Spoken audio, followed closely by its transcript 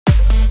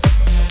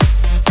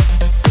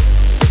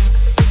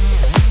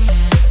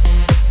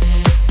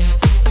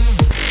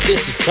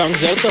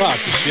Tongues Out the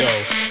Hockey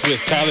Show with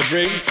Tyler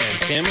Briggs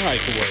and Tim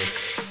Hightower.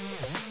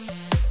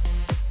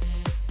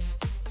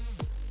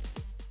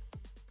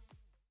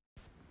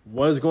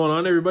 What is going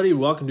on, everybody?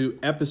 Welcome to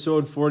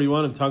episode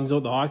 41 of Tongues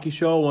Out the Hockey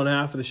Show. One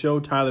half of the show,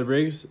 Tyler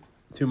Briggs.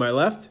 To my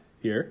left,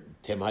 here.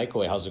 Tim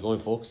Hightower, how's it going,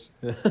 folks?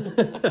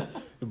 The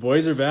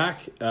boys are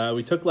back.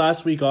 We took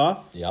last week off.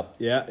 Yep.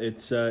 Yeah,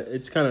 it's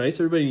kind of nice.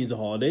 Everybody needs a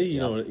holiday. You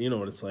know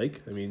what it's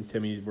like. I mean,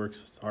 Timmy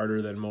works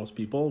harder than most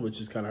people, which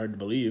is kind of hard to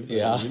believe.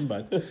 Yeah.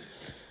 But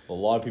Well, a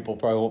lot of people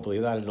probably won't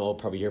believe that. I know I'll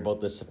probably hear about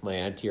this if my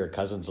auntie or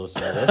cousins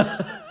listen to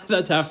this.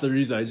 that's half the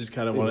reason. I just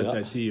kind of wanted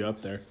to tee you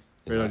up there,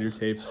 right on your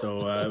tape.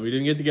 So we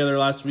didn't get together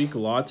last week.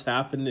 Lots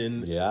happened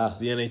in the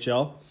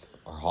NHL.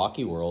 Our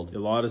hockey world. A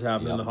lot has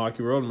happened in the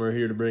hockey world, and we're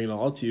here to bring it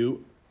all to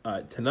you.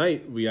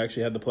 Tonight, we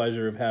actually had the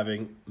pleasure of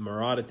having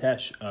Murat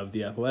Atesh of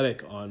The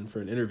Athletic on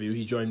for an interview.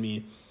 He joined me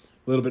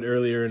a little bit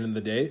earlier in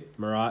the day.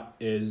 Murat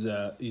is,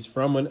 he's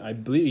from, I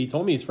believe, he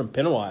told me he's from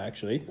Pinawa,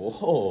 actually.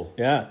 Whoa.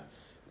 Yeah.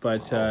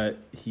 But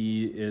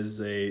he's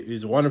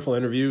a wonderful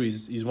interview.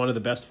 He's one of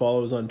the best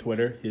follows on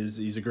Twitter.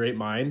 He's a great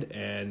mind,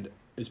 and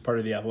is part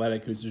of The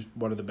Athletic, who's just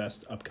one of the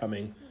best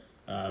upcoming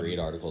Great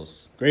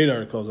articles. Great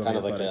articles on kind The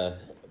of Athletic.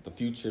 like the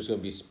future's going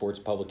to be sports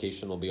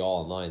publication will be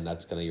all online.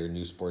 That's kind of your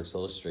new Sports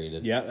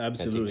Illustrated. Yeah,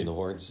 absolutely. Taking the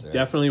horns there.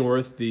 Definitely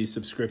worth the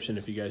subscription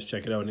if you guys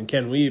check it out. And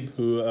Ken Wiebe,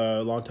 who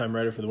a longtime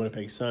writer for the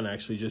Winnipeg Sun,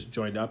 actually just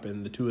joined up,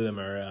 and the two of them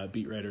are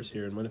beat writers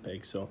here in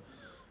Winnipeg. So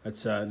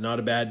that's not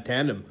a bad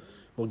tandem.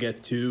 We'll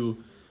get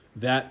to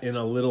that in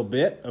a little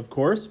bit, of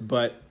course.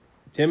 But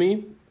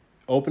Timmy,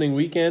 opening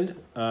weekend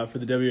for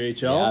the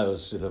WHL. Yeah, it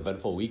was an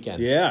eventful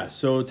weekend. Yeah,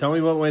 so tell me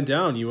what went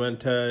down. You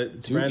went to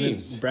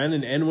games.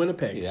 Brandon and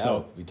Winnipeg. Yeah,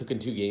 so we took in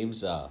 2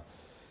 games.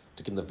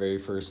 Took in the very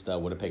first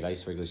Winnipeg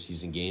Ice regular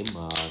season game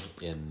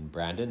in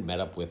Brandon. Met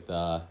up with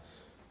our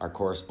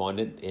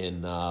correspondent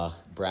in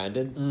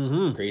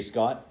Brandon, Gray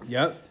Scott.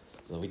 Yep.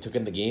 So we took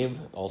in the game.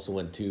 Also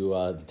went to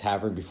the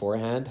tavern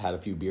beforehand. Had a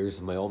few beers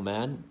with my old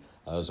man.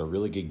 It was a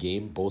really good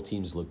game. Both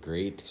teams looked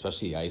great,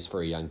 especially the Ice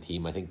for a young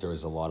team. I think there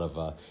was a lot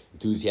of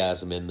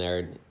enthusiasm in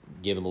there.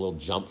 Gave them a little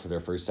jump for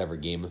their first ever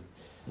game.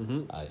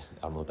 I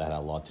don't know if that had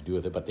a lot to do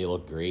with it, but they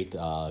looked great.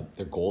 Their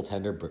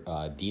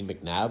goaltender, Dean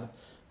McNabb,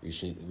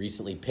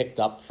 recently picked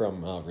up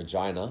from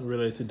Regina.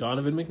 Related to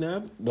Donovan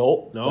McNabb?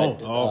 No.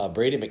 But,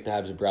 Brady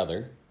McNabb's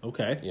brother.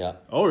 Okay. Yeah.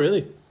 Oh,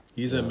 really?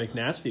 He's a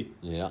McNasty.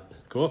 Yeah.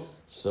 Cool.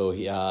 So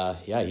he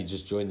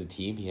just joined the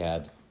team.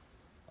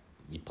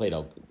 He played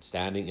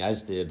outstanding,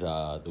 as did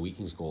the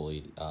Vikings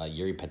goalie,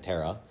 Yuri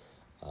Patera,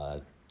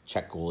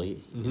 Czech goalie,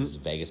 his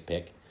Vegas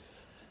pick.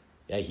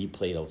 Yeah, he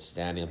played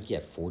outstanding. I think he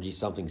had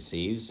 40-something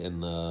saves in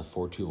the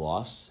 4-2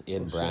 loss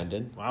in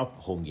Brandon. Wow.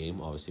 Home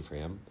game, obviously, for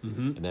him.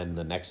 And then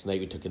the next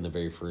night, we took in the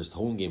very first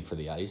home game for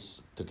the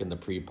Ice. Took in the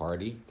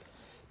pre-party.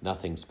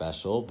 Nothing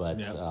special, but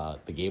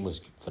the game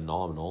was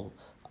phenomenal.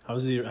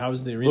 How's the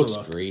arena Looks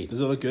look? great. Does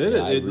it look good?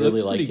 Yeah, it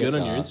really looked like pretty it. good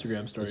on your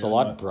Instagram story. It's a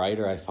lot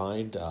brighter, I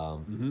find.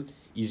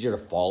 Easier to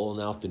follow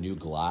now with the new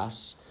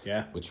glass.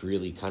 Yeah. Which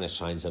really kind of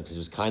shines up because it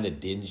was kind of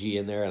dingy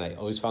in there, and I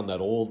always found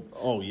that old.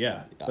 Oh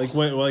yeah, like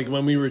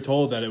when we were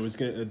told that it was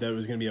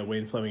gonna be a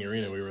Wayne Fleming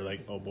arena, we were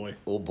like, oh boy,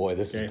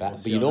 This is bad. we'll But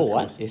see you how know this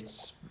what? goes.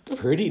 It's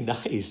pretty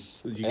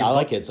nice. You I can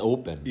like it. It's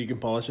open. You can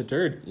polish a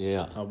turd.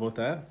 Yeah. How about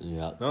that?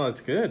 Yeah. No, that's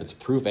good. It's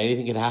proof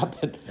anything can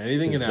happen.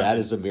 Anything can 'Cause happen. That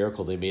is a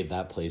miracle. They made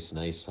that place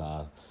nice.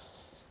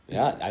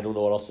 Yeah, I don't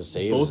know what else to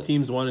say. Both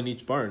teams won in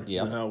each barn.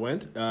 Yep. You know how it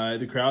went.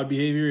 The crowd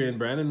behavior in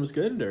Brandon was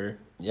good, or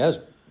Yeah, it was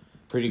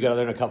pretty good.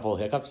 Other than a couple of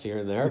hiccups here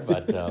and there,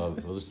 but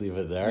we'll just leave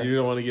it there. you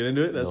don't want to get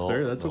into it. That's No,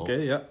 fair. That's no.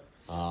 okay. Yeah.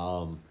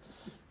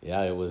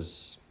 Yeah, it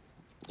was,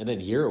 and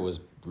then here it was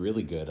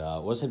really good.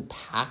 It wasn't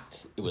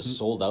packed; it was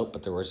sold out,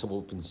 but there were some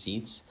open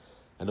seats.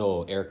 I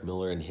know Eric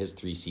Miller and his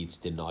 3 seats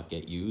did not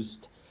get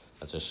used.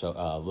 That's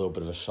a little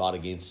bit of a shot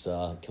against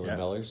Killer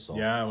Miller. So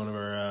Yeah,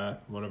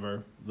 one of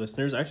our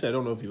listeners. Actually, I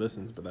don't know if he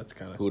listens, but that's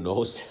kind of who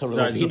knows? I don't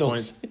know if besides he the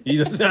knows. point. He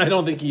doesn't. I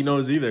don't think he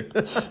knows either.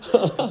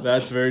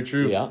 That's very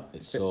true. Yeah.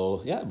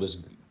 So yeah, it was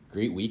a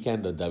great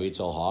weekend of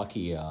WHL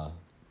hockey.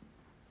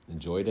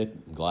 Enjoyed it.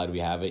 I'm glad we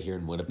have it here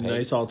in Winnipeg.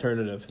 Nice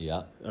alternative.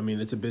 Yeah. I mean,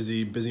 it's a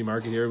busy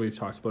market here. We've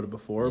talked about it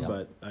before, Yeah.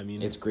 but I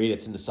mean, It's great.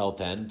 It's in the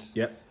South End.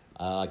 Yep.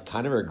 I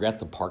kind of regret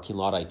the parking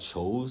lot I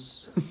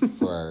chose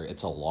for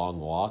it's a long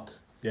walk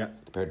Yeah.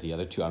 compared to the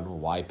other two. I don't know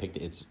why I picked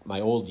it. It's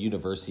my old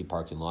university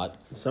parking lot.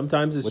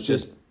 Sometimes it's Which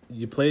just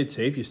you play it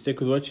safe. You stick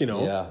with what you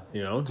know. Yeah.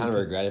 You know. Kind of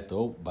regret it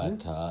though,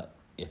 but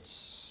it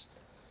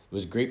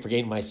was great for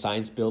getting my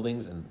science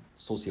buildings and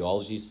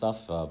sociology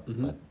stuff. But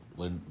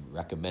wouldn't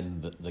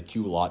recommend the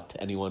Q lot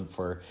to anyone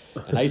for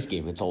an ice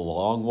game. It's a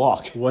long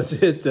walk. Was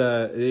it?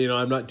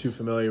 I'm not too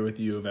familiar with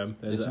U of M.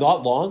 It's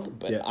not long,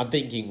 but Yeah. I'm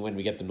thinking when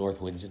we get the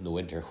north winds in the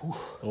winter. Whew,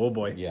 Oh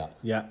boy. yeah.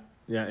 Yeah.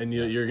 Yeah. And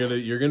you're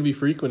gonna be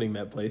frequenting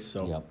that place,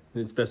 so Yep.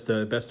 it's best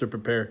to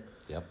prepare.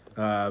 Yep.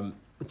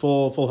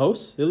 Full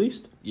house at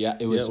least. Yeah,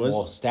 it was. it was?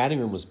 Well, standing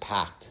room was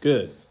packed.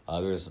 Good.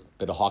 There's a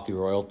bit of hockey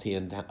royalty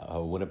in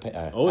Winnipeg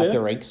at yeah.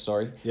 the rink.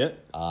 Sorry. Yeah.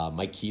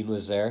 Mike Keane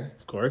was there.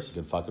 Of course.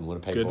 Good fucking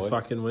Winnipeg Good boy.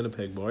 fucking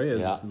Winnipeg boy,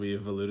 as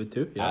we've alluded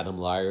to. Yeah. Adam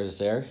Lowry is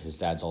there. His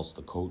dad's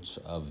also the coach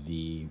of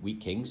the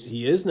Wheat Kings.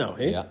 He is now,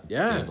 hey?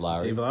 Yeah. Dave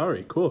Lowry. Dave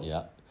Lowry, cool.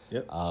 Yeah.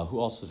 Yep.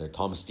 Who else was there?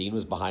 Thomas Steen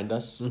was behind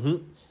us.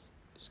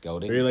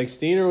 Scouting. Are you like,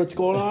 Steiner, what's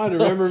going on?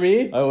 Remember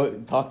me? I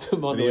talked to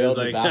him on the way out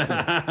the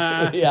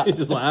bathroom. Yeah. He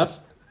just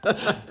laughs.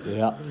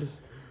 Yeah.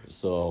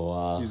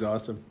 So he's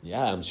awesome.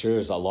 Yeah, I'm sure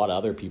there's a lot of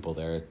other people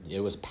there. It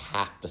was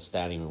packed, the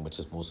standing room, which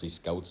is mostly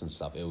scouts and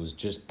stuff. It was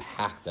just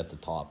packed at the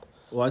top.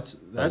 Well, that's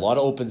a lot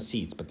of open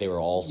seats, but they were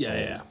all sold.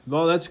 Yeah.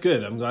 Well, that's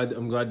good. I'm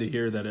glad to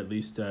hear that at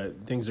least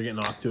things are getting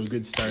off to a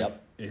good start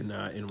in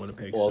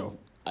Winnipeg. Well, so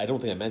I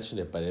don't think I mentioned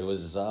it, but it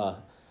was.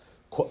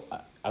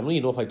 I don't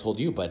even know if I told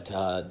you, but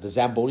the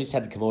Zambonis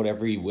had to come out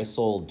every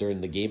whistle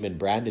during the game in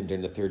Brandon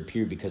during the third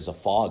period because of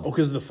fog. Oh,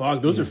 because of the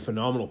fog. Those are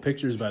phenomenal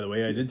pictures, by the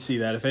way. I did see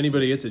that. If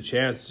anybody gets a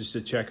chance just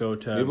to check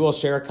out... maybe we'll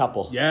share a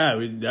couple. Yeah,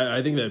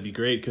 I think that'd be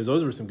great because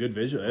those were some good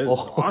visuals. It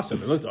was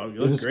awesome. It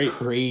looked great.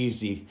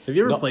 Crazy. Have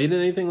you ever played in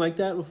anything like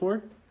that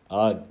before?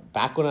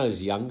 Back when I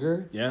was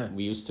younger, yeah,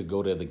 we used to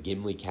go to the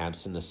Gimli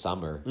camps in the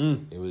summer.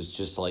 It was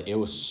just like, it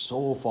was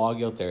so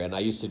foggy out there. And I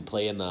used to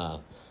play in the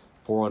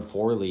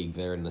 4-on-4 league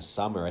there in the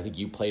summer. I think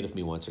you played with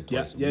me once or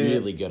twice.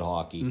 Really good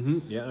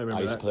hockey. Yeah, I remember.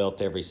 I used to play out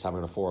there every summer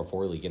in a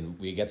 4-on-4 league, and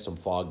we get some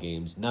fog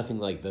games. Nothing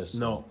like this.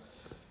 No.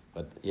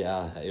 But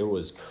yeah, it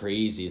was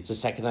crazy. It's the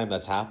second time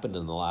that's happened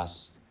in the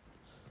last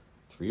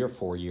 3 or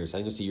 4 years. I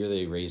think it was the year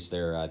they raised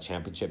their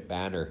championship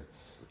banner.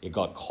 It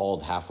got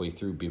called halfway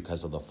through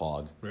because of the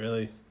fog.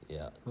 Really?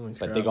 Yeah.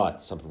 But they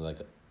got something like,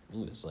 it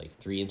was like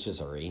 3 inches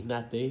of rain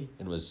that day,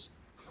 and it was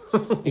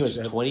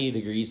 20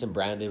 degrees in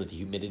Brandon with a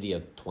humidity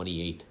of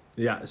 28.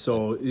 Yeah,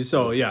 so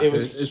yeah,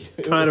 it's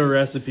kind of a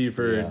recipe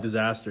for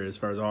disaster as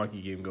far as a hockey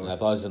game goes. I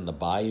thought I was in the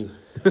bayou.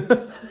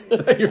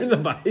 You're in the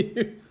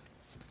bayou.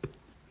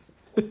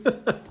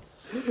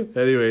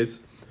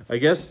 Anyways, I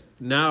guess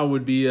now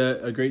would be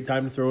a great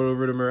time to throw it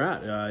over to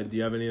Murat. Do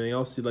you have anything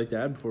else you'd like to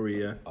add before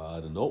we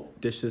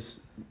dish this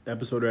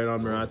episode right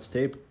on Murat's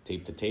tape?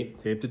 Tape to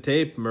tape. Tape to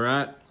tape.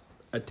 Murat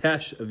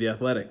Atesh of The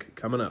Athletic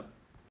coming up.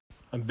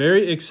 I'm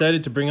very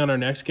excited to bring on our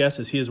next guest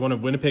as he is one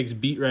of Winnipeg's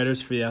beat writers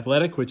for The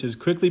Athletic, which has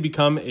quickly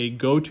become a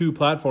go-to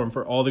platform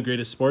for all the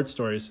greatest sports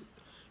stories.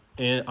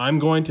 And I'm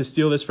going to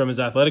steal this from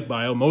his Athletic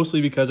bio, mostly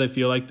because I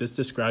feel like this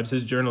describes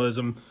his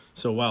journalism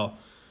so well.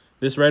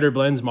 This writer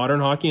blends modern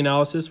hockey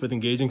analysis with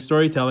engaging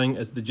storytelling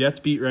as the Jets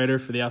beat writer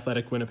for The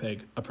Athletic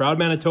Winnipeg. A proud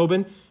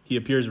Manitoban, he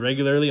appears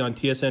regularly on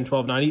TSN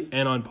 1290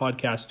 and on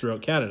podcasts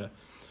throughout Canada.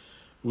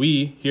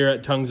 We, here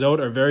at Tongues Out,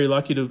 are very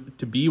lucky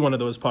to be one of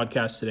those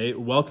podcasts today.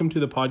 Welcome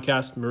to the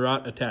podcast,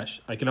 Murat Atesh.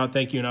 I cannot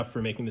thank you enough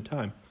for making the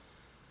time.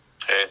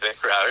 Hey, thanks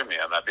for having me.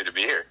 I'm happy to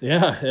be here.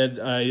 Yeah,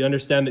 and I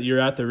understand that you're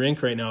at the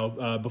rink right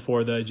now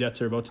before the Jets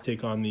are about to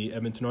take on the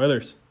Edmonton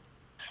Oilers.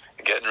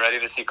 Getting ready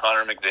to see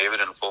Connor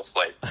McDavid in full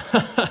flight.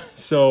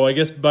 So I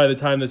guess by the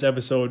time this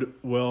episode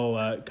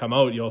will come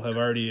out, you'll have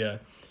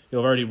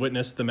already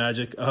witnessed the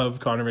magic of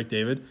Connor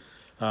McDavid.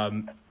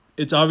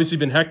 It's obviously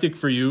been hectic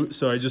for you,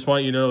 so I just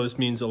want you to know this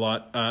means a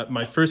lot.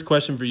 My first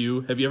question for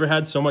you, have you ever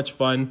had so much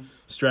fun,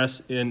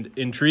 stress, and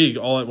intrigue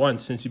all at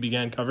once since you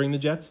began covering the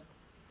Jets?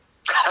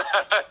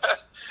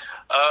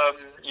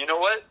 You know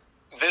what?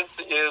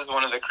 This is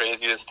one of the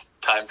craziest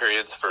time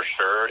periods for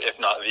sure, if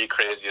not the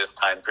craziest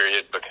time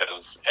period,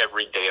 because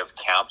every day of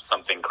camp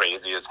something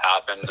crazy has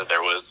happened.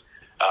 There was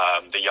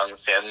the young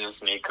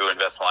Finns, Niku and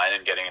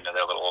Vesalainen, getting into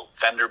their little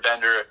fender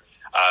bender.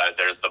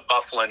 There's the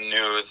Bufflin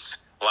news.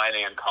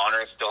 Laine and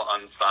Connor still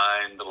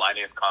unsigned.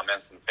 Laine's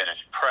comments in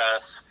Finnish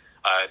press.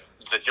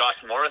 The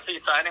Josh Morrissey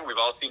signing, we've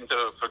all seemed to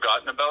have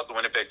forgotten about. The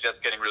Winnipeg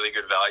Jets getting really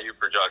good value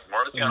for Josh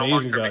Morrissey on a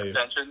long-term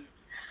extension.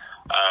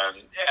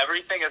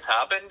 Everything has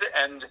happened,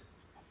 and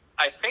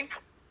I think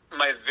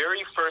my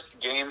very first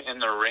game in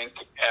the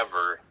rink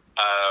ever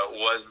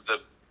was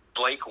the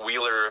Blake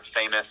Wheeler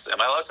famous, am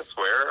I allowed to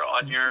swear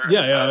on your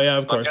Yeah,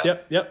 of podcast? course.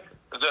 Yep.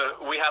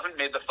 We haven't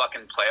made the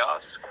fucking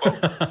playoffs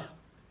quote.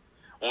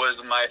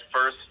 Was my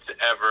first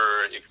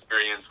ever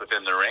experience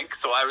within the rink.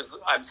 So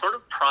I'm sort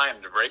of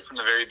primed right from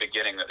the very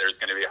beginning that there's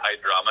going to be high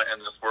drama in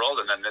this world,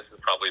 and then this is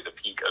probably the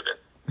peak of it.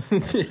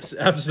 Yes,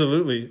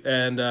 absolutely.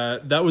 And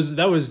that was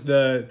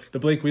the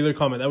Blake Wheeler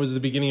comment. That was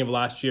the beginning of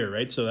last year,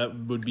 right? So that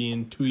would be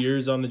in 2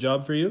 years on the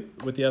job for you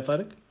with The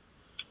Athletic?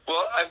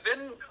 Well, I've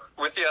been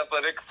with The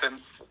Athletic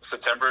since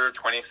September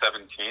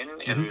 2017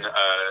 in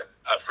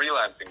a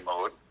freelancing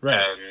mode. Right.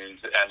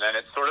 And then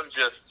it sort of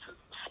just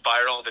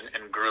spiraled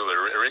and grew.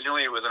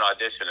 Originally it was an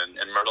audition,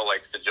 and Myrtle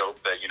likes to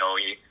joke that,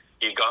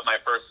 he got my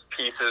first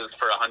pieces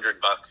for $100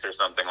 or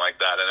something like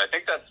that. And I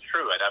think that's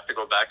true. I'd have to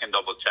go back and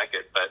double check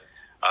it. But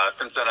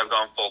since then I've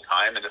gone full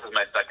time, and this is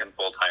my second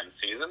full time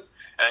season.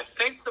 And I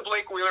think the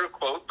Blake Wheeler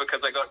quote,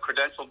 because I got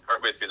credentialed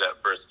part with you that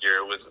first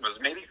year, was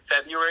maybe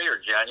February or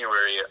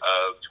January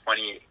of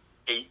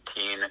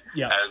 2018,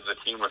 as the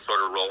team was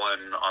sort of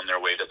rolling on their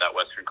way to that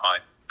Western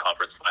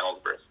Conference Finals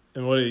berth.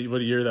 And what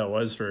a year that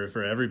was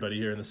for everybody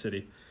here in the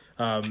city.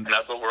 And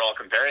that's what we're all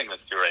comparing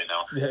this to right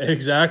now. Yeah,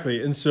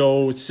 exactly. And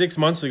so 6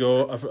 months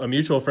ago, a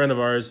mutual friend of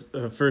ours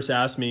first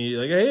asked me,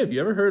 like, hey, have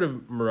you ever heard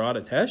of Murat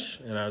Atesh?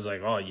 And I was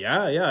like, oh,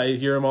 yeah, I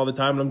hear him all the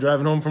time when I'm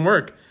driving home from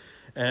work.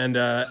 And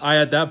I,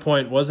 at that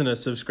point, wasn't a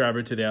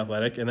subscriber to The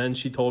Athletic. And then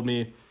she told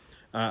me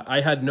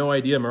I had no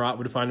idea Murat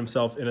would find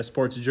himself in a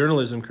sports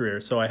journalism career.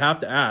 So I have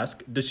to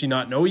ask, does she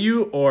not know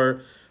you?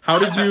 Or how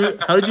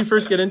did you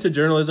first get into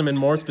journalism and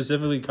more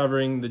specifically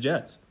covering the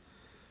Jets?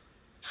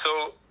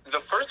 So the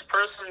first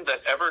person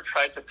that ever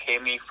tried to pay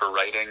me for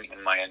writing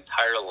in my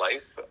entire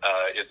life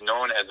is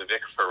known as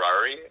Vic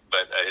Ferrari,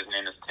 but his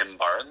name is Tim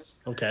Barnes.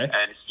 Okay.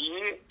 And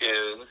he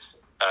is,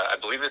 I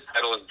believe his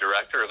title is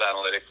Director of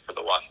Analytics for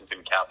the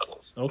Washington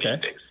Capitals these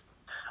days.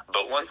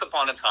 But once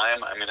upon a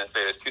time, I'm going to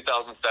say it was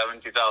 2007,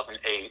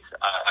 2008.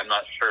 I'm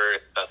not sure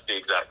if that's the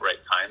exact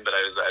right time, but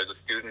I was a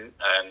student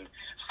and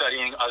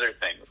studying other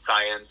things,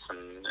 science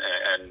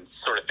and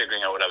sort of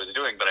figuring out what I was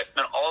doing. But I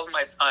spent all of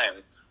my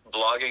time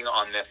blogging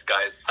on this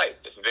guy's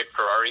site, this Vic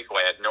Ferrari, who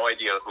I had no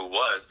idea who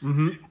was.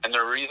 Mm-hmm. And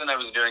the reason I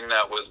was doing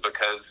that was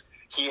because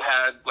he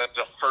had like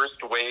the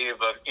first wave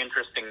of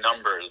interesting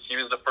numbers. He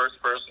was the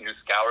first person who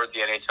scoured the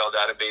NHL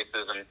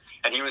databases,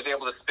 and he was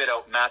able to spit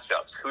out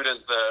matchups. Who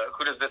does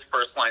this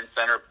first line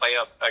center play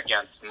up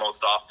against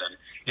most often?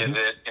 Mm-hmm.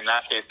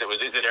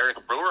 Is it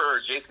Eric Brewer or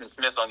Jason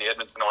Smith on the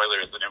Edmonton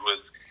Oilers? And it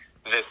was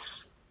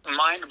this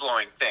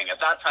mind-blowing thing. At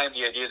that time,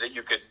 the idea that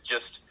you could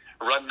just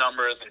run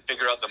numbers and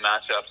figure out the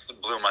matchups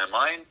blew my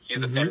mind.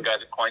 He's the same guy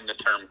that coined the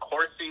term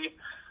Corsi.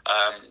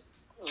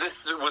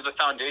 This was a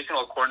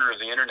foundational corner of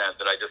the internet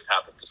that I just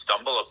happened to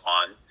stumble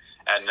upon.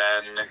 And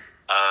then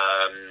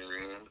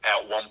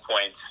at one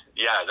point,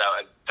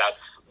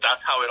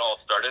 that's how it all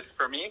started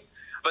for me.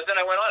 But then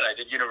I went on. I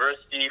did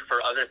university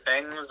for other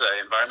things.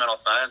 Environmental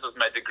science was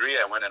my degree.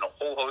 I went in a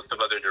whole host of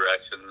other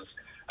directions.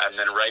 And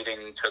then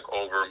writing took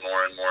over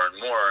more and more and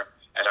more.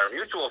 And our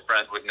mutual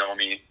friend would know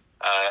me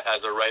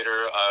as a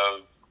writer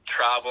of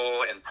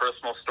travel and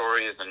personal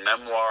stories and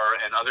memoir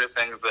and other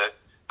things that,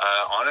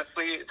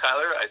 honestly,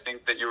 Tyler, I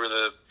think that you were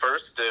the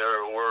first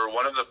or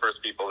one of the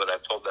first people that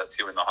I've told that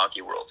to in the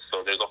hockey world.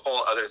 So there's a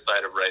whole other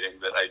side of writing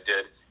that I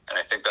did, and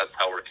I think that's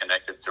how we're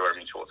connected through our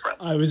mutual friend.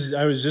 I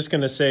was just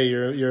going to say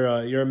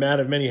you're a man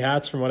of many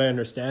hats from what I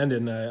understand,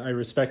 and I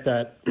respect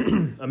that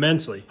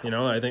immensely. You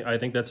know, I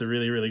think that's a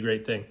really, really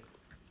great thing.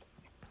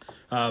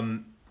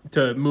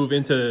 To move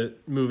into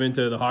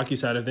the hockey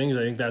side of things,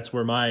 I think that's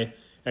where my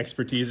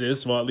expertise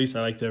is. Well, at least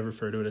I like to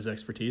refer to it as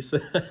expertise.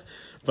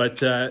 But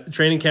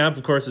training camp,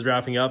 of course, is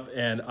wrapping up,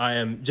 and I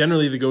am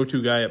generally the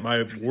go-to guy at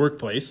my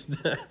workplace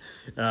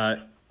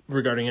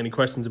regarding any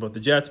questions about the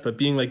Jets. But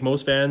being like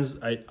most fans,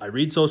 I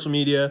read social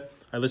media,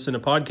 I listen to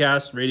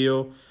podcasts,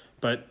 radio,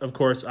 but of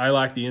course, I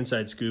lack the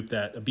inside scoop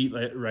that a beat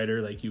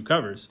writer like you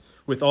covers.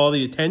 With all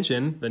the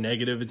attention, the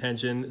negative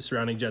attention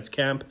surrounding Jets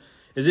camp,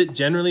 is it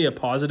generally a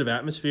positive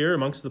atmosphere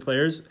amongst the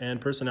players and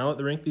personnel at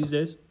the rink these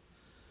days?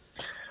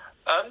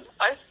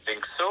 I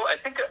think so. I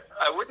think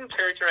I wouldn't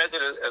characterize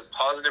it as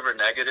positive or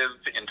negative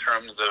in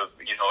terms of,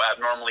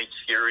 abnormally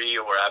cheery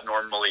or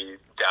abnormally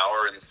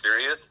dour and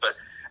serious. But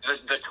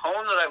the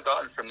tone that I've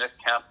gotten from this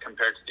camp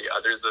compared to the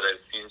others that I've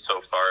seen so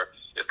far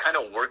is kind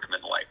of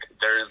workmanlike.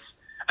 There's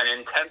an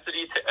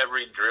intensity to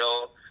every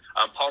drill.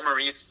 Paul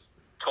Maurice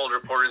told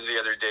reporters the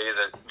other day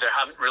that there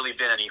haven't really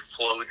been any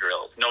flow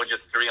drills. No,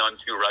 just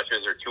 3-on-2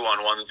 rushes or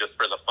 2-on-1s just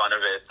for the fun of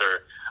it,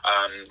 or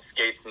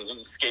skating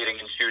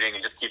and shooting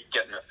and just keep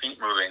getting the feet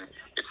moving.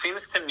 It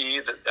seems to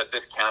me that at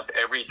this camp,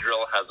 every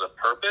drill has a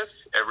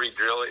purpose. Every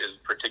drill is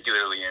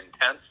particularly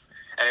intense.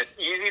 And it's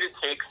easy to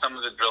take some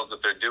of the drills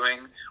that they're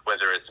doing,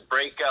 whether it's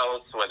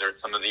breakouts, whether it's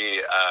some of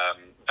the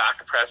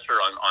back pressure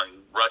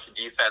on rush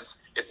defense.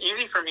 It's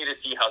easy for me to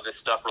see how this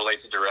stuff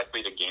relates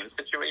directly to game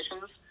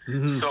situations.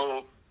 Mm-hmm.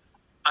 So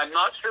I'm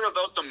not sure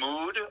about the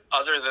mood,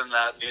 other than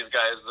that these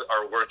guys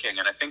are working,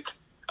 and I think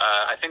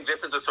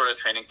this is the sort of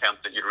training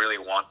camp that you'd really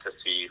want to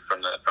see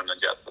from the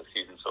Jets this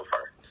season so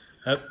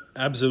far.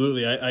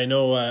 Absolutely, I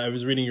know. I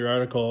was reading your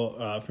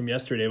article from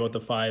yesterday about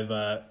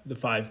the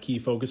five key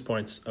focus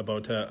points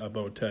about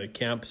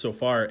camp so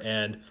far,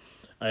 and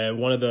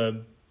one of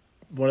the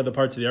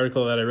parts of the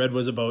article that I read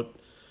was about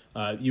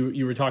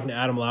you were talking to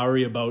Adam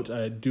Lowry about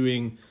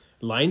doing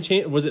line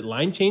change. Was it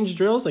line change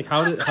drills? Like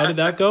how did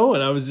that go?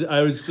 And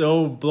I was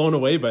so blown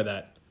away by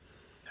that.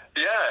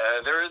 Yeah,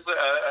 there was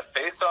a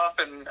face-off,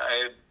 and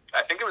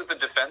I think it was the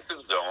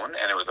defensive zone,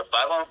 and it was a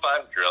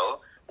 5-on-5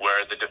 drill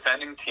where the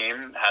defending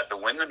team had to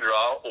win the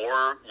draw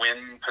or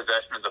win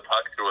possession of the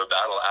puck through a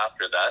battle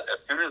after that. As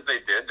soon as they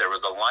did, there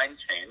was a line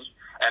change,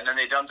 and then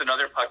they dumped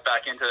another puck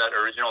back into that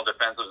original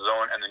defensive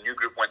zone, and the new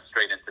group went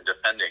straight into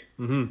defending.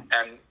 Mm-hmm.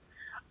 And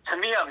to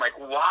me, I'm like,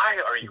 why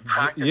are you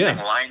practicing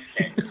line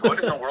changes? What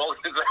in the world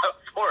is that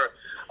for?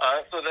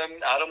 So then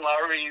Adam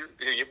Lowry,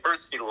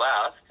 first he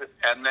laughed,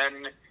 and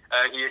then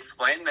he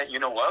explained that, you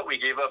know what, we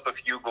gave up a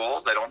few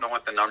goals. I don't know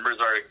what the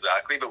numbers are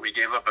exactly, but we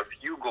gave up a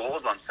few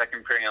goals on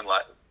second period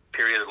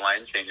period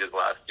line changes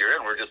last year,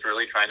 and we're just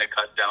really trying to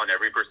cut down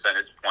every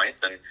percentage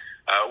point. And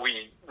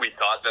we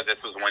thought that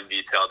this was one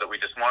detail that we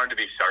just wanted to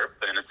be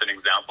sharp, and it's an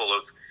example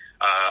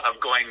of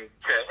going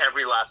to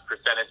every last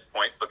percentage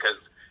point,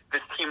 because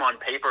this team on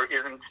paper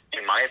isn't,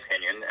 in my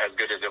opinion, as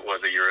good as it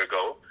was a year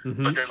ago,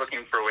 but they're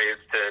looking for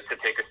ways to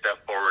take a step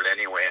forward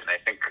anyway, and I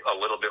think a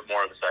little bit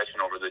more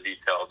obsession over the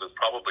details is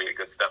probably a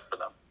good step for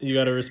them. You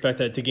got to respect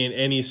that to gain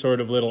any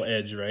sort of little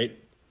edge, right?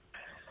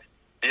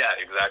 Yeah,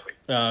 exactly.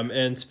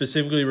 And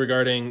specifically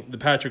regarding the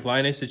Patrik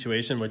Laine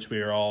situation, which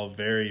we are all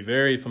very,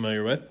 very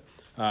familiar with,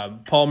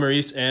 Paul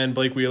Maurice and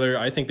Blake Wheeler,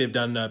 I think they've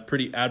done a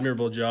pretty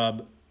admirable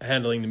job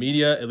handling the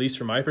media, at least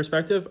from my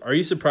perspective. Are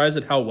you surprised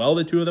at how well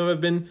the two of them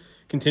have been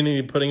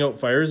continually putting out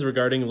fires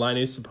regarding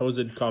Laine's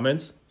supposed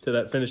comments to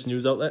that Finnish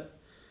news outlet?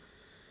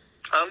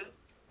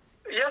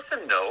 Yes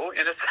and no,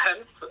 in a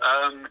sense.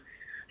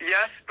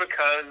 Yes,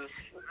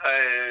 because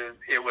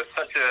it was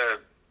such a,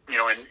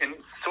 in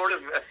sort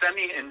of a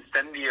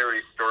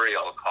semi-incendiary story,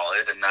 I'll call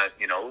it, and that,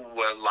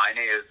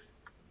 Laine is,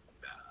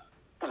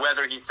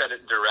 whether he said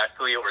it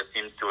directly or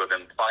seems to have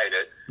implied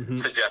it,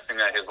 suggesting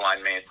that his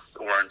line mates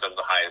weren't of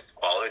the highest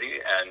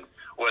quality, and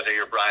whether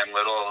you're Brian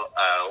Little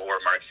or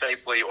Mark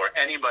Scheifele or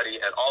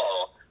anybody at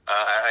all,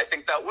 I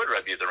think that would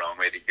rub you the wrong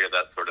way to hear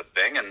that sort of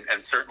thing,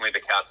 and certainly the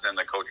captain and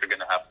the coach are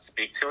going to have to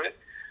speak to it.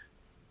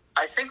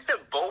 I think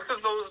that both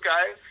of those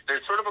guys,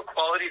 there's sort of a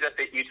quality that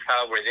they each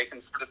have where they can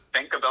sort of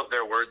think about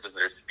their words as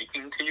they're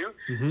speaking to you.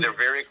 They're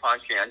very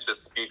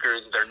conscientious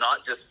speakers. They're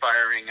not just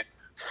firing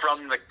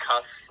from the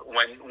cuff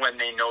when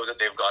they know that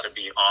they've got to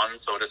be on,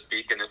 so to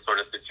speak, in this sort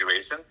of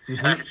situation.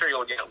 And I'm sure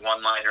you'll get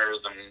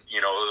one-liners, and,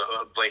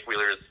 Blake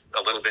Wheeler is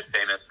a little bit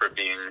famous for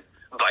being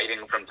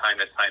biting from time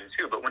to time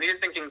too. But when he's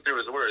thinking through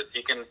his words,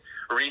 he can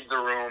read the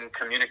room,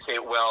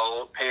 communicate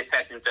well, pay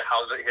attention to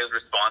how his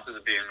response is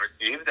being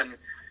received. And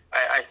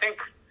I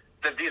think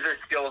that these are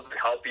skills that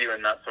help you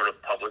in that sort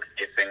of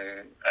public-facing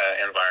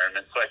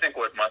environment. So I think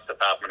what must have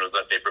happened was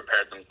that they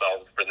prepared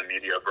themselves for the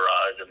media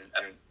barrage,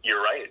 and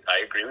you're right.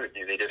 I agree with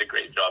you. They did a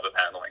great job of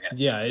handling it.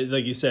 Yeah,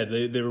 like you said,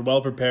 they were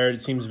well prepared.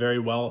 It seems very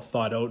well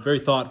thought out, very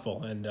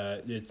thoughtful, and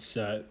it's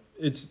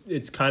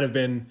kind of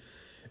been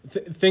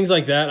things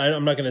like that.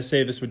 I'm not going to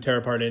say this would tear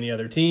apart any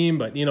other team,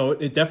 but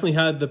it definitely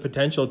had the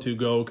potential to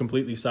go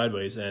completely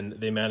sideways, and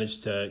they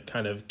managed to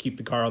kind of keep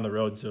the car on the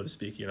road, so to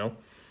speak.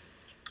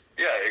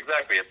 Yeah,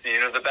 exactly. It's,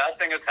 the bad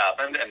thing has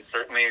happened, and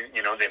certainly,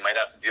 they might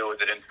have to deal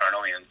with it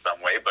internally in some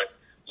way, but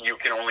you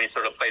can only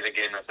sort of play the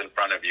game that's in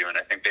front of you, and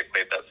I think they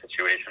played that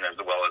situation as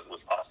well as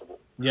was possible.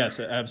 Yes,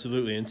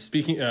 absolutely. And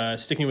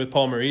sticking with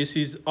Paul Maurice,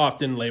 he's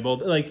often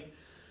labeled,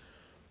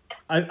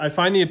 I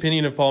find the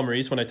opinion of Paul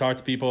Maurice when I talk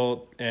to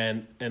people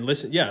and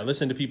listen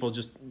to people,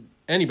 just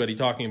anybody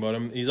talking about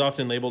him, he's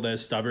often labeled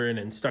as stubborn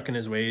and stuck in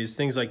his ways,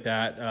 things like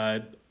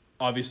that.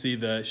 Obviously,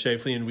 the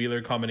Scheifele and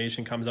Wheeler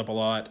combination comes up a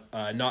lot.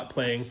 Not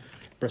playing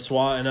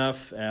Brossoit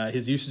enough,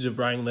 his usage of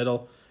Brian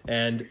Little.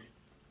 And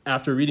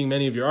after reading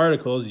many of your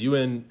articles, you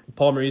and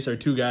Paul Maurice are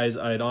two guys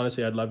I'd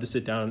love to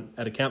sit down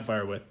at a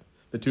campfire with,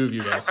 the two of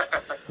you guys.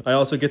 I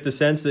also get the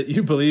sense that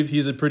you believe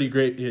he's a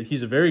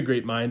very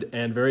great mind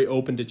and very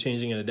open to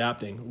changing and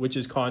adapting, which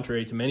is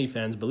contrary to many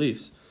fans'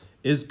 beliefs.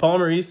 Is Paul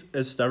Maurice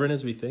as stubborn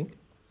as we think?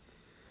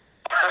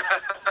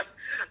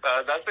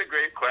 That's a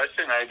great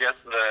question. I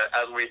guess the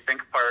as we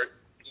think part,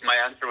 my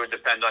answer would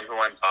depend on who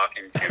I'm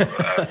talking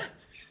to.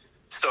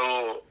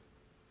 So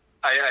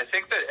I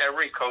think that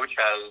every coach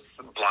has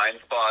blind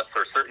spots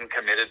or certain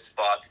committed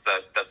spots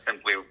that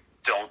simply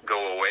don't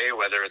go away,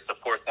 whether it's a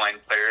fourth line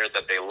player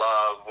that they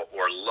love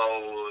or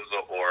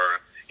loathe, or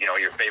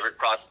your favorite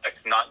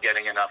prospect's not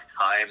getting enough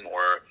time,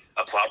 or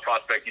a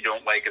prospect you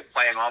don't like is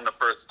playing on the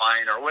first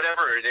line, or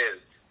whatever it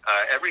is.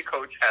 Every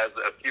coach has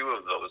a few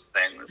of those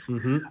things.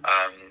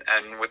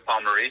 And with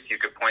Paul Maurice, you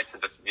could point to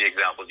the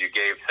examples you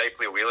gave.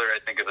 Scheifele Wheeler, I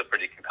think, is a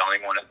pretty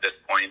compelling one at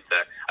this point.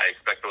 I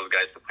expect those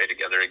guys to play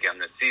together again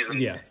this season.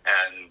 Yeah.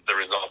 And the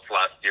results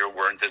last year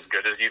weren't as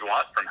good as you'd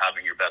want from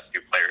having your best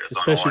two players,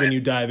 especially when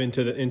you dive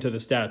into the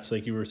stats,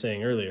 like you were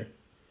saying earlier.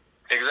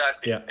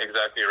 Exactly. Yeah.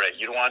 Exactly right.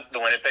 You'd want the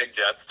Winnipeg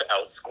Jets to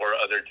outscore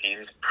other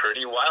teams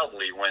pretty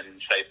wildly when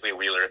Scheifele,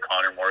 Wheeler,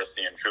 Connor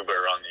Morrissey, and Trouba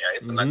are on the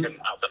ice, and that didn't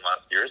happen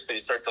last year. So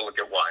you start to look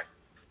at why.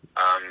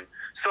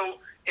 So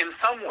in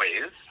some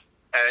ways,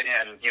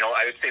 and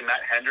I would say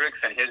Matt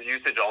Hendricks and his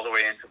usage all the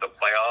way into the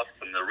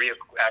playoffs and the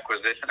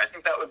reacquisition, I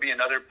think that would be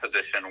another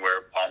position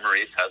where Paul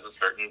Maurice has a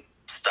certain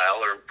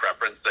style or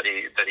preference that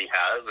he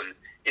has, and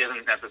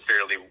isn't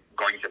necessarily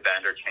going to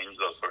bend or change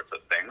those sorts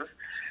of things.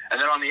 And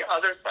then on the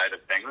other side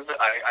of things,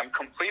 I'm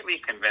completely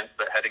convinced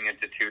that heading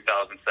into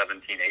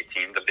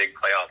 2017-18, the big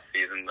playoff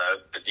season,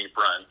 the deep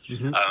run,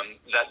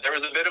 that there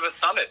was a bit of a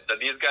summit, that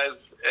these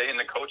guys in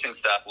the coaching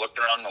staff looked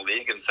around the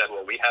league and said,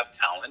 well, we have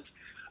talent,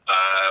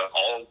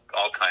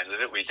 all kinds of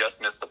it. We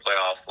just missed the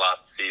playoffs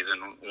last season.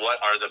 What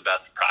are the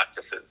best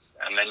practices?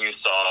 And then you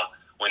saw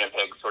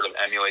Winnipeg sort of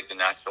emulate the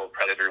Nashville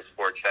Predators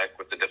forecheck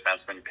with the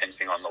defenseman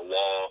pinching on the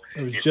wall.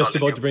 I was just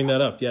about to bring that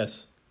up,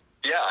 yes.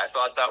 Yeah, I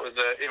thought that was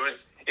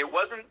it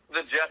wasn't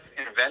the Jets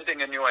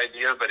inventing a new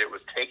idea, but it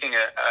was taking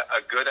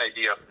a good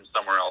idea from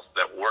somewhere else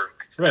that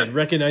worked. Right, and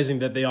recognizing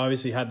that they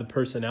obviously had the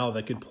personnel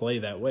that could play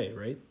that way,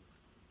 right?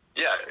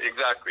 Yeah,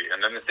 exactly.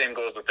 And then the same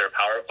goes with their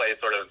power play,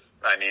 sort of.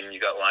 I mean, you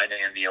got Laine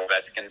in the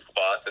Ovechkin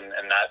spots, and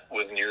that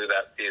was new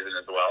that season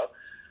as well.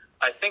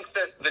 I think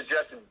that the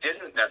Jets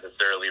didn't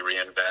necessarily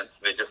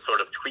reinvent. They just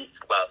sort of tweaked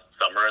last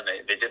summer, and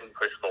they didn't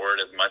push forward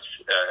as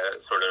much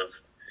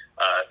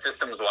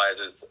systems-wise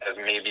as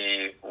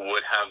maybe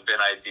would have been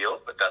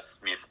ideal, but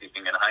that's me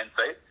speaking in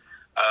hindsight.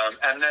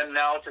 And then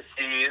now to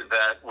see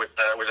that with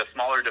a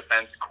smaller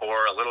defense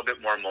core, a little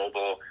bit more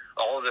mobile,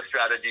 all of the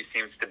strategy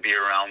seems to be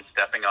around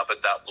stepping up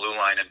at that blue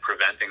line and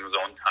preventing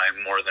zone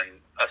time more than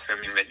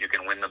assuming that you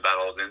can win the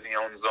battles in the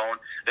own zone.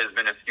 There's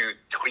been a few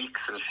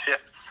tweaks and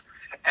shifts,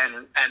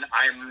 and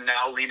I'm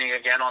now leaning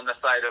again on the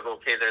side of,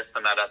 okay, there's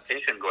some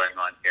adaptation going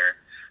on here.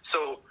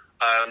 So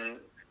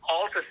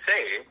all to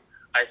say,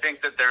 I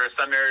think that there are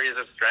some areas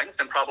of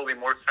strength and probably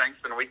more strengths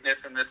than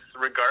weakness in this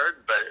regard,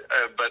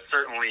 but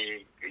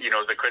certainly,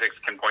 the critics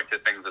can point to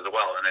things as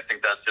well. And I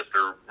think that's just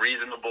a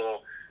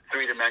reasonable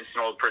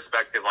three-dimensional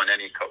perspective on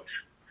any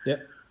coach. Yeah.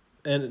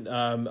 And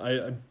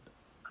I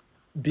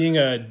being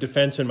a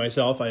defenseman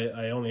myself,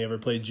 I only ever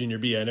played junior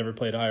B. I never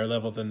played higher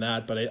level than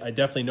that, but I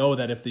definitely know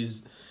that if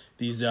these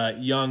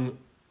young,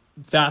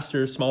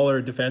 faster,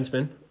 smaller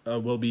defensemen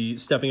will be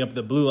stepping up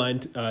the blue line,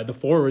 the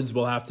forwards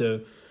will have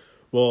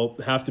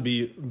to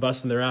be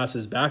busting their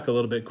asses back a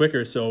little bit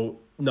quicker. So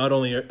not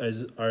only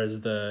is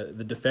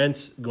the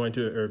defense going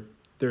to, or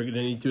they're going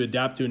to need to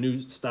adapt to a new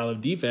style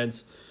of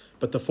defense,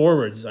 but the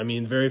forwards, I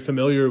mean, very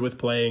familiar with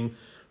playing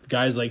with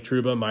guys like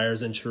Trouba,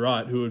 Myers, and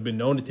Sherratt, who had been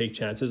known to take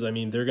chances. I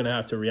mean, they're going to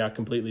have to react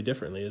completely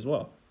differently as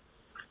well.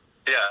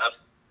 Yeah,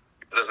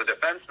 as a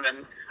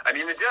defenseman, I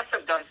mean, the Jets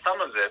have done some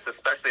of this,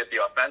 especially at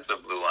the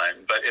offensive blue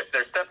line. But if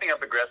they're stepping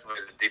up aggressively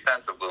at the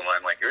defensive blue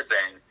line, like you're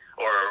saying,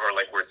 or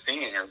like we're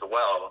seeing as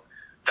well,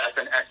 that's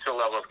an extra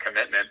level of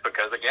commitment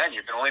because, again,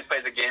 you can only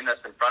play the game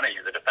that's in front of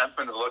you. The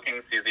defenseman is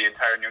looking, sees the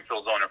entire neutral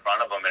zone in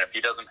front of him, and if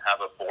he doesn't have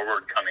a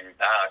forward coming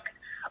back,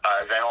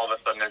 then all of a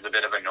sudden there's a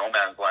bit of a no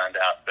man's land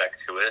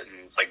aspect to it.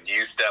 And it's like, do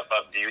you step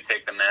up? Do you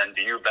take the man?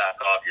 Do you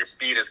back off? Your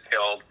speed is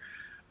killed.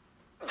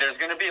 There's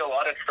going to be a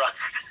lot of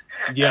trust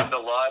and a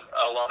lot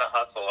of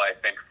hustle, I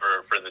think,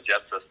 for the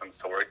Jet systems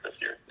to work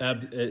this year.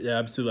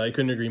 Absolutely. I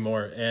couldn't agree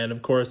more. And,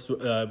 of course,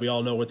 we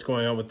all know what's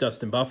going on with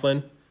Dustin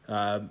Byfuglien.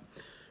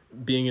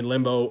 Being in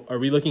limbo, are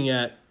we looking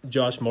at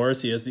Josh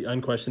Morrissey as the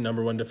unquestioned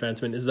number one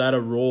defenseman? Is that a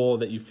role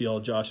that you feel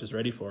Josh is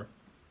ready for?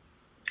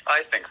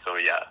 I think so,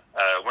 yeah.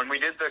 When we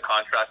did the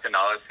contract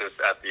analysis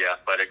at The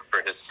Athletic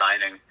for his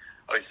signing,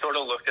 I sort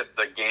of looked at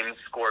the game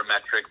score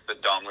metrics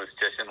that Dom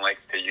Luszczyszyn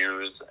likes to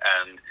use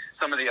and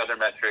some of the other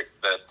metrics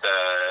that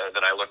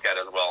I look at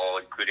as well,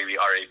 including the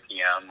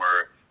RAPM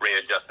or rate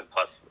adjusted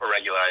plus or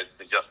regularized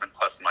adjustment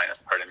plus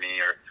minus, or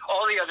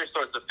all the other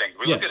sorts of things.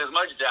 We looked at as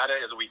much data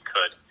as we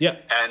could. Yeah.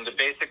 And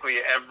basically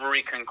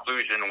every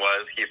conclusion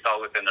was he fell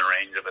within the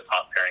range of a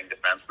top pairing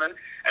defenseman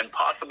and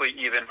possibly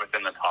even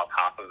within the top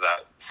half of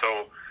that.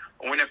 So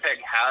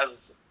Winnipeg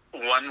has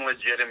one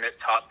legitimate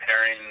top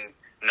pairing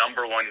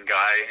number one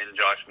guy in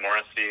Josh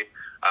Morrissey.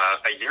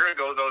 A year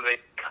ago, though, they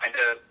kind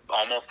of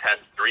almost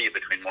had three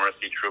between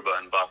Morrissey, Trouba,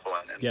 and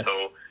Byfuglien. And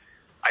so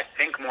I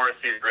think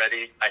Morrissey's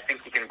ready. I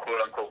think he can,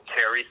 quote-unquote,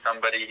 carry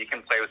somebody. He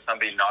can play with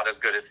somebody not as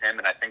good as him,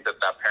 and I think that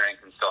pairing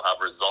can still have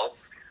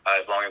results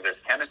as long as there's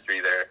chemistry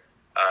there.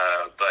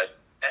 But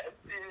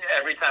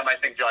every time I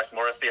think Josh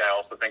Morrissey, I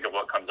also think of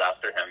what comes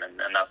after him,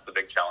 and that's the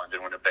big challenge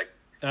in Winnipeg.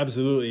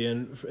 Absolutely.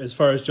 And as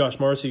far as Josh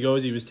Morrissey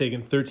goes, he was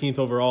taken 13th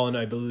overall in,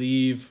 I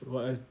believe,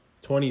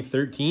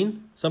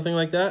 2013, something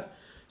like that.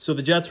 So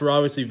the Jets were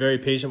obviously very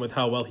patient with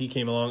how well he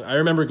came along. I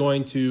remember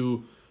going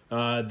to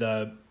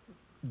the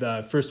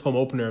first home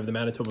opener of the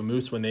Manitoba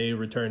Moose when they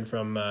returned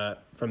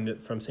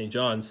from St.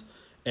 John's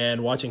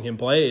and watching him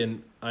play,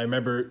 and I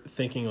remember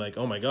thinking, like,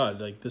 oh my God,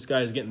 like, this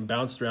guy is getting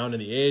bounced around in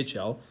the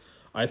AHL.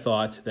 I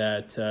thought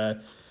that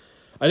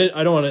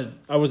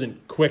I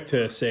wasn't quick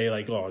to say,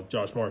 like, oh,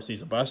 Josh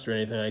Morrissey's a bust or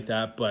anything like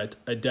that, but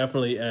I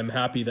definitely am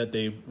happy that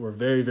they were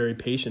very, very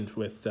patient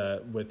with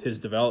his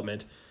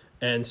development.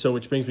 And so,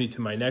 which brings me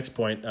to my next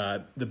point,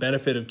 the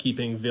benefit of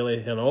keeping Ville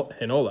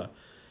Heinola.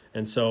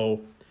 And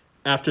so,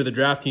 after the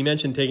draft, he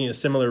mentioned taking a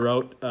similar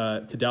route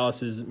to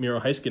Dallas's Miro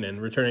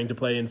Heiskanen, returning to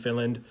play in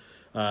Finland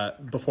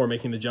before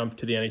making the jump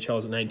to the NHL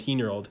as a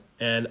 19-year-old.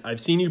 And I've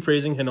seen you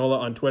praising Heinola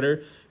on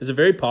Twitter. Is it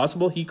very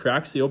possible he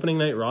cracks the opening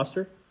night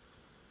roster?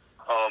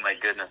 Oh my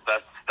goodness,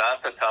 that's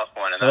a tough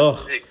one, and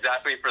that's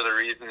exactly for the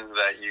reasons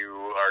that you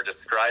are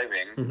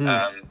describing.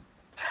 Mm-hmm.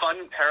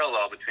 Fun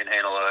parallel between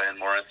Heinola and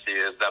Morrissey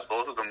is that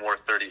both of them wore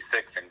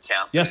 36 in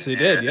camp. Yes, they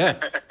did. Yeah,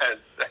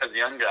 as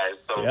young guys.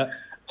 So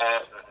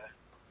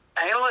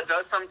Heinola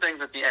does some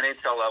things at the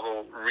NHL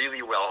level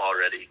really well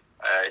already.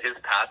 His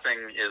passing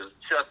is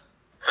just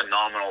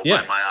phenomenal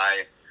by my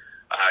eye.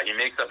 He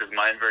makes up his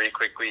mind very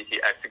quickly.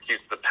 He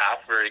executes the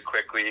pass very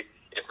quickly.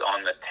 It's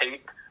on the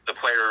tape. The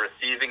player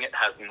receiving it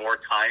has more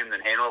time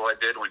than Heinola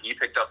did when he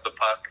picked up the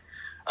puck.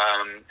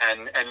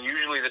 And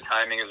usually the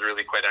timing is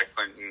really quite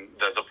excellent, and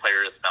the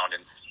player is found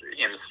in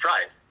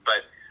stride.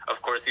 But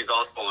of course, he's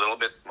also a little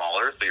bit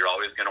smaller, so you're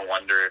always going to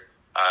wonder,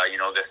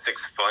 the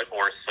 6 foot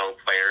or so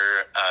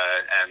player,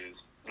 and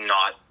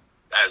not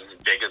as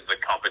big as the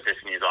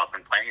competition he's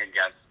often playing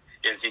against.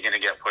 Is he going to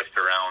get pushed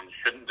around?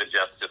 Shouldn't the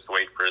Jets just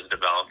wait for his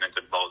development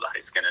and follow the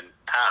Heiskanen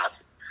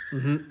path?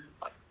 Mm-hmm.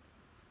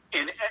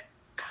 In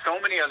so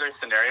many other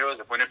scenarios,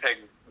 if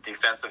Winnipeg's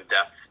defensive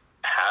depth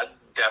had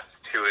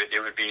depth to it,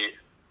 it would be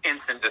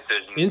instant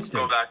decision.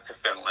 Instant. Go back to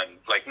Finland.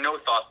 Like, no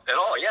thought at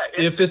all. Yeah.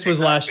 If this was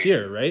last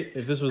year, right?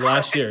 If this was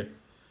last year.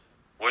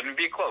 Wouldn't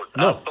be close.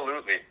 No.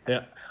 Absolutely.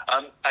 Yeah.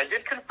 I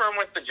did confirm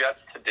with the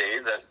Jets today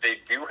that they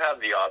do have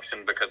the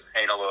option, because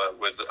Heinola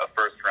was a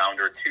first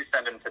rounder, to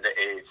send him to the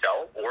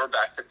AHL or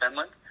back to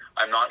Finland.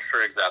 I'm not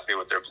sure exactly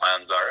what their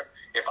plans are.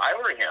 If I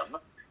were him,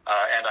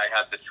 and I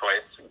had the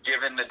choice,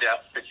 given the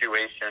depth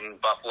situation,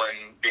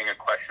 Bufflin being a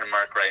question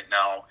mark right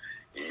now,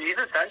 he's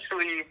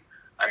essentially,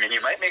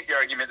 you might make the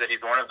argument that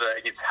he's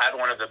had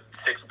one of the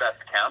 6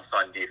 best camps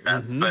on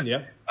defense, but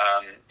yeah.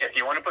 If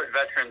you want to put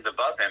veterans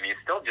above him, he's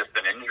still just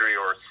an injury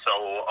or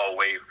so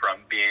away from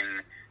being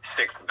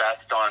 6th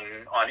best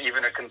on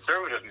even a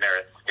conservative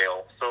merit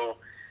scale. So,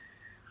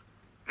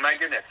 my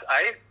goodness,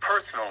 I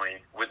personally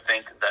would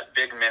think that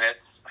big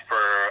minutes for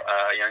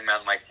a young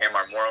man like him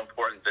are more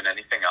important than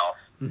anything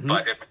else. Mm-hmm.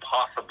 But it's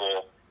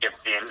possible,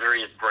 if the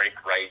injuries break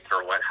right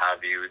or what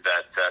have you,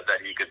 that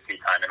he could see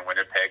time in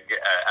Winnipeg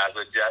as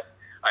a Jet.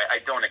 I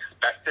don't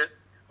expect it,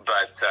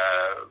 but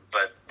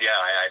yeah,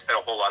 I said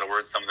a whole lot of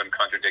words. Some of them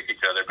contradict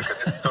each other because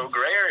it's so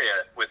gray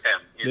area with him.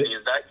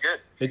 He's that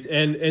good.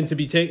 And to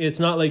be taken, it's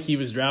not like he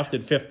was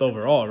drafted 5th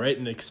overall, right?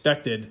 And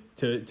expected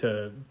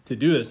to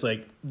do this.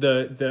 Like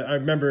I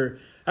remember,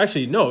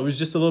 actually, no, it was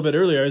just a little bit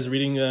earlier. I was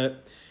reading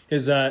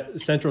his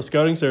Central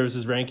Scouting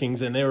Services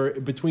rankings, and they were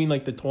between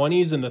like the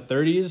 20s and the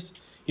 30s.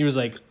 He was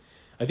like,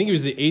 I think he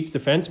was the 8th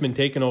defenseman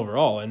taken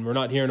overall, and we're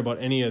not hearing about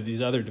any of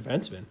these other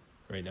defensemen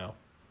right now.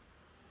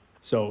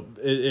 So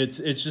it's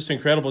just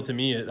incredible to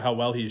me how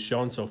well he's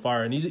shown so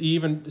far. And he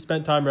even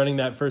spent time running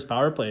that first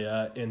power play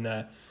in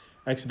the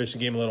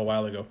exhibition game a little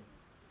while ago.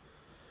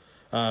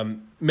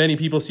 Many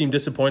people seem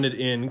disappointed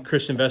in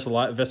Christian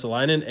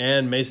Vesalainen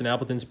and Mason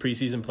Appleton's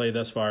preseason play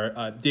thus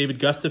far. David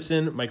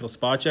Gustafsson, Michael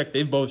Spacek,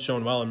 they've both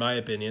shown well in my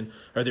opinion.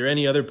 Are there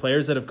any other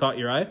players that have caught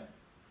your eye?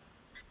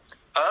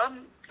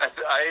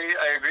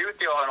 I agree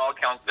with you on all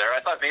counts there. I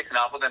thought Mason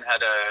Appleton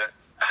had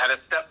a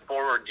step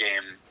forward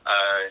game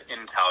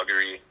in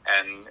Calgary,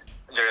 and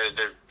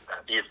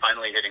he's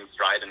finally hitting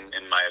stride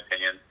in my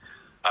opinion.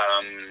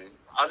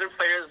 Other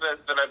players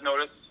that I've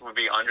noticed would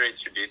be Andrei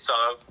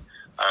Chubisov.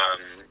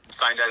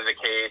 Signed out of the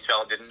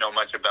KHL, didn't know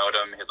much about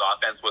him. His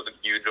offense wasn't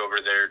huge over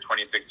there,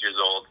 26 years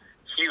old.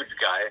 Huge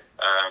guy,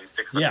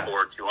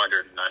 6'4",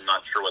 200, and I'm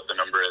not sure what the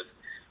number is.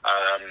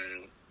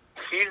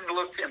 He's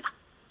looked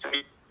to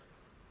me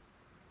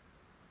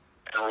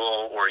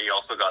role, or he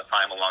also got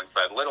time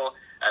alongside Little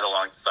and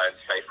alongside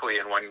Scheifele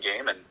in one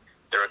game, and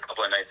there were a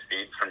couple of nice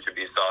feeds from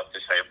Chubisov to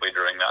Scheifele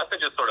during that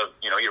just sort of,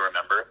 you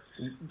remember.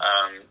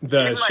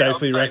 The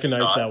Scheifele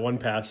recognized that one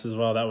pass as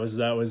well. That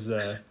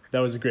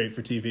was great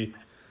for TV.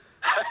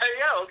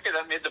 Yeah, okay,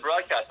 that made the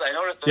broadcast. I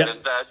noticed that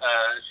as that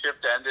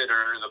shift ended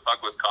or the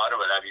puck was caught or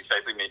what have you,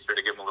 Scheifele made sure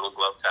to give him a little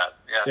glove tap.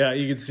 Yeah,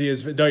 you could see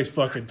his nice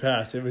fucking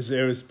pass. It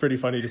was pretty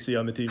funny to see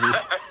on the TV.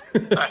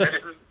 I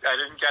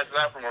didn't catch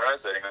that from where I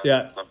was sitting.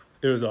 Yeah,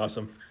 it was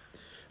awesome.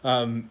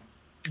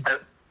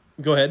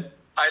 Go ahead.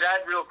 I'd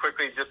add real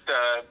quickly, just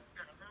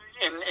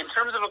in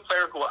terms of a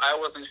player who I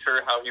wasn't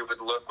sure how he would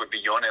look, would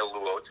be Jone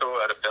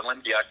Luoto out of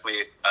Finland. He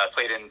actually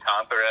played in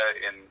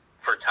Tampere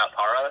for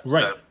Tappara,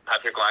 right.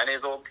 Patrick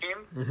Laine's old team.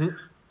 Mm-hmm.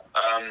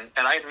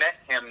 And I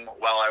met him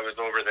while I was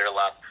over there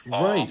last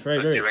fall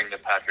doing the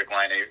Patrick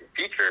Laine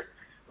feature,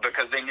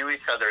 because they knew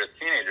each other as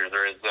teenagers,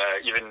 or as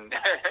even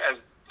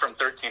as from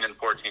 13 and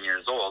 14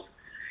 years old.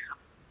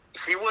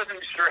 He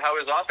wasn't sure how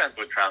his offense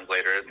would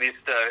translate, or at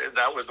least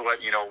that was what,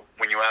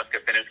 when you ask a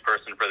Finnish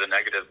person for the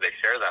negatives, they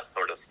share that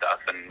sort of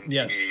stuff, and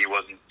yes. He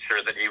wasn't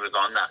sure that he was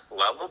on that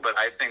level, but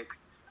I think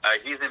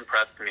he's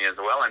impressed me as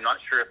well. I'm not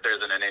sure if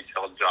there's an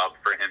NHL job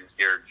for him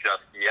here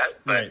just yet,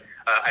 but right.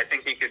 I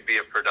think he could be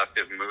a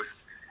productive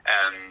Moose,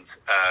 and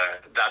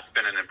that's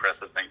been an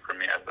impressive thing for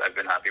me. I've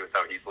been happy with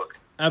how he's looked.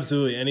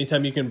 Absolutely.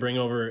 Anytime you can bring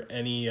over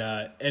any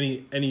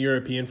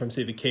European from,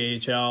 say, the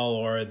KHL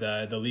or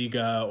the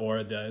Liga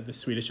or the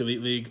Swedish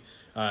Elite League,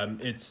 and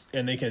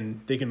they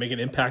can make an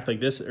impact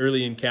like this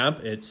early in camp.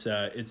 It's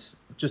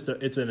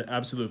an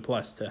absolute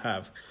plus to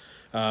have.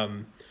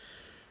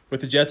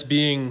 With the Jets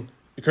being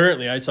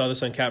currently, I saw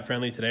this on Cap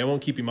Friendly today. I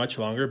won't keep you much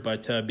longer,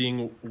 but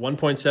being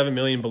 $1.7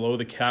 million below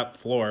the cap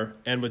floor,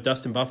 and with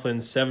Dustin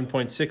Byfuglien's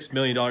 $7.6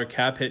 million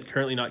cap hit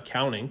currently not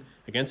counting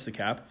against the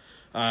cap,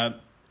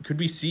 could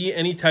we see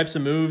any types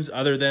of moves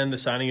other than the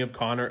signing of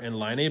Connor and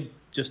Laine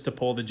just to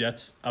pull the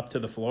Jets up to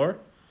the floor?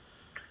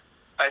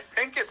 I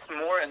think it's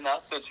more in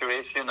that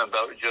situation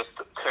about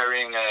just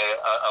carrying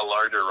a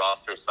larger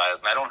roster size.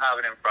 And I don't have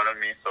it in front of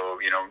me, so,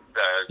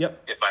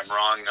 if I'm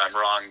wrong, I'm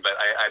wrong. But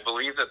I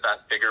believe that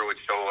figure would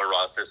show a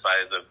roster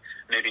size of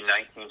maybe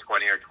 19,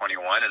 20, or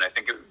 21. And I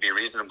think it would be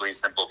reasonably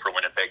simple for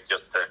Winnipeg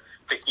just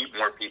to keep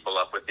more people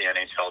up with the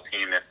NHL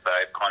team if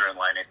Connor and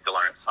Laine still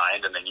aren't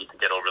signed and they need to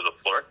get over the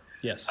floor.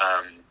 Yes.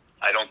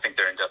 I don't think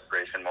they're in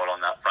desperation mode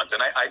on that front.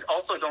 And I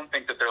also don't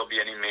think that there will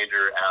be any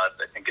major ads.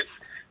 I think it's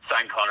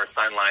sign Connor,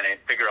 sign Laine,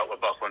 figure out what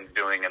Bufflin's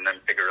doing, and then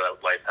figure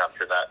out life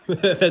after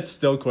that. That's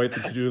still quite the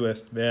to-do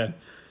list, man.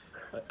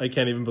 I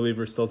can't even believe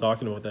we're still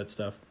talking about that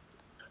stuff.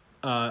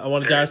 I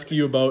wanted to ask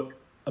you about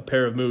a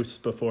pair of Moose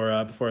before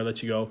I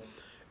let you go.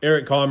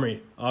 Eric Comrie,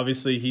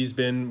 obviously he's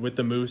been with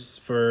the Moose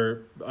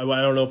for, I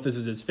don't know if this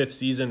is his 5th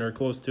season or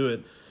close to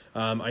it.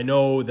 I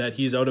know that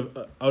he's out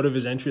of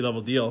his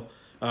entry-level deal.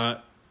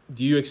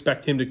 Do you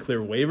expect him to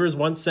clear waivers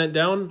once sent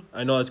down?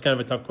 I know that's kind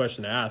of a tough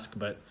question to ask,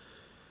 but...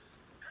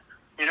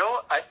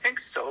 I think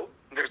so.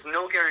 There's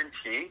no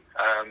guarantee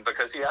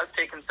because he has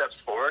taken steps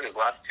forward. His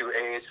last 2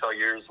 AHL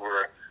years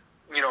were,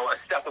 a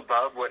step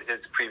above what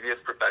his previous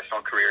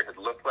professional career had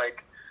looked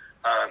like.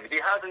 He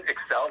hasn't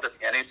excelled at the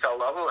NHL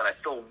level, and I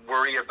still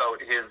worry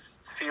about his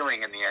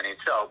ceiling in the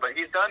NHL. But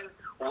he's done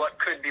what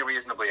could be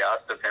reasonably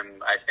asked of him,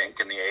 I think,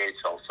 in the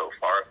AHL so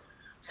far.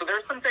 So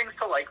there's some things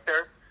to like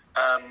there.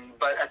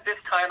 But at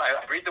this time, I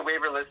read the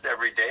waiver list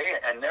every day,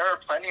 and there are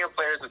plenty of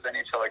players with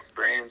NHL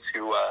experience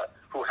who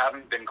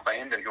haven't been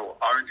claimed and who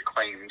aren't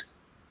claimed.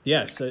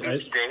 Yes,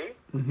 each day.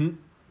 Mm-hmm.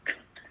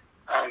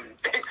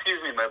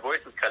 Excuse me, my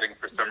voice is cutting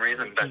for some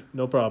reason, but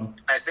no problem.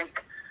 I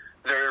think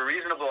there are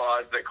reasonable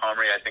odds that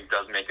Comrie, I think,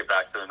 does make it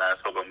back to the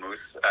Manitoba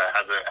Moose,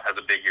 has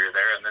a big year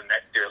there, and then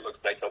next year it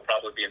looks like he'll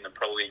probably be in the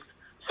pro leagues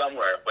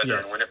somewhere, whether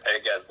in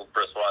Winnipeg as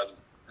Brossoit's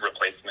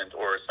replacement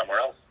or somewhere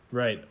else.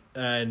 Right,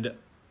 and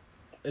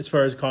as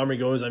far as Comrie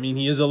goes, I mean,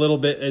 he is a little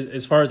bit,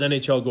 as far as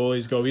NHL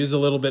goalies go, he's a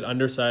little bit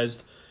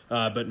undersized,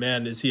 but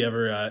man, is he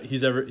ever,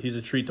 he's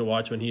a treat to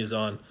watch when he is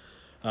on.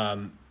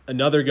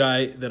 Another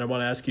guy that I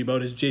want to ask you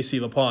about is JC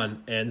Lapon,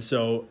 and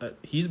so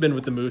he's been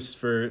with the Moose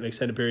for an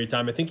extended period of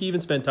time. I think he even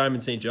spent time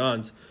in St.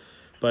 John's,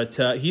 but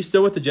he's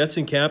still with the Jets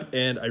in camp,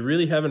 and I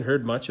really haven't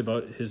heard much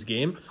about his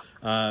game.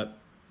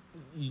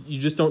 You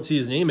just don't see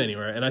his name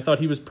anywhere, and I thought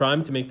he was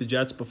primed to make the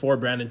Jets before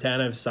Brandon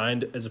Tanev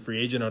signed as a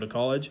free agent out of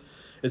college.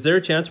 Is there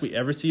a chance we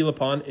ever see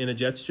Lapon in a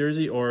Jets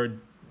jersey, or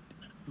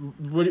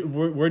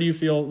where do you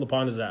feel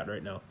Lapon is at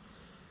right now?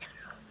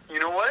 You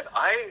know what?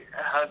 I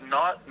had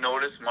not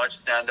noticed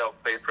much standout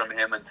play from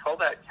him until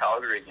that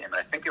Calgary game.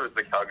 I think it was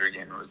the Calgary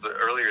game. It was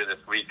earlier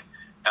this week.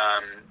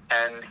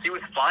 And he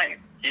was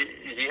fine.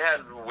 He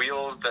had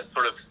wheels that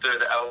sort of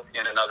stood out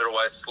in an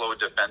otherwise slow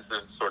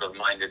defensive sort of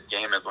minded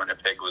game as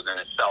Winnipeg was in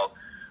a shell,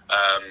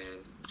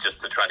 just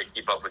to try to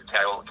keep up with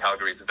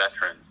Calgary's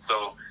veterans.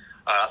 So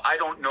I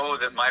don't know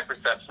that my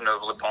perception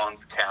of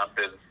Lapon's camp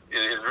is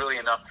really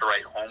enough to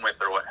write home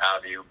with or what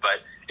have you,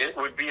 but it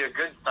would be a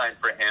good sign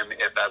for him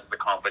if, as the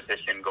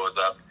competition goes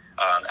up,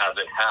 as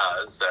it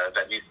has,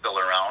 that he's still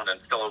around and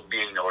still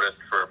being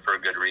noticed for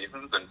good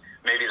reasons. And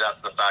maybe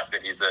that's the fact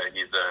that he's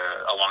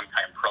a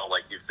long-time pro,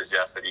 like you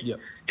suggested.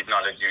 He's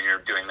not a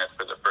junior doing this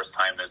for the first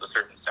time. There's a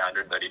certain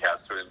standard that he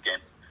has to his game.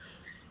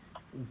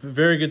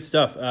 Very good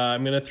stuff.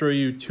 I'm going to throw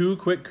you 2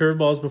 quick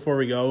curveballs before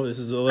we go. This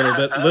is a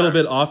little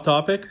bit off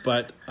topic,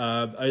 but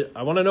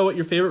I want to know what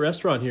your favorite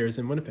restaurant here is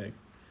in Winnipeg.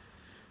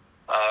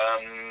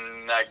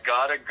 I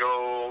gotta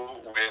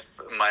go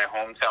with my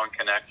hometown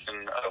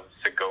connection of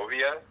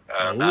Segovia.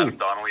 Adam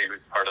Donnelly,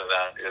 who's part of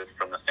that, is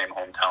from the same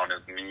hometown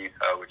as me,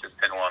 which is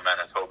Pinawa,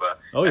 Manitoba.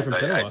 Oh, you're from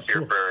Pinawa. I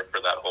cheer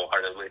for that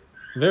wholeheartedly.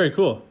 Very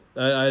cool.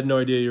 I had no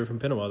idea you were from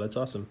Pinawa. That's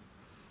awesome.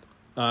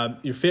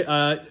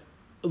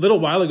 A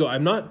little while ago,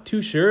 I'm not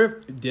too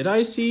sure. Did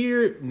I see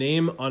your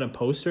name on a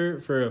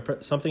poster for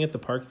something at the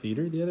Park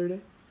Theater the other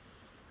day?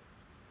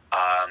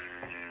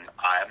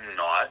 I'm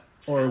not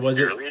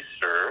sincerely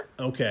sure.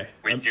 Okay.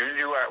 We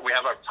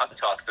have our Puck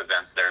Talks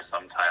events there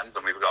sometimes,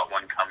 and we've got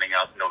one coming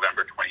up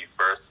November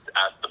 21st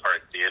at the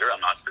Park Theater.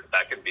 I'm not sure if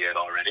that could be it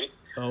already.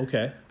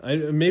 Okay.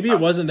 Maybe it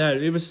wasn't that.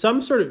 It was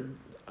some sort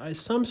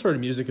of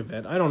music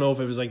event. I don't know if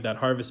it was like that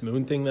Harvest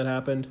Moon thing that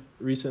happened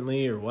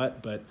recently or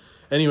what, but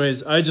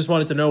anyways, I just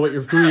wanted to know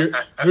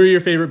who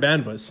your favorite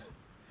band was.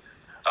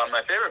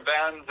 My favorite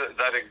band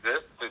that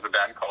exists is a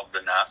band called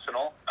The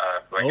National.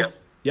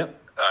 Yep.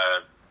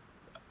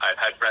 I've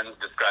had friends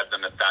describe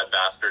them as sad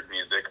bastard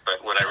music,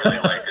 but what I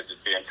really like is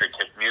just the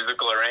intricate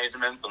musical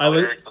arrangements and the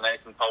lyrics are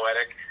nice and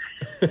poetic.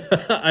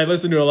 I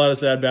listen to a lot of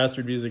sad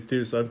bastard music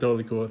too, so I'm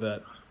totally cool with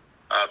that.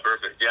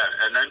 Perfect, yeah.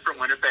 And then from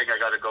Winnipeg, I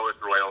got to go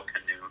with Royal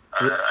Canoe.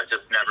 I've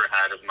just never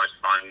had as much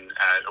fun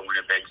at a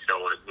Winnipeg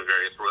show as the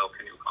various Royal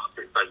Canoe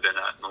concerts I've been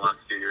at in the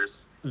last few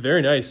years.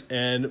 Very nice.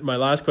 And my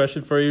last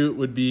question for you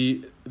would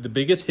be the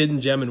biggest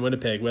hidden gem in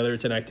Winnipeg, whether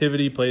it's an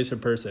activity, place, or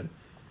person.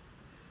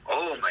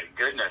 Oh, my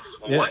goodness.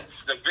 Yeah.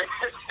 What's the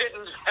biggest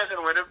hidden gem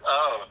in Winnipeg?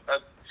 Oh,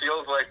 that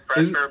feels like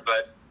pressure,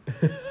 but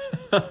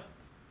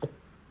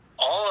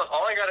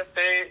all I got to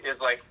say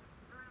is, like,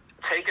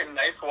 taking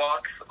nice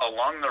walks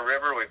along the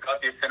river. We've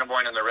got the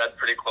Assiniboine and the Red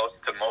pretty close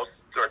to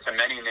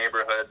many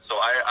neighborhoods. So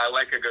I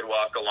like a good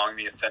walk along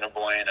the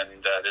Assiniboine,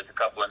 and there's a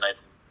couple of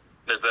nice.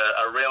 There's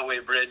a railway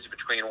bridge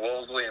between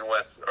Wolseley and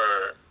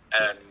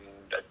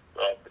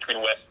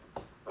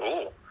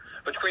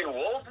between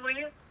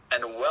Wolseley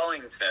and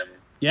Wellington.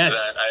 Yes.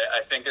 That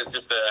I think is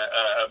just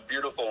a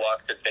beautiful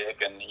walk to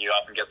take, and you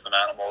often get some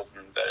animals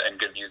and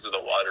good views of the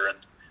water and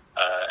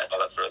all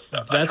that sort of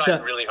stuff. I'm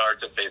trying really hard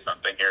to say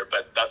something here,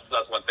 but that's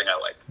one thing I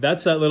liked.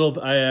 That's that little.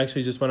 I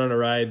actually just went on a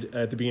ride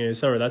at the beginning of the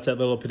summer. That's that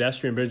little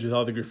pedestrian bridge with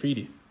all the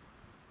graffiti.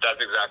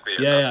 That's exactly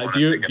it. Yeah,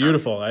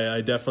 beautiful.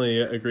 I definitely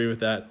agree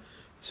with that.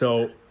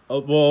 So,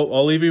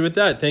 I'll leave you with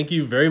that. Thank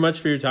you very much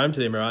for your time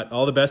today, Murat.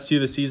 All the best to you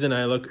this season.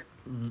 I look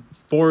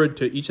forward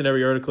to each and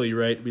every article you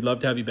write. We'd love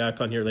to have you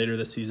back on here later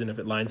this season if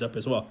it lines up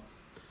as well.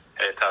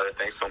 Hey, Tyler,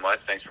 thanks so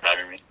much. Thanks for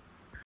having me.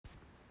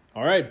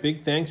 All right,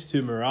 big thanks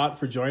to Murat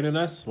for joining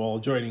us. Well,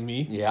 joining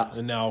me. Yeah.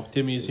 And now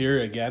Timmy's here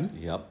again.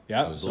 Yep.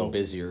 Yeah. I was a little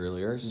busy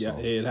earlier. So yeah,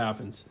 hey, it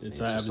happens. It's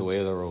just the way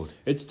of the road.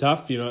 It's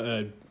tough, you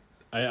know.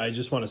 I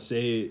just want to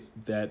say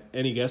that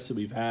any guest that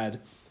we've had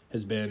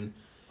has been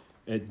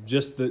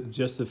just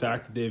the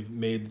fact that they've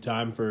made the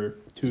time for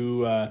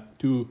two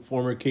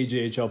former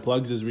KJHL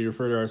plugs, as we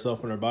refer to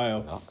ourselves in our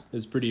bio,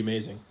 is pretty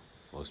amazing.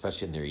 Well,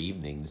 especially in their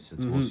evenings.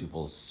 It's most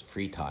people's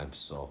free time.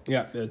 So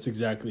yeah, that's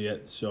exactly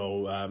it.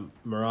 So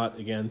Murat,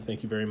 again,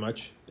 thank you very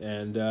much.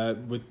 And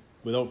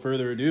without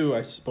further ado,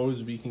 I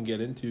suppose we can get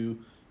into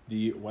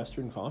the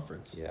Western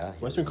Conference. Yeah,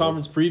 Western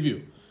Conference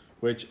preview,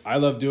 which I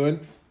love doing.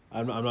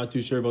 I'm not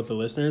too sure about the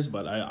listeners,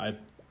 but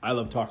I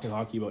love talking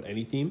hockey about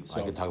any team.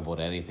 So. I can talk about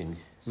anything.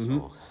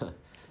 So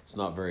it's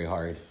not very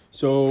hard.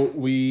 So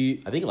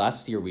I think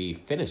last year we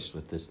finished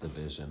with this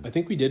division. I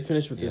think we did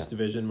finish with this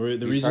division.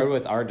 We started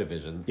with our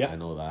division. Yeah. I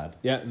know that.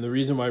 Yeah, and the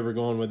reason why we're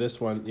going with this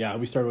one,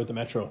 we started with the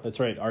Metro. That's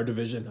right, our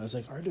division. I was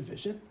like, our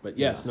division? But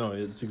yes, no,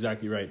 it's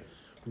exactly right.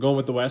 We're going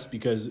with the West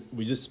because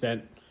we just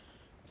spent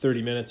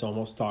 30 minutes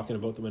almost talking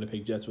about the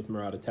Winnipeg Jets with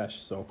Murat Atesh,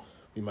 so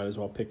we might as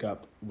well pick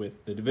up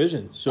with the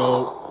division.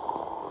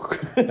 So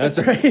that's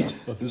right.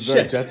 This is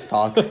our Jets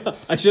talk.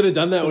 I should have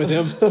done that with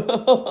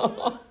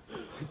him.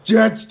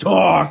 Jets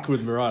talk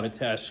with Murat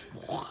Atesh.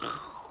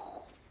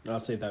 I'll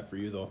save that for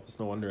you, though. It's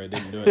no wonder I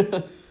didn't do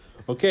it.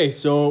 Okay,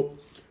 so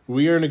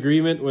we are in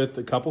agreement with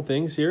a couple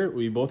things here.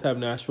 We both have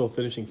Nashville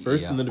finishing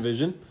first in the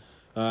division.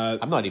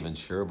 I'm not even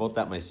sure about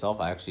that myself.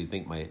 I actually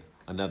think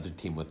another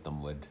team with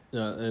them would.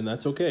 And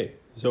that's okay.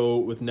 So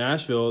with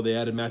Nashville, they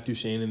added Matt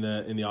Duchene in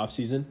the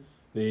offseason.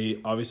 They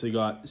obviously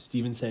got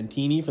Steven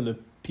Santini from the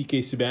PK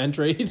Subban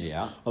trade,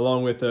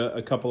 along with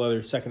a couple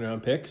other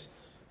second-round picks.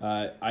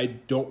 I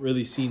don't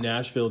really see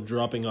Nashville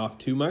dropping off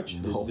too much.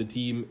 No. The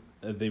team,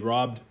 they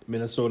robbed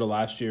Minnesota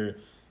last year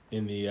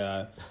in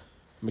the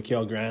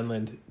Mikael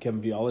Granlund,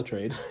 Kevin Fiala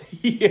trade.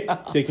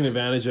 Taking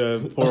advantage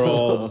of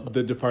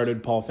the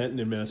departed Paul Fenton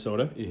in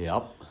Minnesota.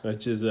 Yep.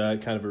 Which is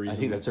kind of a reason. I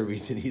think that's a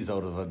reason he's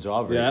out of a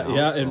job right now.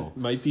 Yeah, it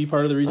might be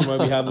part of the reason why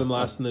we have them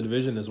last in the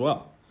division as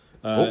well.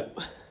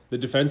 The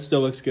defense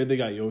still looks good. They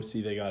got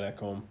Yossi, they got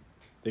Ekholm,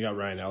 they got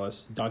Ryan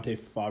Ellis. Dante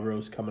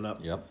Fabro's coming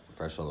up. Yep,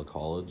 fresh out of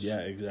college.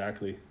 Yeah,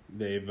 exactly.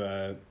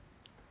 They've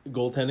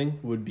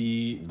goaltending would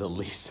be the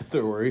least of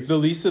their worries. The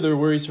least of their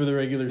worries for the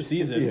regular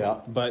season. Yeah.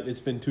 But it's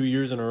been 2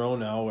 years in a row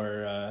now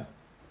where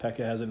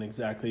Pekka hasn't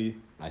exactly.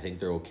 I think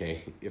they're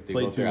okay if they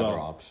go with their other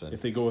option.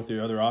 If they go with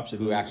their other option.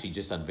 Who actually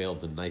just unveiled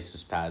the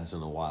nicest pads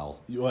in a while.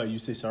 You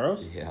say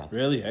Saros? Yeah.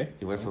 Really, eh?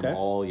 He went from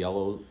all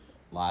yellow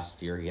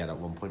last year, he had at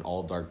one point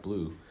all dark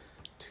blue,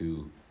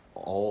 to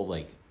all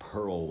like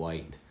pearl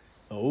white.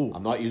 Oh.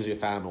 I'm not usually a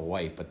fan of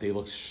white, but they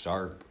look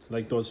sharp.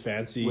 Like those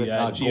fancy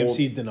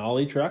GMC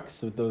Denali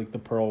trucks with the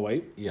pearl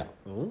white? Yeah.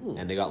 Oh.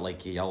 And they got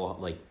like yellow,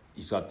 like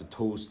he's got the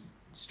toe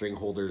string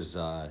holders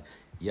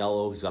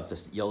yellow. He's got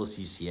this yellow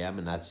CCM,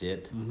 and that's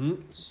it. Mm-hmm.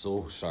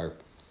 So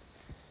sharp.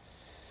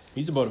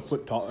 He's about a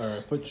foot tall, or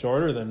a foot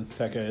shorter than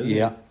Pekka, isn't he?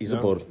 Yeah, he's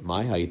about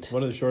my height.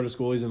 One of the shortest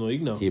goalies in the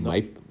league now. He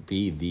might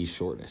be the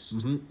shortest.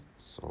 Mm-hmm.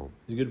 So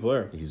he's a good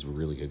player. He's a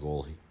really good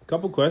goalie. A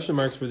couple question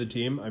marks for the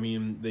team. I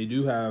mean, they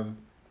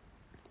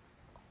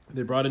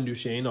brought in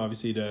Duchene,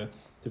 obviously, to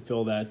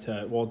fill that,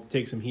 to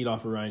take some heat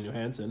off of Ryan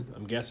Johansson,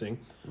 I'm guessing.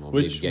 Well,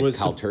 which get was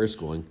Kyle Turris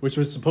going. Which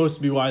was supposed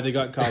to be why they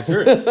got Kyle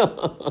Turris,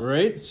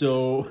 right?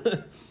 So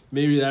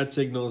maybe that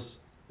signals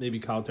maybe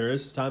Kyle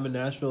Turris' time in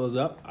Nashville is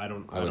up. I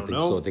don't know.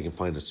 So. They can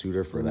find a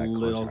suitor for that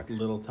contract.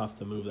 Little tough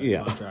to move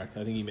that contract.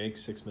 I think he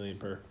makes $6 million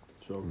per.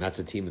 So. And that's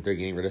a team that they're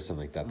getting rid of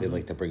something like that. They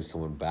like to bring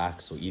someone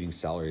back, so eating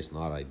salary is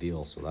not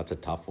ideal. So that's a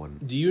tough one.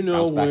 Do you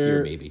know Bounce back where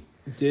year, maybe.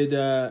 Did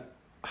I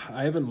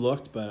haven't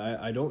looked, but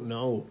I don't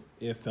know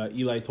if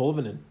Eli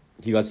Tolvanen.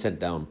 He got sent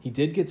down. He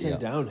did get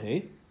sent down.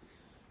 Hey,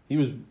 he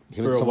was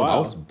for a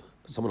while.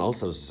 Someone else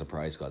that was a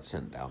surprise got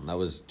sent down. That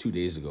was 2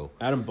 days ago.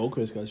 Adam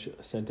Boquist got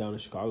sent down to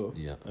Chicago.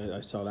 Yeah,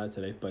 I saw that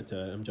today, but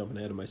I'm jumping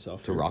ahead of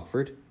myself. To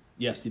Rockford?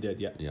 Yes, he did.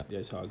 Yeah.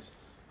 Hogs.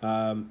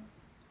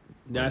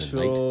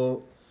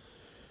 Nashville.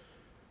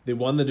 They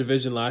won the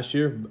division last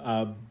year,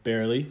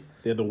 barely.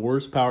 They had the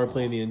worst power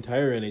play in the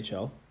entire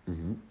NHL.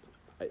 Mm-hmm.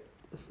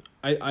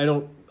 I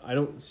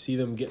don't see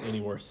them getting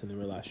any worse than they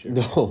were last year.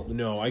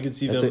 No, I could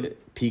see that's them.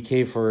 a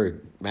PK for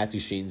Matt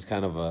Duchene's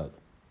kind of a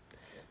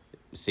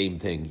same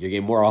thing. You're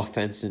getting more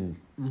offense and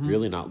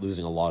really not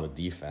losing a lot of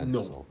defense.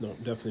 No,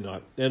 definitely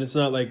not. And it's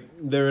not like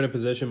they're in a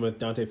position with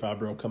Dante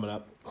Fabro coming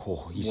up.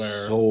 Oh, he's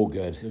so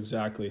good.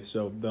 Exactly.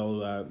 So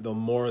they'll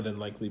more than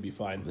likely be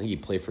fine. I think he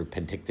played for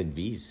Penticton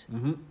V's.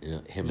 Him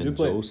Good and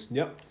play. Jost.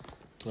 Yep.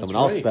 Someone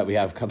else that we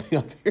have coming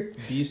up here.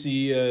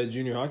 BC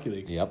Junior Hockey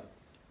League. Yep.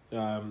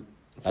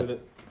 For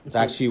It's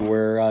actually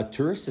where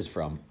Tourist is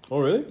from. Oh,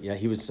 really? Yeah,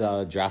 he was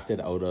drafted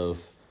out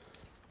of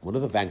one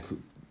of the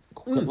Vancouver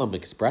Quitlam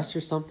Express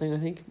or something, I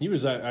think. He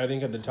was, I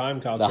think, at the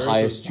time, Kyle The Turris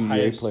highest was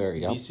junior A player,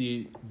 yeah.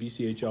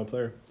 BCHL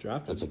player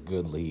drafted. That's a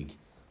good league.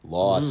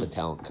 Lots of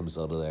talent comes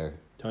out of there.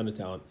 Ton of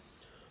talent.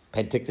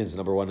 Penticton's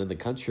number one in the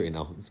country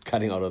now,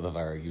 cutting out of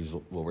our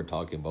usual what we're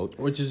talking about.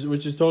 Which is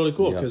totally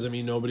cool Yep. because I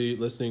mean nobody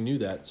listening knew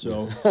that.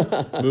 So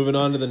moving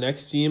on to the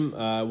next team,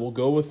 we'll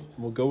go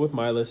with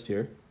my list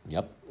here.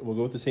 Yep. We'll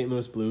go with the St.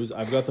 Louis Blues.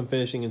 I've got them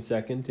finishing in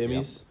second.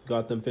 Timmy's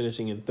got them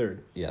finishing in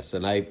third. Yes,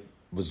 and I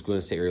was going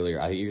to say earlier,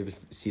 I either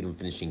see them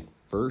finishing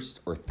first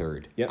or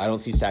third. Yep. I don't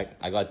see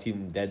I got a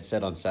team dead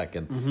set on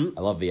 2nd.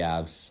 I love the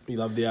Avs. You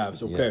love the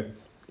Avs, okay?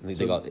 I think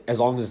they got as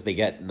long as they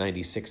get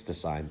 96 to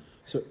sign.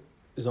 So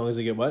as long as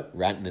they get what?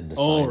 Rantanen to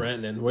sign. Oh,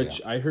 Rantanen,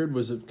 which I heard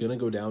was gonna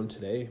go down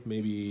today.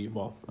 Maybe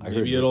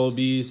maybe he'll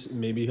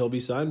be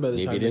signed by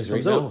the time this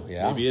comes out.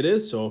 Yeah. Maybe it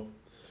is. So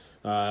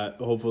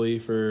hopefully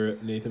for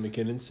Nathan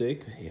McKinnon's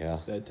sake,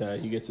 that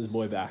he gets his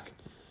boy back.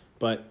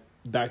 But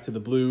back to the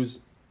Blues.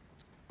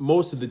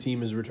 Most of the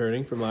team is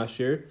returning from last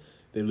year.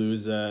 They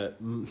lose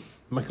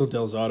Michael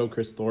Del Zotto,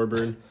 Chris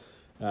Thorburn.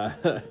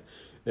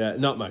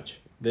 Not much.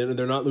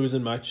 They're not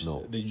losing much.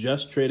 No. They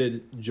just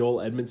traded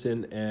Joel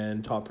Edmondson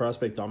and top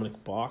prospect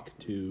Dominic Bach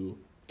to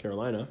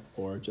Carolina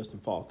for Justin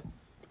Falk,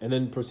 and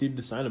then proceeded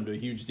to sign him to a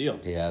huge deal.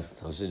 Yeah,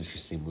 that was an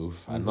interesting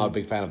move. I'm not a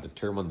big fan of the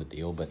term on the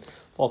deal, but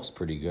Falk's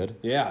pretty good.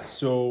 Yeah,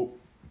 so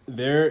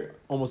they're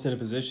almost in a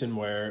position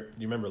where,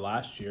 you remember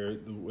last year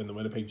when the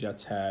Winnipeg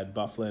Jets had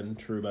Bufflin,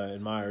 Trouba,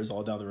 and Myers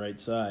all down the right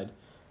side.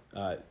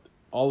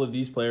 All of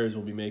these players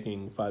will be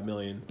making $5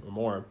 million or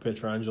more.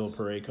 Pietrangelo,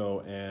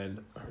 Parayko,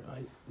 and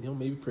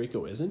maybe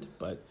Parayko isn't,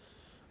 but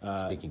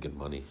He's making good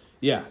money.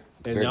 yeah.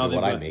 Compared to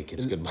what I make,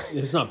 it's good money.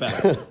 It's not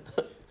bad.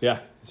 Yeah.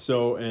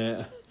 So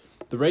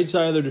the right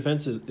side of their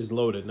defense is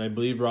loaded, and I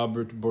believe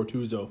Robert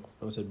Bortuzzo.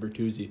 I said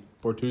Bertuzzi.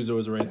 Bortuzzo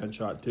is a right hand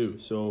shot too.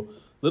 So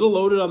little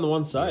loaded on the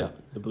one side,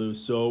 the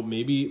Blues. So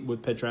maybe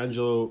with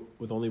Pietrangelo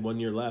with only 1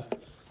 year left,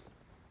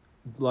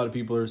 a lot of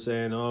people are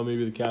saying, "Oh,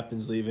 maybe the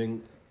captain's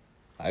leaving."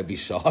 I'd be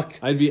shocked.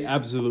 I'd be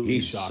absolutely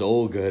He's shocked.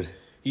 so good.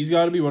 He's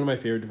got to be one of my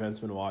favorite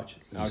defensemen to watch.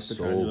 Alex He's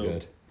so Pietrangelo.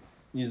 good.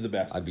 He's the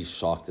best. I'd be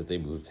shocked if they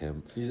moved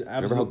him. He's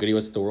Remember how good he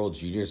was at the World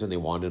Juniors when they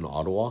won in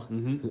Ottawa?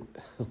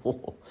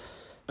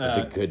 That's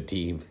a good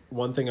team.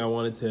 One thing I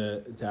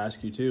wanted to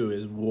ask you too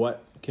is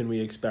what can we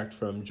expect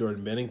from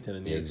Jordan Bennington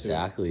in year two?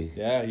 Exactly.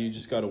 Yeah, he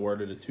just got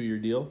awarded a 2-year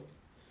deal,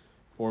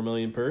 $4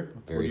 million per.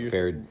 Very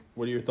fair.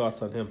 What are your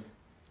thoughts on him?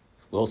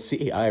 We'll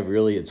see.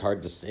 It's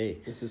hard to say.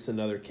 Is this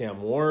another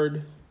Cam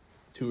Ward?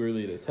 Too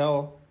early to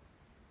tell.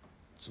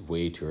 It's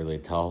way too early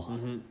to tell.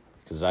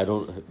 Because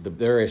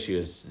their issue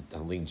is, I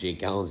don't think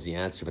Jake Allen's the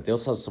answer, but they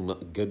also have some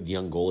good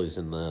young goalies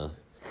in the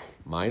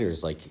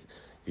minors. Like, if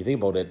you think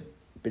about it,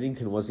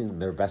 Binnington wasn't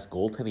their best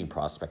goaltending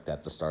prospect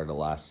at the start of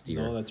last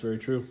year. No, that's very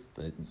true.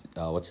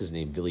 What's his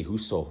name? Ville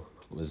Husso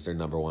was their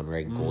number one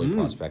ranked goalie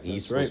prospect.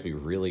 He's supposed to be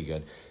really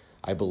good.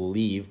 I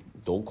believe,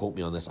 don't quote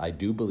me on this, I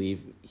do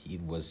believe he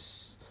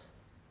was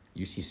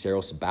UC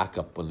Saros'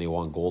 backup when they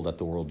won gold at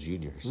the World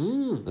Juniors.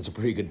 That's a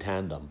pretty good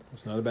tandem.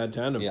 It's not a bad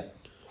tandem. Yeah.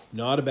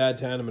 Not a bad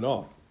tandem at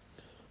all.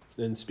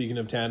 And speaking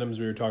of tandems,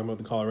 we were talking about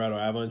the Colorado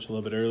Avalanche a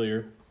little bit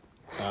earlier.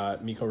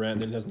 Mikko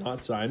Rantanen has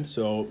not signed,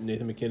 so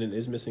Nathan McKinnon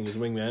is missing his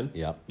wingman.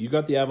 Yep. You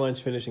got the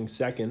Avalanche finishing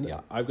second. Yeah.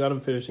 I've got him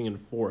finishing in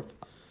fourth.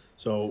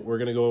 So we're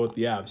going to go with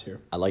the Avs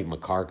here. I like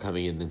Makar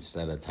coming in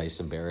instead of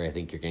Tyson Barrie. I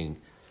think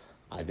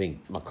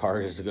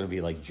Makar is going to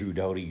be like Drew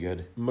Doughty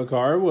good.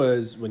 Makar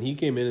was, when he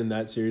came in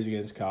that series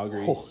against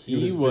Calgary,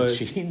 he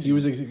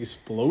was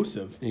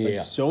explosive. Yeah. Like,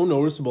 so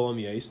noticeable on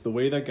the ice. The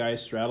way that guy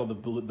straddled the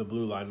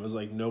blue line was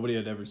like nobody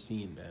had ever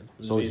seen, man.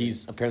 So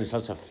he's apparently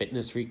such a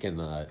fitness freak and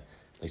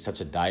like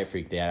such a diet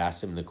freak. They had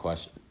asked him the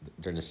question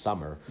during the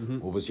summer,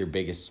 what was your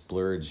biggest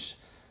splurge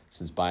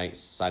since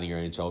signing your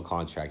NHL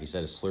contract? He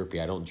said a Slurpee.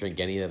 I don't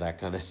drink any of that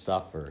kind of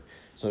stuff. Or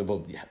something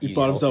about he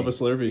bought himself a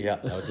Slurpee. Yeah,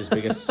 that was his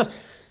biggest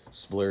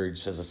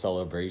splurge as a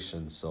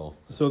celebration. So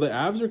the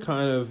Avs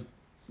are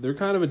they're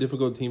kind of a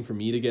difficult team for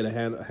me to get a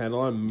handle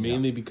on,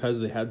 mainly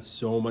because they had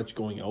so much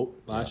going out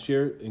last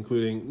year,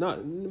 including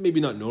maybe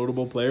not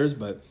notable players,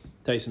 but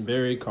Tyson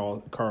Barrie,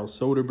 Carl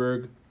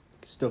Soderberg.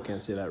 Still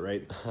can't say that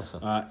right.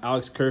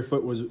 Alex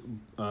Kerfoot was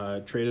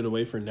traded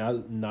away for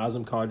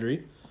Nazem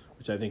Kadri,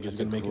 which I think is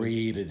going to make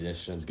great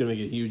addition. It's going to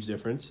make a huge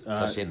difference,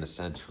 especially in the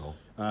Central.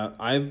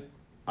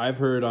 I've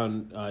heard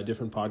on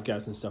different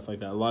podcasts and stuff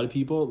like that. A lot of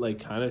people like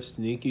kind of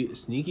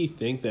sneaky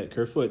think that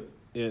Kerfoot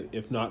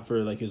if not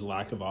for like his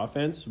lack of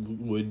offense,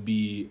 would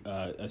be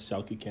a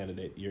Selke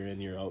candidate year in,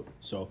 year out.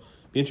 So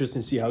be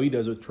interesting to see how he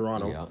does with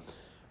Toronto. Yeah.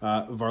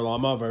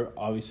 Varlamov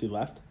obviously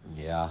left.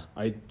 Yeah.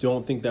 I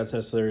don't think that's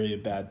necessarily a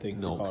bad thing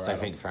for No, Colorado. because I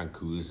think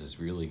Francouz is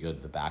really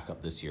good, the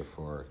backup this year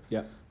for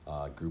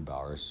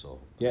Grubauer. So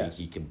I Yes.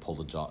 think he can pull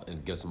the job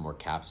and give some more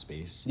cap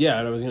space. Yeah,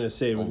 and I was going to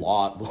say, A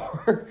lot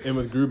more. and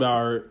with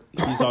Grubauer,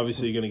 he's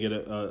obviously going to get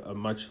a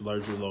much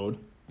larger load.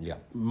 Yeah.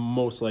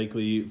 Most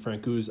likely,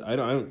 Francouz. I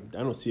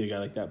don't see a guy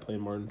like that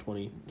playing more than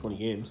 20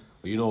 games.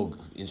 Well, you know,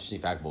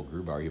 interesting fact about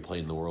Grubauer, he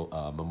played in the World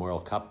Memorial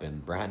Cup in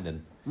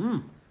Brandon.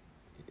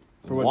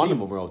 For what Won a team?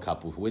 Memorial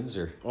Cup with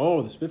Windsor.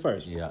 Oh, the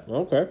Spitfires. Yeah.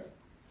 Okay.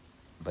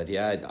 But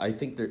yeah, I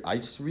think I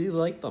just really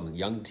like them.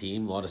 Young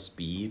team, a lot of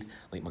speed.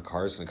 Like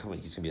McCarr's gonna come in,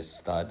 he's gonna be a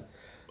stud.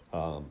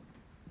 I'd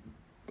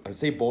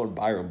say Bowen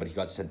Byram, but he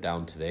got sent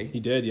down today. He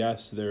did,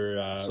 yes.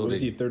 They're So what was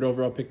they- he, third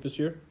overall pick this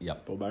year?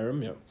 Yep, Bo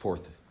Byram, yep.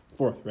 fourth.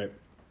 Right.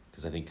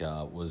 Because I think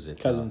was it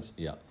Cousins.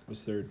 Yeah,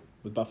 Was third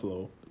with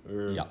Buffalo.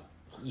 Or yeah.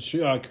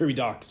 Kirby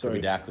Doc, sorry.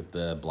 Kirby Dack with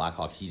the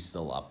Blackhawks. He's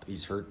still up.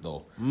 He's hurt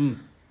though.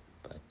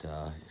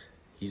 But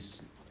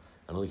he's.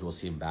 I don't think we'll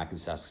see him back in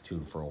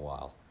Saskatoon for a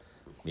while.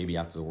 Maybe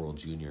after the World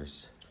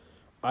Juniors.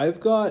 I've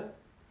got,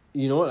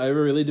 you know what, I have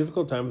a really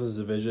difficult time with this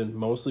division,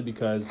 mostly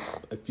because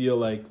I feel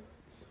like,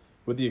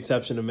 with the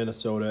exception of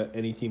Minnesota,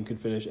 any team could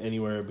finish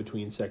anywhere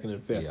between second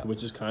and fifth, Yeah.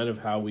 which is kind of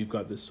how we've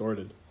got this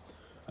sorted.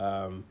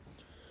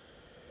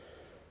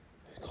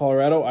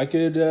 Colorado, I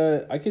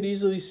could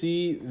easily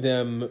see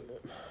them.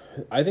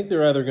 I think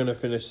they're either going to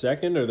finish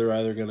second or they're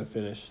either going to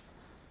finish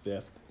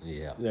fifth.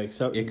 Yeah, Like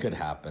so, it could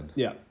happen.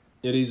 Yeah,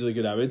 it easily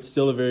could happen. It's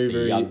still a very, It's a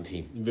very young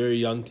team. very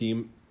young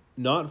team.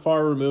 Not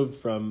far removed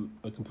from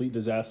a complete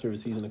disaster of a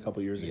season a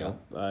couple years ago.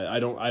 I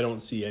don't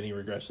see any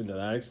regression to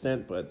that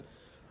extent, but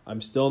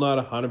I'm still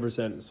not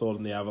 100% sold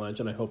on the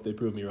Avalanche, and I hope they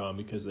prove me wrong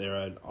because they're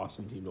an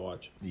awesome team to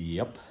watch.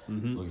 Yep.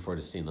 Looking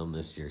forward to seeing them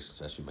this year,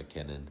 especially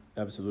McKinnon.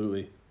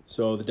 Absolutely.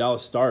 So the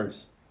Dallas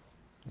Stars.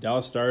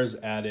 Dallas Stars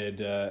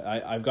added.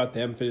 I've got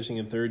them finishing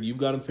in third. You've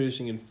got them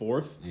finishing in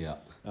fourth. Yeah.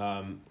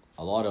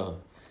 A lot of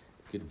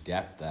good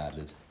depth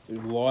added. A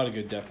lot of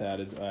good depth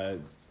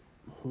added.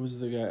 Who's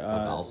the guy?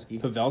 Pavelski.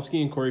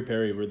 Pavelski and Corey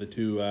Perry were the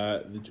two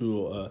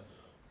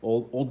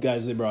old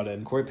guys they brought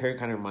in. Corey Perry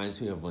kind of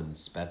reminds me of when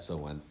Spezza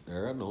went.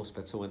 Or I don't know,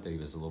 Spezza went there. He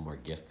was a little more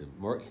gifted.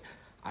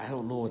 I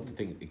don't know what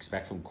to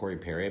expect from Corey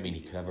Perry. I mean,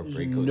 he could have a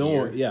breakout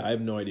year. Yeah, I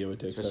have no idea what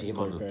to expect. Especially him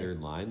from on the Corey Perry.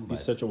 third line. He's But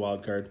such a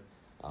wild card.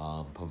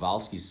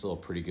 Pavelski's still a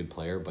pretty good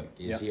player, but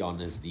is he on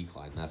his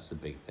decline? That's the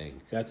big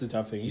thing. That's the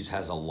tough thing. He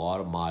has a lot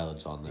of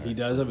mileage on there. He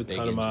does Some have a big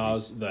ton of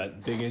miles. injuries.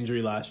 That big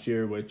injury last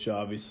year, which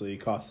obviously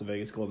cost the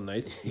Vegas Golden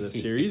Knights the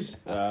series.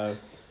 We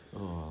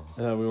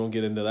won't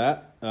get into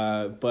that.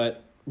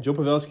 But Joe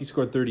Pavelski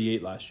scored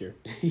 38 last year,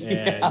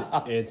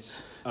 and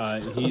it's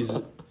he's,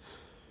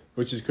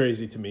 which is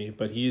crazy to me.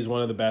 But he's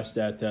one of the best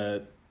at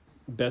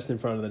best in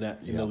front of the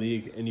net in the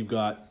league. And you've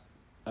got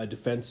a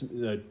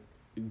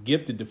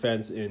gifted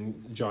defense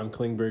in John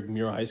Klingberg,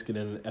 Miro Heiskanen,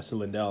 and Esa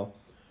Lindell.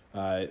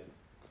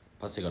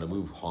 Plus, they got to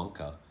move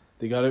Honka.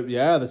 They got it.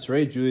 Yeah, that's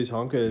right. Julius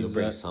Honka He'll is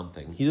bring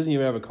something. he doesn't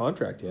even have a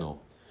contract yet. No,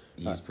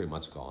 he's pretty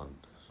much gone.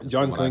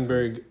 John From what I've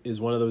heard. Klingberg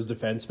is one of those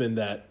defensemen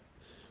that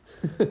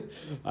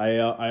I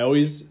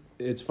always.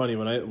 It's funny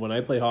when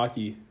I play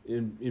hockey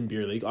in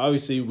beer league.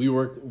 Obviously, we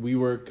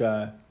work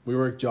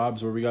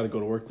jobs where we got to go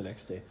to work the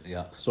next day.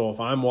 Yeah. So if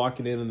I'm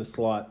walking in the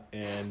slot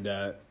and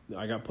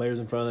I got players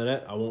in front of the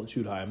net, I won't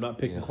shoot high. I'm not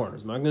picking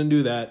corners. I'm not going to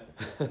do that.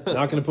 I'm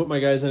not going to put my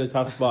guys in a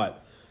tough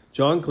spot.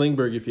 John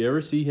Klingberg, if you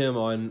ever see him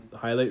on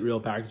highlight reel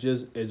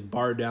packages, is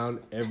bar down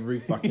every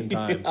fucking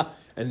time.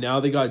 And now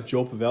they got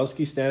Joe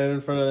Pavelski standing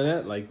in front of the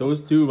net. Like,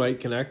 those two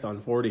might connect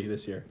on 40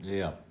 this year.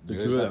 Yeah, The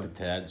there's two that of them.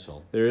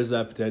 potential. There is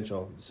that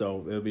potential.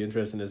 So it'll be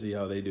interesting to see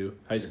how they do.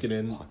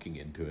 Heiskanen. Walking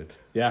into it.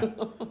 Yeah.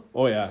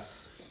 Oh, yeah.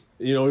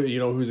 You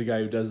know who's a guy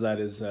who does that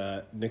is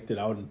Nick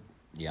Dowden.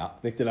 Yeah.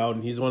 Nick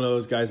Dowden. He's one of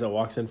those guys that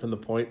walks in from the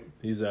point.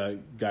 He's a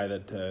guy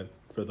that,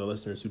 for the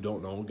listeners who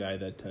don't know, a guy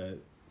that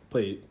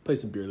played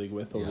some beer league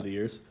with over the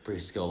years. Pretty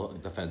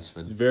skilled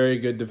defenseman. Very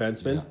good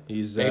defenseman. Yeah.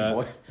 He's Big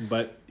boy.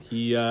 But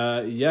he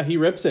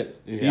rips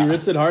it. Yeah. He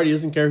rips it hard. He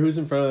doesn't care who's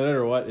in front of the net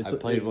or what. I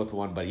played with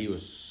one, but he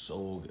was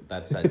so good.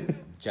 That's that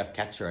Jeff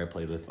Ketcher I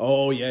played with.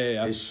 Oh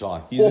yeah. His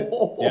shot. He's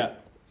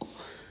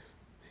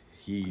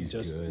He's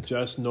good.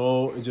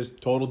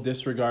 just total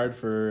disregard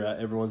for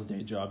everyone's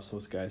day jobs.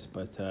 Those guys,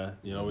 but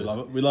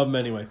we love him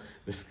anyway.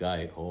 This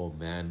guy, oh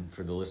man,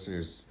 for the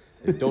listeners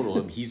that don't know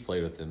him, he's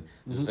played with him.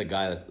 This is a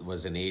guy that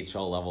was an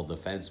AHL level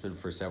defenseman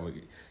for several.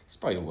 He's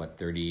probably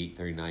 38,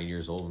 39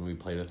 years old when we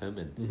played with him,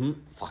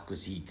 and fuck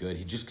was he good.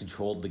 He just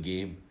controlled the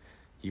game.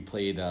 He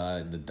played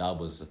in the dub,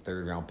 was the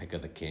 3rd round pick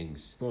of the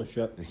Kings. Oh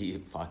shit,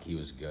 He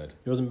was good.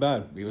 he wasn't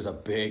bad. He was a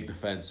big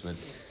defenseman.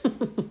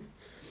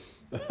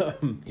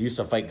 He used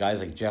to fight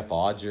guys like Jeff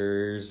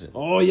Odgers and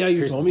Oh yeah, you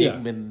Chris told me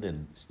that. Digman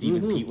and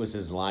Stephen Pete was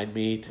his line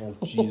mate. Oh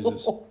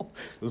Jesus.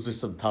 Those are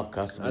some tough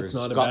customers.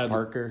 That's not Scott a bad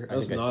Parker.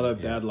 That's not a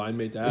bad line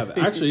mate to have.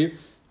 Actually,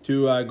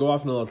 To go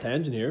off on a little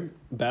tangent here,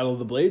 Battle of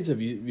the Blades.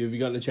 Have you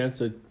gotten a chance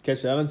to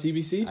catch that on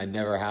CBC? I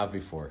never have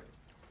before.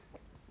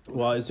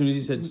 Well, as soon as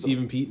you said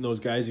Stephen Pete and those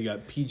guys, you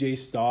got PJ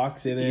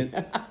Stocks in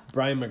it,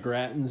 Brian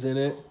McGrattan's in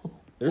it.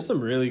 There's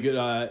some really good.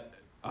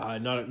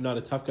 Not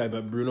a tough guy,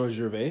 but Bruno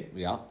Gervais,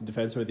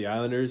 defenseman with the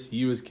Islanders.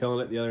 He was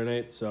killing it the other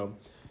night. So,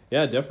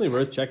 yeah, definitely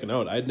worth checking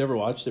out. I'd never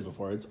watched it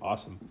before. It's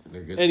awesome.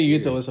 They're good. And you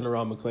get to listen to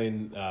Ron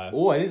McLean. I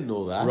didn't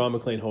know that. Ron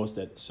McLean host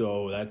it,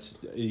 so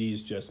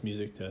he's just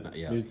music to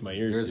my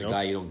ears. There's a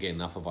guy you don't get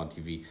enough of on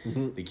TV.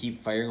 Mm-hmm. They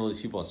keep firing all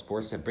these people at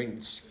sports and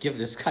just give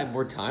this guy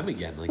more time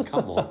again. Like,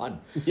 come on.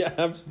 Yeah,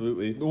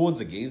 absolutely. No one's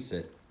against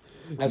it.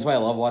 That's why I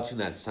love watching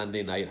that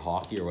Sunday night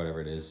hockey or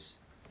whatever it is.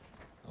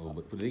 Oh,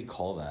 what do they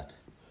call that?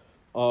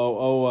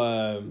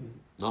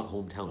 Not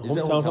hometown. Is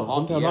it hometown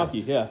hockey? Hometown hockey,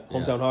 yeah.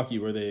 Hometown hockey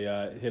where they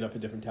hit up a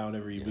different town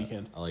every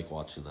weekend. I like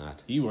watching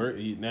that.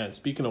 Man,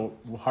 speaking of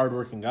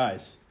hardworking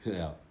guys.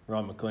 Yeah.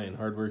 Ron McLean,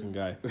 hardworking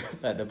guy.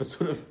 That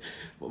episode of,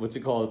 what's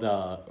it called?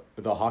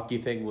 The hockey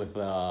thing with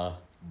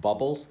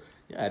Bubbles.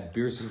 Yeah, I had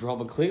beers with Ron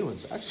McLean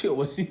once. Actually, it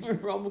wasn't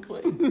even Ron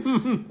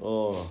McLean.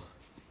 Oh.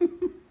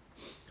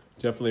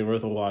 Definitely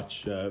worth a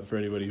watch for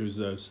anybody who's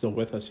still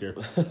with us here.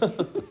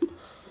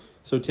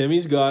 So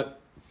Timmy's got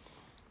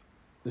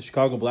the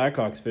Chicago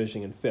Blackhawks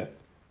finishing in 5th.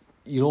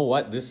 You know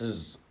what? This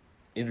is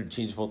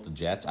interchangeable with the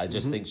Jets. I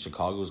just think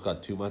Chicago's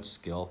got too much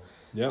skill.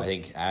 Yeah. I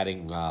think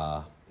adding... there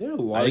are a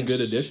lot of good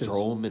additions.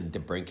 Strome and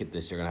DeBrincat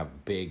this year are going to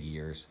have big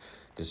years.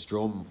 Because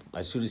Strome,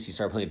 as soon as he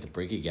started playing at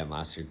DeBrincat again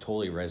last year,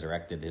 totally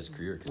resurrected his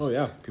career.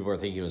 People are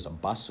thinking he was a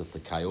bust with the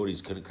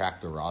Coyotes, couldn't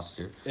crack the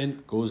roster.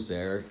 And goes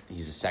there.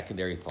 He's a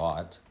secondary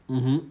thought.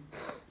 Mm-hmm.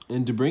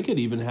 And DeBrincat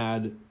even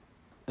had...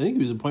 I think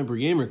he was a point per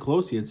game or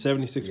close. He had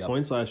 76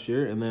 points last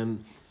year. And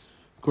then,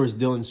 of course,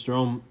 Dylan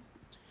Strome,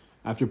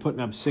 after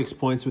putting up 6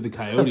 points with the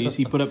Coyotes,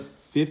 he put up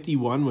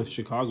 51 with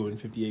Chicago in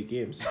 58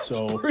 games.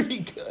 So that's pretty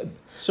good.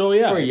 So,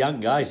 yeah. For a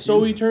young guy, too.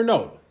 So he turned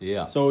out.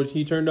 Yeah. So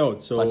he turned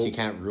out. So plus, you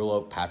can't rule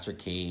out Patrick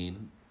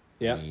Kane.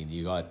 Yeah. I mean,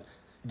 you got...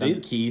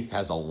 Doug Keith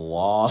has a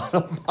lot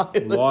of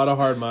mileage. A lot of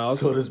hard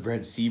miles. So does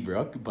Brent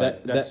Seabrook.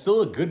 But that's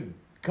still a good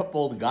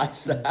couple of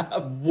guys to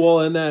have.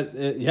 Well, and that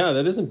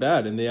isn't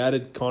bad. And they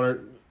added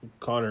Connor,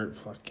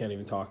 I can't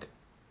even talk.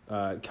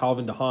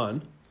 Calvin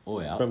DeHaan.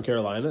 From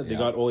Carolina. They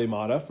got Ole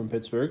Mata from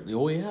Pittsburgh.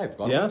 Oh yeah, I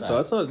forgot about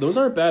that. So those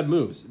aren't bad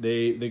moves.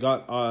 They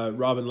got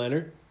Robin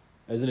Leonard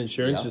as an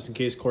insurance just in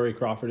case Corey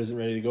Crawford isn't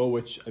ready to go,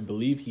 which I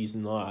believe he's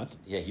not.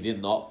 Yeah, he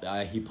did not.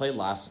 He played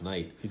last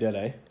night. He did,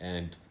 eh?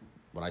 And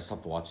when I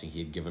stopped watching, he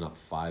had given up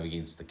 5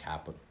 against the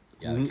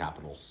the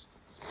Capitals.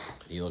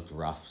 He looked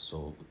rough.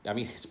 So I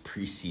mean, it's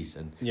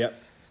preseason.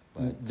 Yep.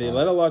 But they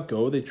let a lot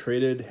go. They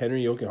traded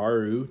Henry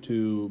Jokiharju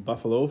to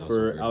Buffalo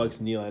for Alex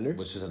Nylander.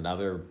 Which is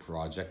another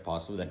project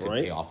possibly that could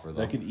pay off for them.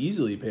 That could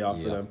easily pay off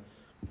for them.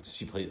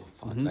 She played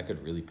that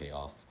could really pay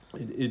off.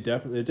 It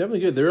definitely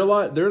good. They're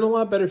in a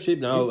lot better shape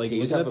now. Like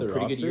Canes had a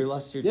pretty good year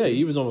last year. Yeah,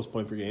 he was almost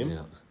point per game.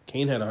 Yeah.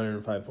 Kane had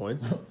 105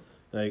 points.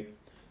 They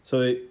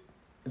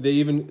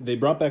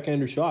brought back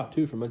Andrew Shaw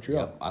too from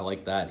Montreal. Yeah, I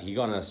like that. He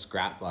got in a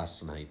scrap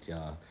last night.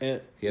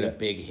 He had a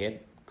big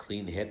hit,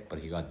 clean hit, but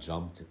he got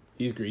jumped.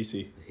 He's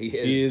greasy.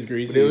 He is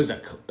greasy. But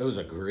it was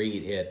a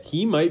great hit.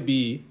 He might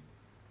be,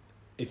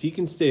 if he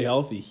can stay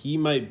healthy, he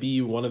might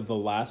be one of the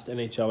last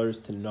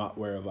NHLers to not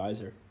wear a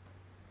visor.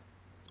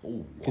 Oh,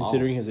 wow.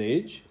 Considering his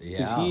age,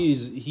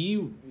 because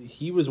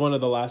he was one of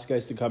the last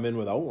guys to come in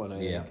without one. I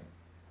think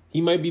he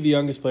might be the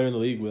youngest player in the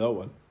league without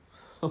one.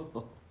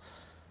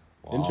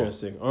 Wow.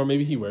 Interesting. Or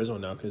maybe he wears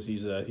one now because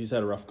he's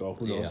had a rough go.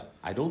 Who knows?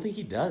 I don't think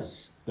he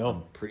does. No.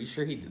 I'm pretty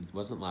sure he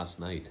wasn't last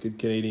night. Good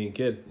Canadian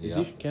kid. Is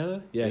he from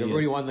Canada? Yeah,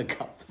 everybody won the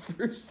cup the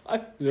first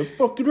time. Yeah,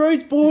 fucking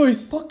rights,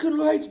 boys. Fucking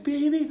rights,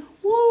 baby.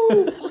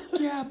 Woo! Fuck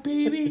yeah,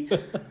 baby.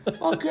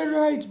 Fucking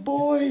rights,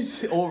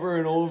 boys. Over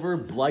and over.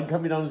 Blood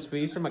coming down his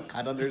face from a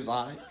cut under his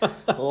eye.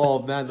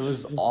 Oh, man, that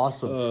was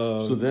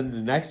awesome. So then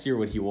the next year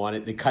when he won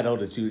it, they cut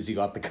out as soon as he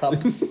got the cup.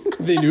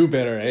 They knew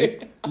better, eh?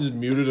 Just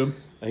muted him.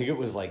 I think it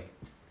was like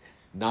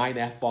 9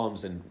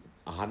 F-bombs in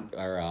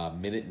a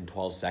minute and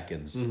 12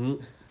 seconds.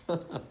 Mm-hmm.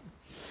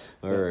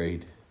 All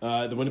right.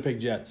 The Winnipeg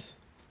Jets.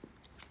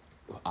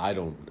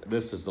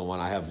 This is the one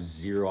I have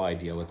zero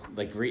idea what.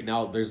 Like right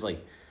now, there's like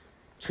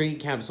training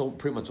camp's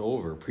pretty much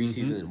over.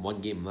 Preseason and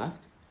 1 game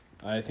left.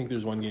 I think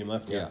there's 1 game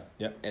left. Yeah.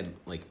 And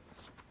like,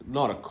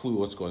 not a clue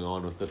what's going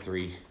on with the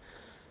 3.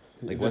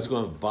 Like what's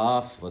going on with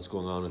Buff? What's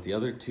going on with the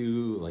other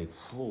 2? Like,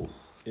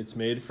 it's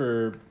made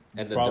for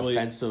and the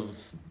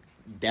defensive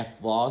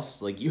depth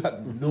loss. Like you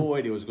have no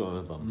idea what's going on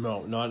with them.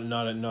 No,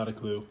 not a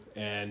clue.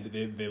 And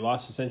they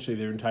lost essentially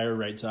their entire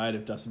right side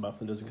if Dustin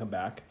Byfuglien doesn't come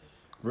back.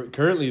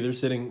 Currently, they're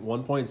sitting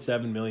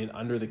 $1.7 million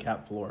under the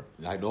cap floor.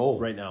 I know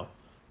right now,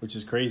 which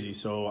is crazy.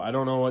 So I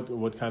don't know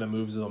what kind of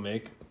moves they'll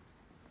make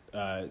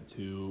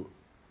to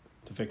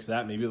fix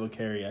that. Maybe they'll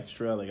carry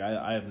extra. Like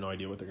I have no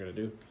idea what they're gonna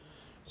do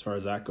as far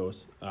as that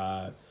goes.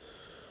 The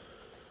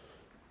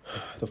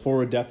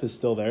forward depth is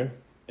still there.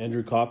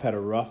 Andrew Kopp had a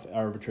rough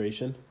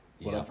arbitration.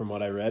 From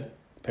what I read.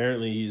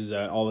 Apparently he's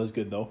all is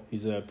good though.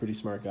 He's a pretty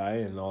smart guy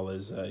and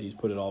he's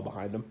put it all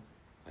behind him.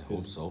 I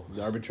hope so.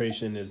 The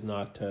arbitration is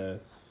not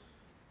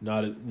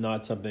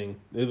something,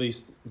 at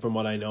least from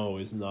what I know,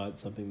 is not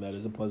something that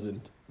is a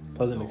pleasant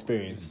No.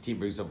 experience. The team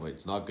brings up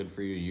what's not good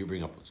for you. You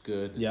bring up what's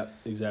good. Yeah,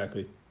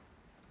 exactly.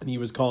 And he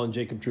was calling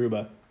Jacob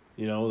Trouba,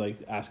 like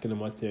asking him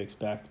what to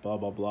expect, blah,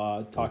 blah,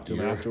 blah. Talk to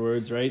him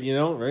afterwards, right?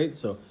 Right?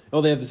 So,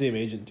 they have the same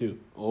agent too.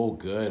 Oh,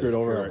 good. Kurt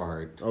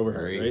Overhart,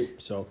 Great. right?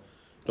 So,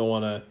 don't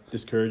want to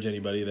discourage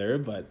anybody there,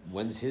 but...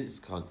 When's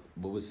his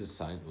what was his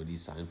sign? What did he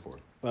sign for?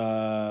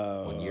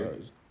 1 year?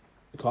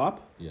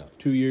 Cop? Yeah.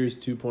 2 years,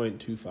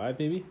 2.25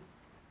 maybe?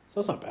 So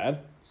that's not bad.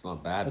 It's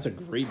not bad. That's a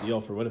great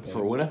deal for Winnipeg.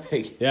 For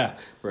Winnipeg. Yeah.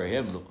 For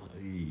him.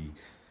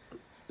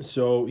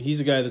 So he's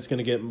a guy that's going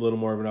to get a little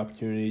more of an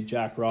opportunity.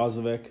 Jack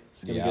Roslovic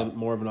is going to get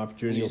more of an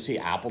opportunity. You'll see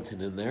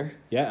Appleton in there.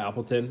 Yeah,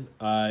 Appleton.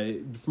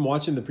 From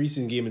watching the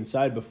preseason game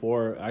inside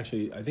before,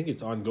 actually, I think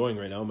it's ongoing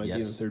right now. It might be in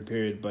the third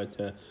period, but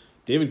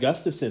David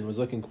Gustafsson was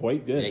looking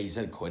quite good. Yeah, he's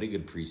had quite a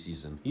good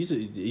preseason.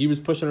 He was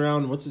pushing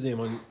around. What's his name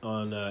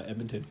on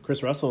Edmonton?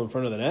 Chris Russell in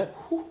front of the net.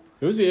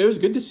 It was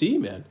good to see,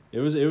 man.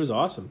 It was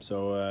awesome.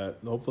 So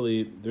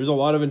hopefully, there's a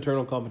lot of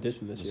internal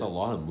competition this year. There's a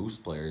lot of Moose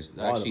players.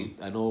 Actually,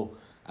 I know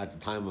at the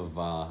time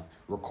of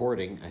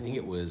recording, I think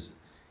it was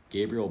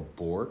Gabriel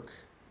Bork,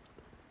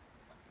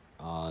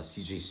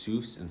 CJ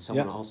Seuss, and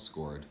someone else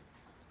scored.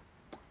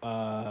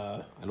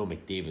 I know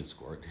McDavid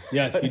scored.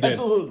 Yes, he That's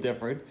did. a little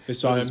different. I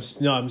saw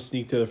him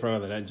sneak to the front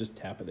of the net and just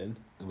tap it in.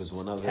 It was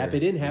one other Tap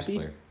it in, Moose Happy?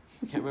 player.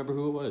 I can't remember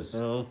who it was.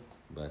 No.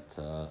 But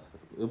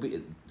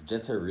the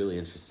Jets are really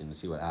interesting to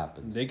see what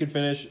happens. They could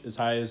finish as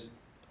high as...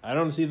 I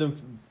don't see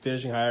them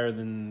finishing higher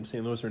than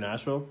St. Louis or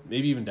Nashville.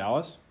 Maybe even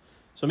Dallas.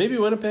 So maybe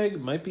Winnipeg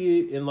might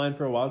be in line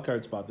for a wild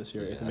card spot this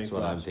year. Yeah, if they that's make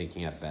what playoffs. I'm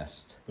thinking at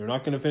best. They're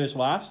not going to finish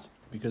last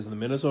because of the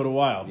Minnesota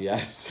Wild.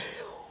 Yes.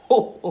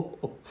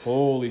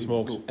 Holy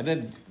smokes. And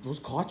then those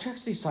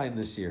contracts they signed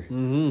this year.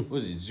 Mm-hmm. What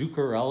was it?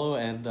 Zuccarello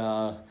and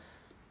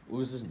what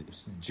was his name?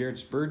 Jared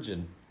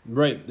Spurgeon.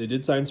 Right, they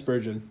did sign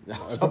Spurgeon.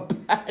 That was a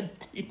bad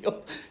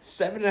deal.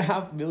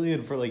 $7.5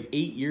 million for like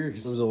 8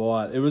 years. It was a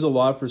lot. It was a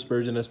lot for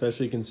Spurgeon,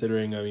 especially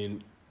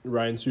considering,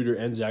 Ryan Suter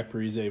and Zach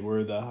Parise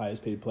were the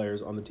highest paid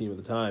players on the team at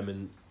the time,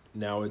 and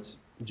now it's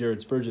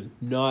Jared Spurgeon.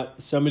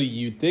 Not somebody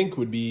you'd think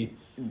would be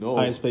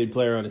highest paid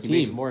player on a team. He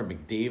makes more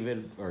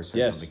McDavid,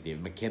 Yes. not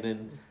McDavid,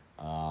 McKinnon,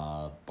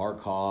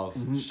 Barkov,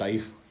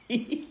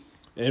 Scheifele.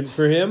 And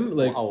for him,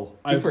 Wow.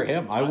 Good for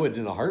him. I would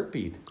in a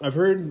heartbeat. I've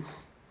heard,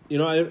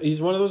 he's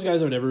one of those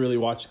guys I've never really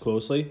watched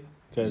closely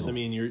because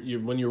you're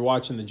when you're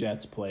watching the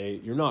Jets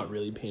play, you're not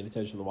really paying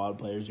attention to the Wild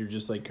players. You're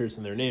just like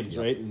cursing their names,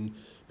 right? And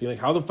being like,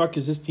 how the fuck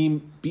is this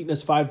team beating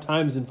us 5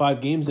 times in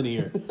 5 games in a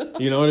year?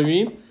 You know what I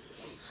mean?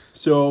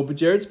 So, but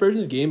Jared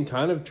Spurgeon's game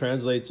kind of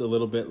translates a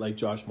little bit like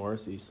Josh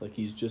Morrissey's. Like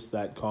he's just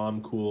that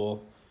calm,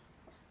 cool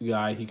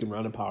guy. He can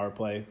run a power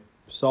play.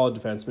 Solid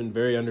defenseman,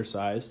 very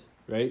undersized,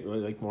 right?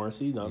 Like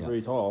Morrissey, not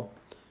very tall.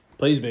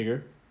 Plays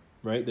bigger,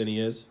 right, than he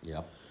is.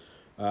 Yeah.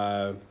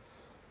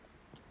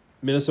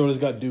 Minnesota's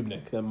got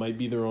Dubnyk. That might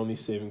be their only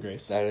saving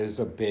grace. That is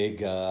a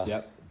big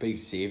big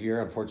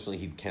savior. Unfortunately,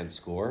 he can't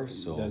score.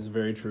 So that's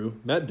very true.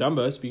 Matt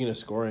Dumba, speaking of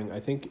scoring,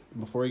 I think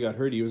before he got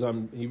hurt, he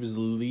was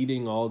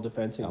leading all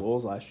defense and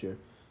goals last year.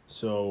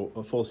 So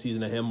a full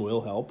season of him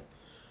will help.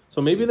 So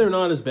maybe they're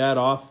not as bad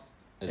off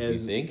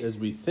as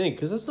we think.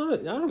 Because that's not,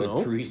 I don't know.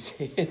 But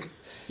Parise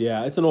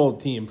yeah, it's an old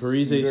team.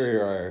 Parise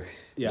are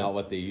not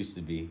what they used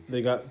to be.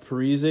 They got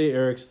Parise,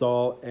 Eric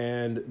Stahl,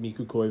 and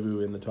Mikko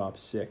Koivu in the top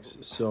 6.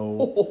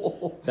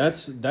 So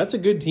that's a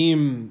good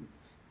team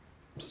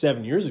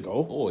 7 years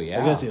ago. Oh, yeah.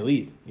 Like, that's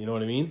elite. You know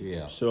what I mean?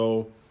 Yeah.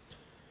 So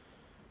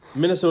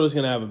Minnesota's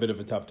going to have a bit of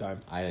a tough time.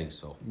 I think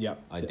so. Yeah.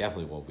 I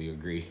definitely will. We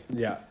agree.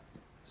 Yeah.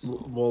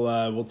 So.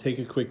 We'll take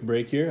a quick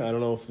break here. I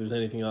don't know if there's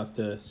anything left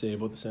to say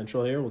about the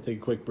Central here. We'll take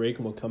a quick break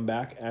and we'll come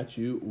back at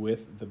you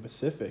with the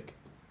Pacific.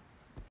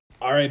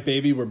 All right,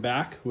 baby, we're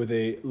back with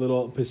a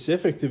little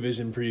Pacific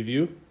Division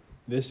preview.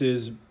 This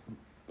is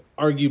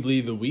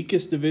arguably the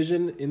weakest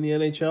division in the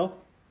NHL.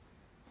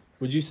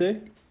 Would you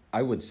say?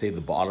 I would say the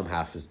bottom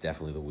half is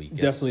definitely the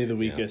weakest. Definitely the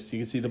weakest. Yeah.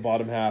 You can see the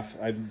bottom half.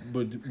 I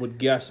would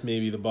guess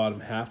maybe the bottom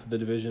half of the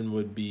division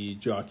would be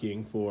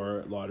jockeying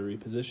for lottery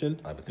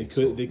position. I would think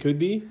so. They could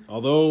be,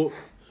 although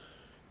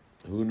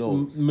who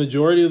knows?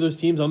 Majority of those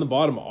teams on the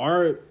bottom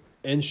are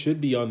and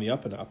should be on the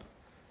up and up.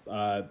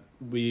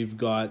 We're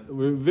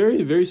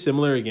very, very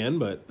similar again,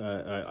 but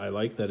I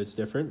like that it's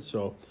different.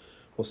 So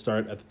we'll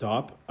start at the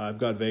top. I've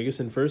got Vegas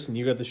in first, and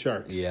you got the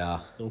Sharks. Yeah.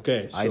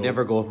 Okay. So, I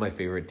never go with my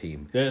favorite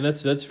team. Yeah, and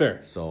that's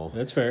fair. So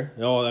that's fair.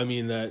 Oh, I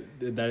mean that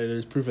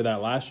there's proof of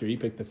that last year. You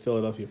picked the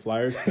Philadelphia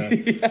Flyers to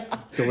win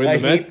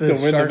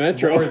the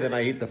Metro. More than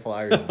I hate the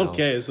Flyers. Now.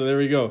 Okay, so there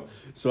we go.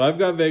 So I've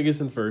got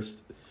Vegas in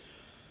first.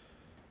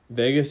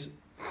 Vegas.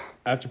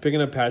 After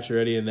picking up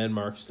Pacioretty and then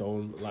Mark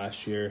Stone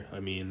last year, I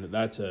mean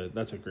that's a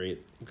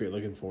great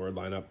looking forward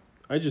lineup.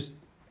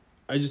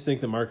 I just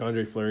think that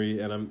Marc-Andre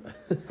Fleury, and I'm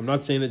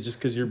not saying it just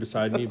because you're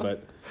beside me,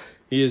 but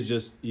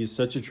he's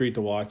such a treat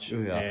to watch,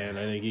 and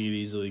I think he could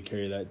easily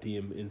carry that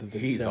team into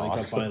the Stanley Cup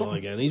final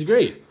again. He's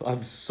great.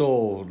 I'm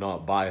so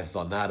not biased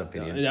on that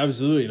opinion.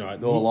 Absolutely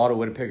not. Though a lot of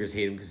Winnipeggers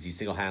hate him because he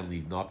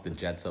single-handedly knocked the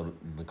Jets out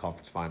in the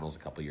conference finals a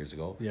couple of years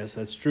ago. Yes,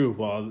 that's true.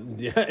 Well,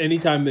 yeah,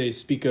 anytime they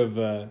speak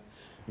of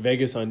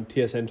Vegas on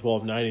TSN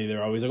 1290,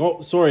 they're always like,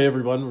 "Oh, sorry,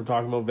 everyone, we're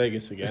talking about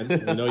Vegas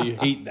again." I know you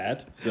hate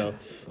that. So,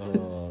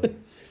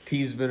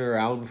 team's been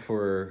around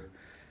for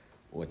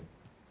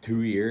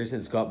 2 years, and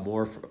it's got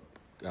more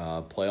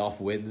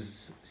playoff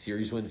wins,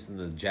 series wins than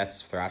the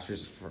Jets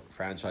Thrashers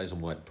franchise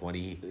in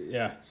 20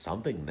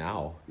 something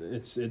now.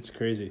 It's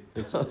crazy.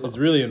 It's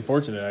really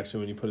unfortunate actually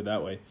when you put it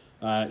that way.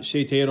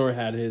 Shea Theodore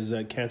had his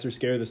cancer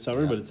scare this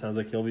summer, but it sounds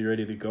like he'll be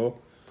ready to go.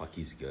 Fuck,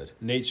 he's good.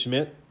 Nate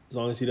Schmidt, as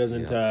long as he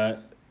doesn't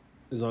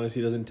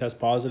test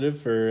positive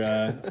for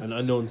an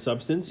unknown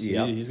substance,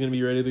 he's going to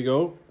be ready to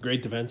go.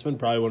 Great defenseman,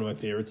 probably one of my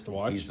favorites to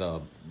watch. He's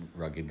a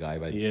rugged guy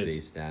by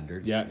today's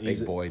standards. Yeah,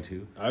 big boy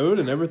too. I would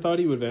have never thought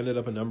he would have ended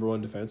up a number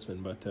one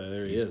defenseman, but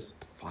there he is.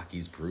 Fuck,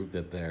 he's proved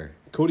it there.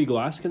 Cody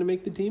Glass going to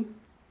make the team?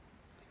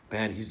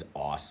 Man, he's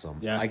awesome.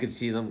 Yeah. I could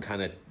see them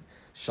kind of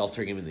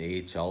sheltering him in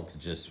the AHL to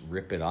just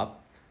rip it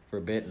up for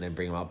a bit and then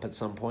bring him up at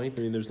some point.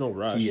 I mean, there's no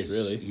rush,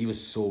 really. He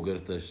was so good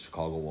at the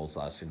Chicago Wolves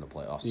last year in the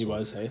playoffs. He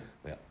was, hey?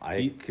 Yeah,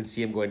 I could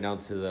see him going down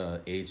to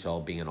the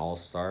AHL being an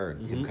all-star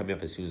and him coming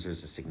up as soon as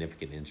there's a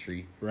significant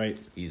injury. Right.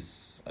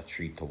 He's a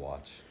treat to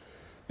watch.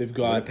 They've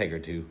got Winnipeg or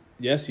two.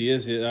 Yes, he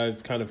is.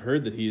 I've kind of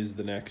heard that he is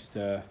the next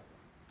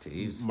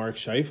Mark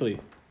Scheifele,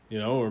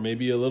 or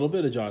maybe a little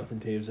bit of Jonathan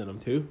Taves in him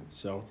too.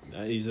 So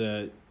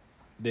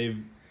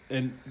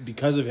and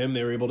because of him,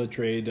 they were able to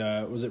trade.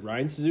 Was it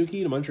Ryan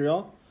Suzuki to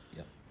Montreal?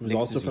 Yeah, it was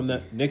also Suzuki. From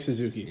that Nick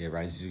Suzuki. Yeah,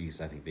 Ryan Suzuki's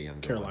I think the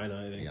younger Carolina,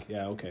 one. I think.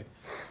 Yeah. Okay.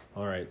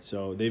 All right.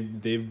 So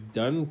they've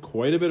done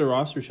quite a bit of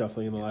roster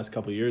shuffling in the last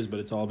couple of years, but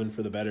it's all been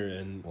for the better.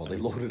 And they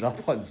loaded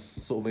up on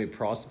so many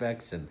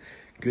prospects and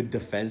good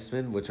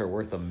defensemen, which are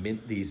worth a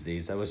mint these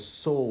days. That was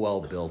so well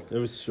built. It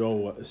was so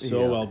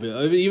well built.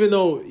 I mean, even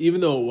though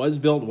it was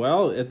built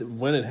well,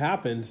 when it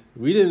happened,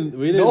 we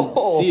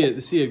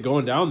didn't see it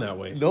going down that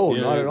way. No,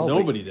 not at all.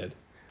 Nobody did.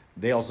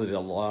 They also did a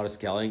lot of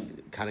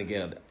scouting, kind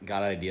of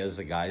got ideas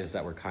of guys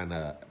that were kind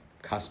of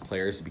cusp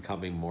players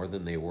becoming more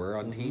than they were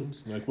on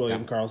teams, like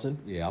William Karlsson.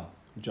 Yeah,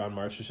 John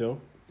Marchessault.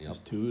 Yeah,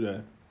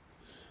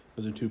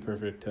 those are two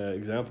perfect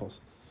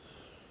examples.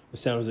 The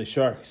San Jose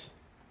Sharks.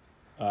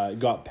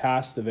 Got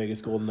past the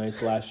Vegas Golden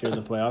Knights last year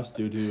in the playoffs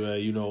due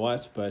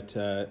to but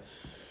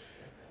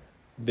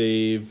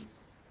they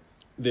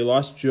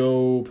lost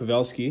Joe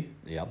Pavelski.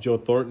 Yep. Joe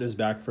Thornton is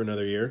back for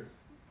another year.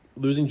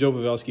 Losing Joe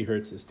Pavelski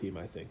hurts this team,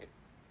 I think.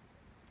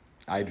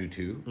 I do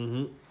too.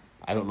 Mm-hmm.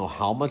 I don't know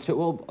how much it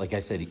will. Like I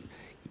said,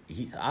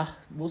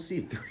 we'll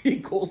see. 3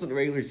 goals in the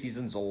regular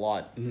season's a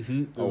lot.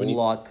 Mm-hmm. A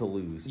lot to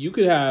lose. You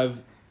could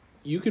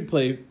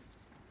play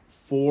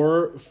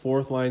 4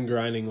 fourth-line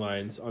grinding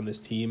lines on this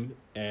team,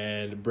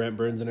 and Brent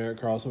Burns and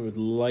Erik Karlsson would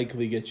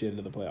likely get you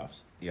into the playoffs.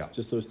 Yeah.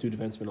 Just those 2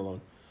 defensemen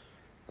alone.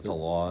 That's a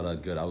lot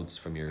of good outs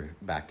from your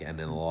back end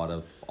and a lot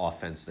of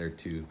offense there,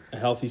 too. A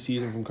healthy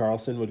season from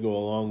Karlsson would go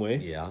a long way.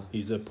 Yeah.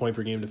 He's a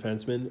point-per-game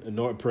defenseman,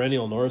 a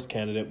perennial Norris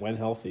candidate when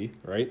healthy,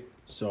 right?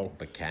 So,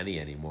 but can he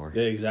anymore?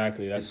 Yeah,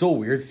 exactly. It's so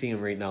weird seeing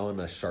him right now in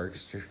a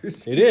Sharks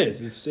jersey. It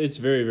is. It's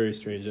very, very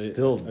strange.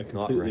 Still I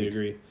completely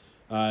agree.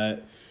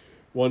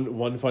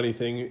 One funny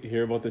thing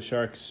here about the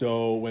Sharks.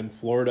 So when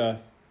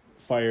Florida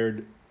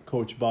fired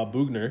Coach Bob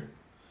Boughner,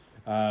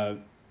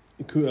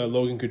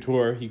 Logan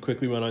Couture, he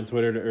quickly went on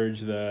Twitter to urge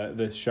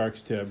the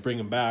Sharks to bring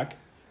him back,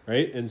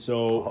 right? And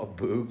so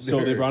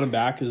they brought him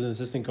back as an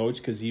assistant coach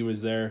because he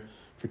was there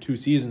for 2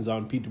 seasons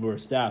on Pete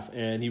DeBoer's staff,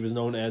 and he was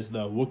known as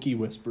the Wookiee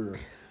Whisperer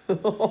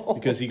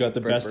because he got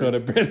the best out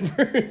of Brent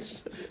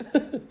Burns.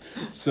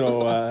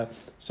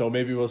 So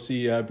maybe we'll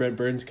see Brent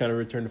Burns kind of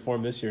return to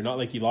form this year. Not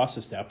like he lost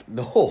a step.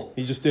 No.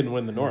 He just didn't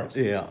win the Norris.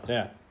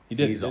 Yeah. He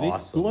did. He's did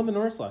awesome. Who won the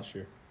Norris last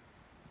year?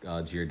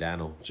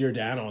 Giordano,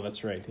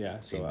 that's right.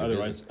 Yeah. So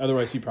division.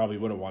 otherwise he probably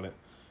would have won it.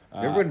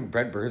 Remember when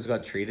Brent Burns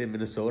got traded in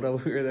Minnesota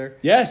when we were there?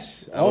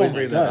 Yes. I always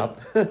bring that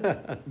up.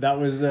 That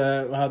was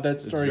how'd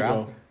that story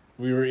go?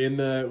 We were in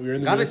the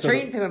got Minnesota... a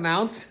trade to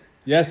announce.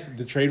 Yes,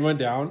 the trade went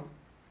down,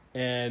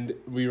 and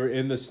we were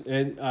in this.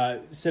 And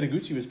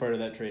Setaguchi was part of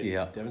that trade.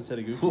 Yeah, Devin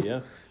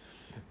Setaguchi.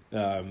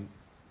 Yeah.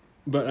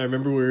 But I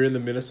remember we were in the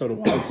Minnesota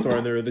Wild store,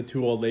 and there were the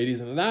 2 old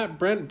ladies, and that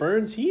Brent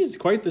Burns, he's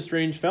quite the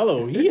strange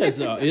fellow. He has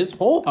his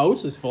whole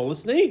house is full of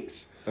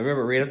snakes. I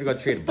remember right after we got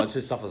traded, a bunch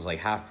of stuff was like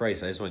half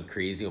price. I just went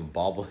crazy on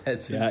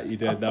bobbleheads. Yeah, you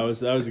did. That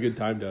was a good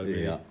time down there.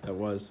 Yeah, that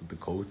was the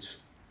coach.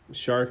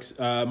 Sharks.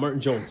 Martin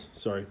Jones.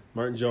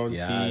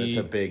 Yeah, that's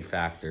a big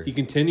factor. He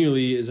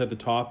continually is at the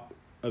top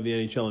of the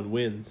NHL in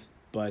wins,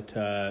 but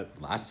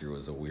last year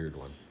was a weird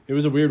one. It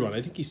was a weird one.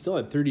 I think he still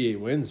had 38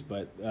 wins,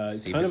 but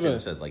Steve kind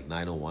of had like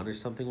 901 or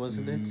something,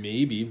 wasn't it?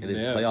 Maybe. And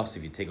his playoffs,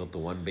 if you take out the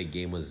one big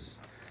game, was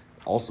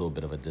also a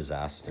bit of a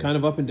disaster. Kind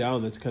of up and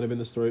down. That's kind of been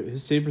the story.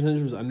 His save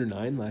percentage was under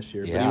 9 last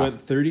year, but he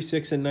went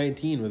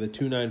 36-19 with a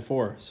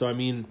 .294. So I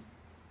mean,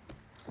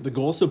 The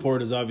goal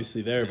support is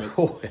obviously there, but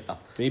Oh, yeah.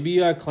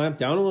 maybe clamp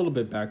down a little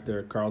bit back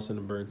there, Carlson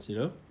and Burns, you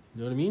know?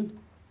 You know what I mean?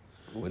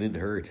 Wouldn't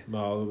hurt.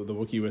 Well, the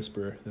Wookiee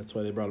Whisperer, that's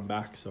why they brought him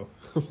back, so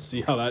we'll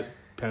see how that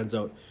pans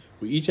out.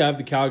 We each have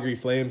the Calgary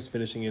Flames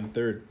finishing in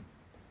third.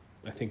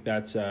 I think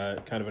that's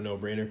kind of a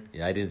no-brainer.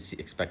 Yeah, I didn't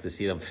expect to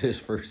see them finish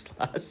first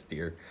last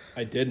year.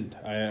 I didn't.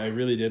 I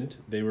really didn't.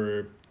 They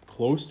were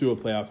close to a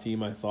playoff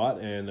team, I thought,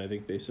 and I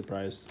think they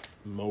surprised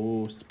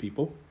most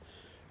people.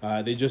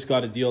 They just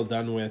got a deal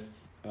done with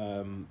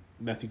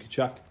Matthew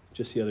Tkachuk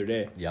just the other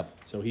day. Yep.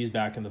 So he's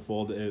back in the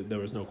fold. There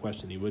was no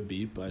question he would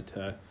be, but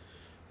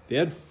they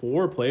had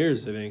 4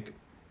 players, I think.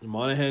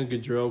 Monahan,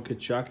 Gaudreau,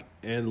 Tkachuk,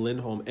 and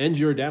Lindholm, and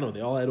Giordano.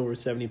 They all had over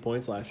 70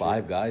 points last year.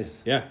 5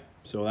 guys. Yeah.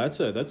 So that's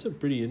a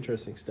pretty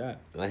interesting stat.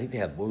 And I think they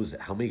had, what was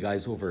it, how many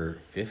guys over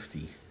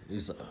 50? It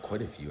was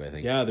quite a few, I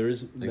think. Yeah, there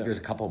is. I think there's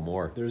a couple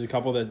more. There's a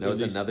couple that was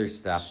another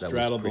stat that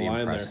was pretty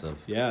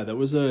impressive. There. Yeah, that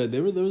was a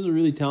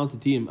really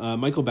talented team.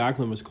 Michael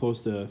Backlund was close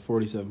to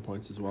 47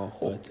 points as well.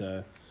 Oh.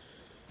 But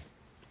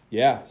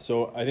yeah,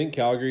 so I think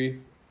Calgary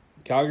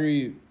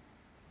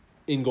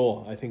in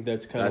goal. I think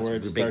that's kind of where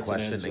it the starts big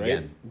question and ends,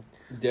 again.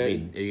 right? I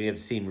mean, you have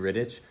seen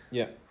Rittich.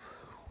 Yeah.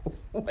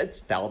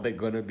 What's Talbot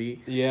going to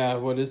be? Yeah,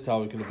 what is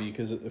Talbot going to be?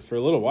 Because for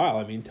a little while,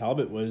 I mean,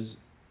 Talbot was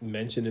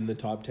mentioned in the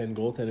top 10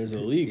 goaltenders of the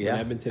league. Yeah,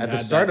 when Edmonton at the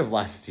had start that, of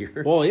last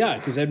year. Well, yeah,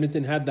 because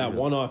Edmonton had that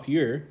one-off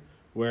year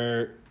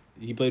where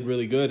he played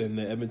really good, and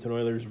the Edmonton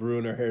Oilers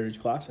ruined our Heritage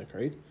Classic,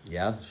 right?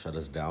 Yeah, shut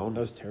us down. That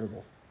was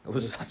terrible. It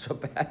was such a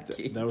bad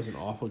game. That was an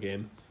awful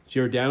game.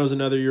 Giordano's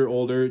another year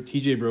older.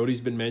 TJ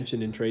Brody's been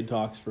mentioned in trade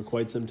talks for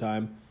quite some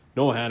time.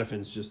 Noah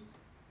Hannafin's just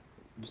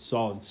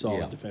solid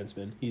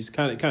defenseman. He's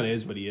kind of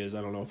is what he is.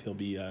 I don't know if he'll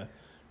be a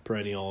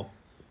perennial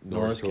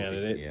Norris Trophy,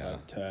 candidate. yeah.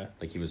 But,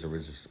 like he was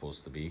originally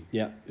supposed to be.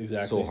 yeah,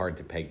 exactly. So hard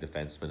to peg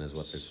defensemen is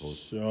what they're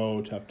supposed to.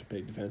 So tough to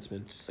pick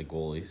defensemen. Just like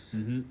goalies.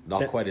 Mm-hmm.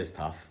 Not quite as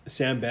tough.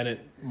 Sam Bennett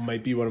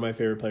might be one of my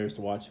favorite players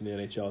to watch in the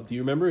NHL. Do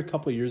you remember a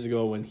couple of years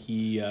ago when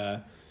he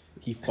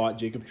fought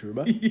Jacob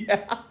Trouba?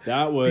 Yeah.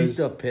 That was beat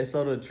the piss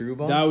out of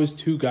Trouba. That was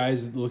 2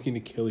 guys looking to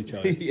kill each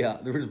other. Yeah,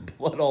 there was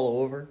blood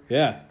all over.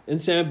 Yeah,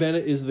 and Sam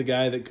Bennett is the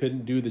guy that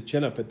couldn't do the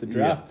chin-up at the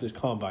draft, the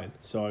combine.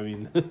 So, I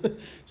mean,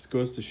 just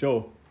goes to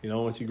show,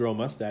 once you grow a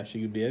mustache,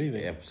 you can be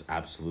anything. Yeah,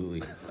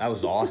 absolutely. That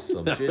was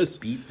awesome.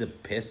 Beat the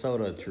piss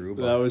out of Trouba.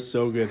 That was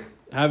so good.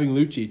 Having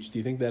Lucic, do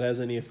you think that has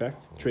any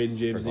effect? Trading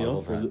James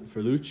Neal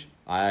for Luch?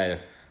 That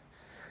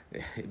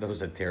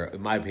was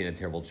in my opinion, a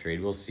terrible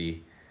trade. We'll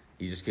see.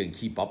 He just couldn't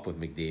keep up with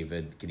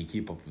McDavid. Can he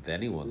keep up with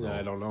anyone, though?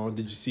 I don't know.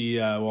 Did you see,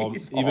 even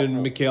awful.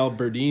 Mikhail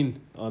Berdin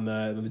on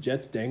the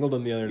Jets dangled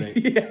him the other night?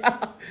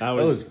 Yeah. That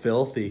was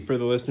filthy. For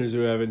the listeners who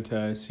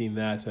haven't seen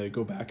that,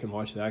 go back and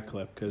watch that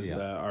clip because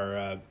our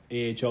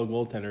AHL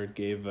goaltender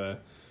gave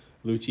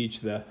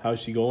Lucic the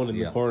how's she going in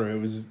the corner. It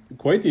was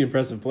quite the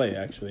impressive play,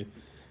 actually,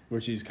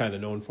 which he's kind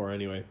of known for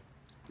anyway.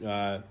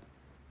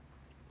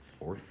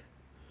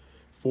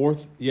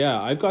 Fourth,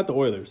 yeah, I've got the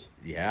Oilers.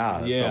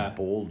 Yeah, that's a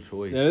bold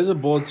choice. That is a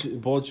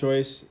bold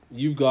choice.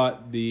 You've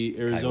got the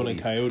Arizona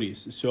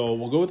Coyotes. So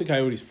we'll go with the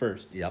Coyotes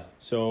first. Yep.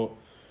 So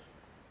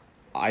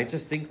I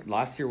just think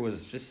last year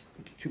was just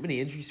too many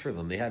injuries for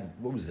them. They had,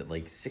 what was it,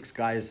 like 6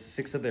 guys,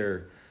 6 of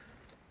their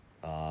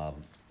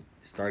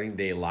starting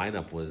day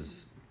lineup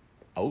was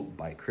out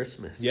by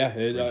Christmas. Yeah,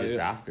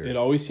 after. It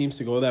always seems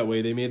to go that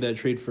way. They made that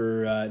trade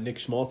for Nick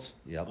Schmaltz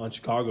on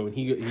Chicago, and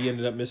he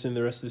ended up missing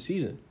the rest of the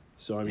season.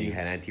 So I mean, he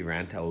had Antti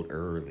Ranta out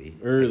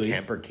early.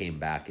 Camper came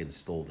back and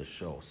stole the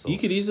show. So he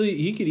could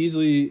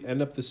easily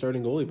end up the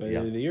starting goalie by the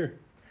end of the year,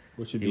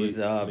 which would be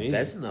amazing. He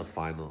was Vezina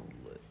final.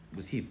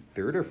 Was he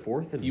 3rd or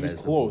 4th in He was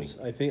Vezina close.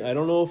 I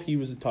don't know if he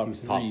was the top. He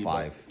was 3, top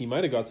 5. He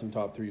might have got some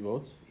top 3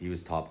 votes. He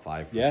was top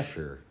 5 for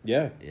sure.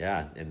 Yeah.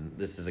 Yeah, and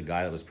this is a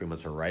guy that was pretty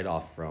much a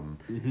write-off from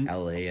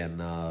L.A.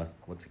 and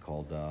what's it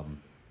called,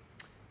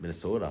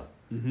 Minnesota.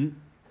 Mm-hmm.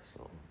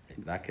 So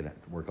that could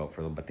work out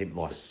for them, but they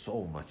lost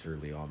so much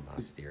early on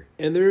last year.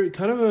 And they're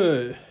kind of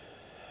a.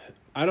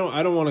 I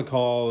don't want to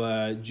call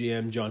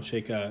GM John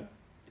Shaka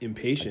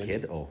impatient. A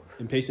kid? Oh,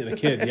 impatient. A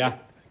kid. Yeah,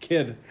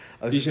 kid.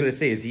 I was just gonna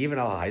say, is he even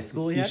out of high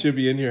school yet? He should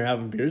be in here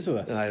having beers with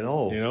us. I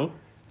know.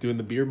 Doing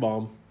the beer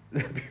bomb.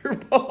 The beer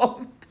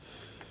bomb.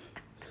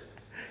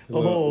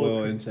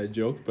 Little inside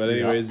joke, but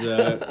anyways,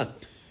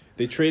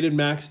 they traded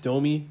Max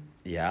Domi.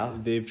 Yeah.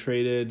 They've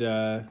traded.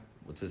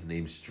 What's his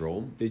name?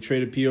 Strome. They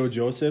traded P.O.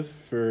 Joseph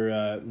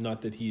for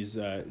not that he's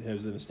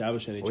has an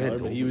established NHLer,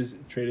 but he was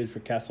traded for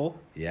Kessel.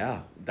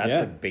 Yeah, that's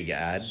a big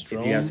ad. Strome,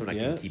 if you have someone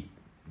that can keep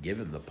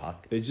giving the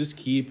puck, they just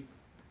keep.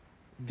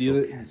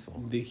 They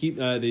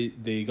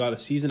got a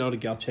season out of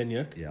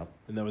Galchenyuk. Yep.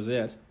 And that was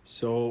it.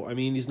 So I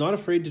mean, he's not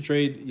afraid to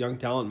trade young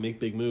talent and make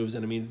big moves.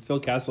 And I mean, Phil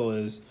Kessel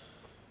is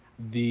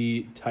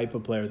the type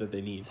of player that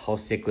they need. How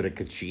sick would a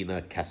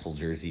Kachina Kessel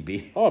jersey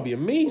be? Oh, it'd be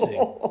amazing.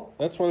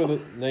 That's one of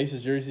the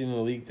nicest jerseys in the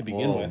league to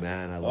begin with. Oh,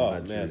 man, I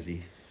love that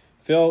jersey.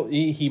 Phil,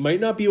 he might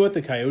not be what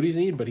the Coyotes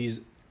need, but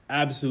he's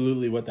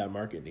absolutely what that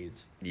market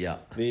needs. Yeah.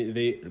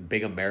 They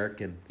big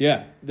American.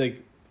 Yeah,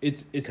 like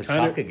it's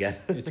kind of again.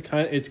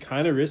 it's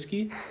kind of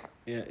risky,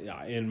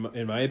 Yeah,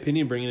 in my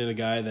opinion, bringing in a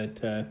guy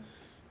that,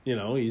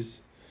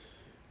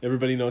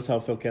 everybody knows how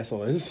Phil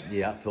Kessel is.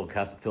 Yeah,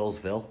 Phil's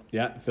Phil.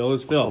 Yeah, Phil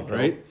is Phil, Uncle Phil.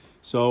 right?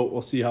 So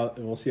we'll see how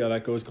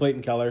that goes.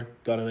 Clayton Keller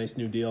got a nice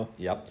new deal.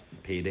 Yep,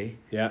 payday.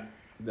 Yeah,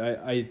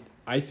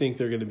 I think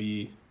they're going to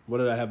be. What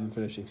did I have them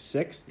finishing?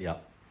 6th.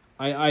 Yep.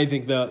 I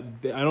think I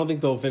don't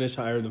think they'll finish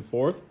higher than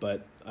 4th,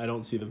 but I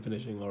don't see them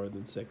finishing lower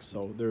than 6th.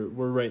 So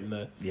we're right in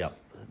the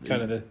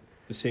kind of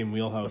the same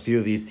wheelhouse. A few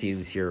of these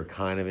teams here are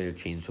kind of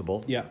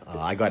interchangeable. Yeah.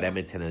 I got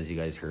Edmonton, as you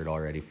guys heard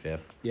already,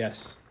 5th.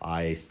 Yes.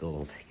 I still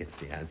don't think it's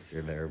the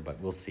answer there, but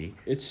we'll see.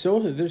 They're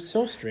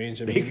so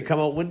strange. I They mean, could come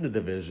out win the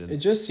division. it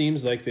just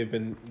seems like they've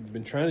been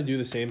trying to do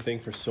the same thing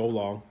for so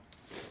long.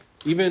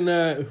 Even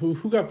who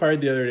got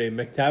fired the other day?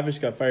 McTavish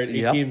got fired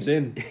 8 games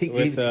in. 8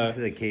 games into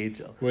the cage.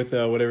 With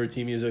whatever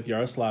team he is with,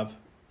 Yaroslav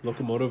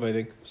Lokomotiv, I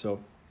think. So,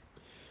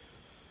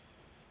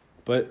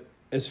 but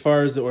as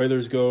far as the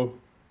Oilers go,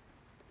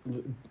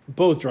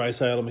 both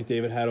Draisaitl and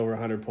McDavid had over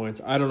 100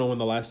 points. I don't know when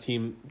the last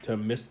team to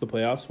miss the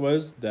playoffs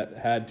was that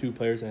had 2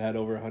 players that had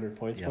over 100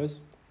 points was.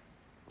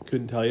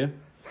 Couldn't tell you.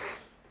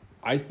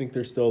 I think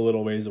they're still a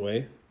little ways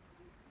away.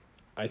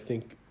 I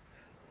think.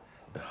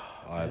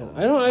 I just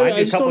a don't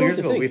know couple what years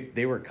to ago, think.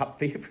 they were Cup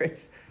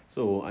favorites.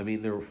 So, I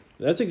mean, they're...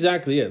 That's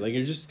exactly it. Like,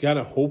 you're just kind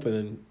of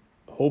hoping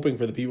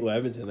for the people of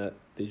Edmonton that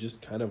they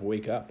just kind of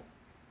wake up.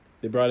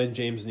 They brought in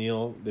James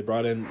Neal. They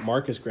brought in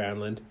Marcus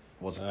Granlund.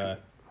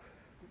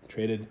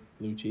 Traded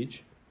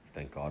Lucic.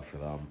 Thank God for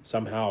them.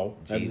 Somehow.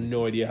 I have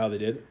no idea how they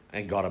did.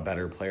 And got a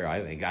better player,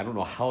 I think. I don't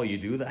know how you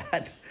do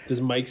that.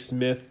 Does Mike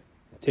Smith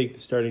take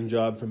the starting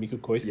job from Mikko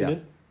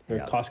Koskinen? Yeah. Or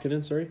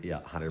Koskinen, sorry? Yeah,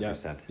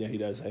 100%. Yeah, he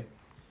does, hey?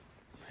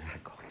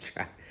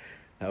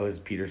 That was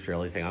Peter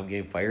Shirley saying, I'm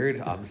getting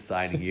fired. I'm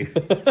signing you.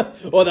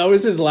 Oh, that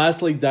was his last,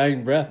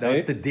 dying breath, That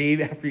was the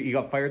day after he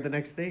got fired the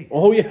next day.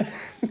 Oh, yeah.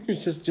 He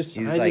was just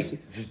sign like,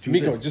 this. just do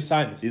Mikko, this. just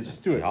sign this.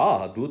 Just do it.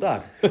 Ah, do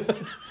that.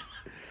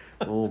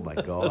 Oh, my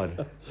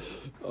God.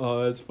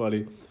 Oh, that's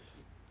funny.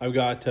 I've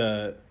got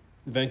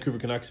Vancouver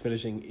Canucks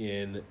finishing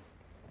in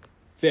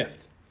 5th.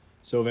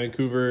 So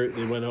Vancouver,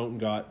 they went out and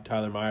got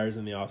Tyler Myers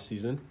in the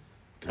offseason.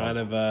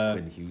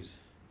 Quinn Hughes.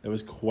 That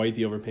was quite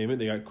the overpayment.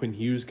 They got Quinn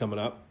Hughes coming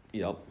up.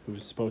 Yep. Who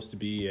was supposed to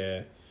be,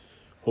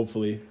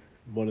 hopefully,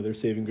 one of their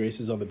saving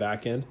graces on the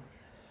back end.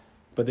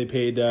 But they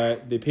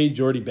paid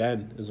Jordy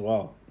Ben as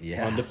well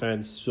on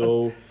defense.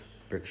 So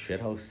Brick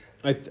shithouse.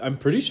 I'm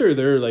pretty sure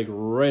they're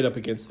right up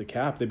against the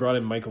cap. They brought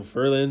in Michael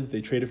Furland. They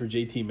traded for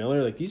JT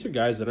Miller. These are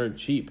guys that aren't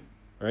cheap,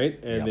 right?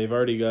 And they've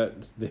already got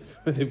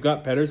they've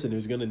got Pedersen,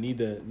 who's going to need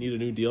a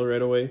new deal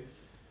right away.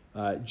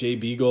 Jay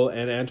Beagle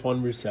and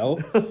Antoine Roussel.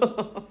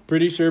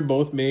 Pretty sure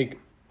both make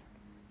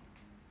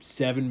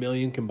 $7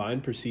 million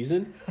combined per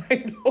season.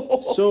 I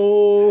know.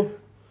 So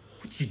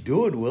what you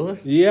doing,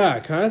 Willis? Yeah,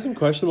 kind of some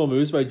questionable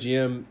moves by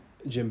GM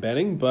Jim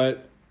Benning,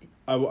 but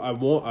I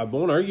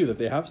won't argue that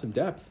they have some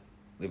depth.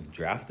 They've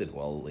drafted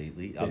well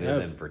lately, other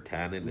than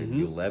Virtanen and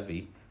Hugh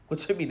Levy,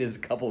 which I mean is a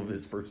couple of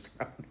his first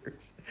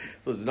rounders.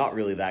 So it's not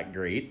really that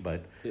great,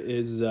 but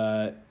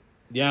yeah,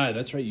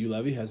 that's right. Hugh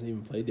Levy hasn't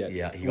even played yet.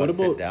 Yeah, he got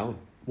sent down.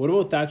 What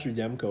about Thatcher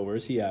Demko?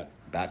 Where's he at?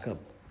 Backup.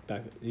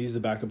 He's the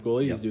backup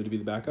goalie. Yep. He's due to be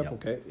the backup. Yep.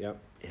 Okay, yeah.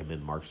 Him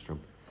and Markstrom.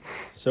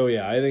 So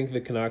yeah, I think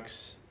the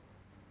Canucks.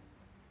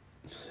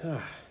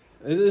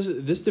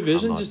 This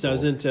division just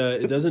doesn't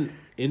it doesn't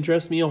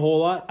interest me a whole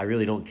lot. I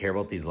really don't care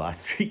about these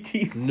last 3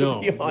 teams.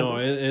 No,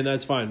 and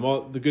that's fine.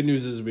 Well, the good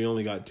news is we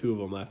only got 2 of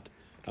them left.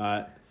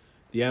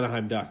 The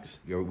Anaheim Ducks.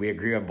 We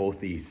agree on both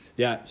these.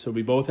 Yeah, so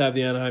we both have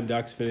the Anaheim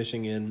Ducks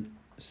finishing in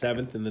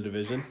 7th in the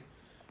division.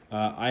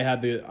 I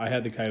had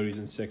the Coyotes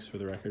in 6th for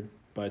the record,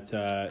 but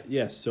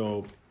yes.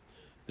 So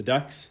the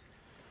Ducks.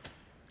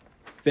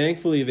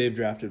 Thankfully, they've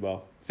drafted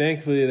well.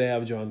 Thankfully, they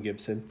have John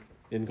Gibson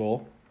in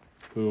goal,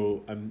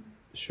 who I'm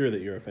sure that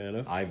you're a fan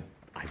of. I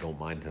don't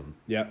mind him.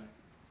 Yeah.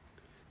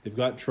 They've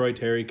got Troy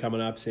Terry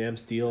coming up, Sam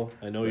Steele.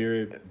 I know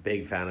you're a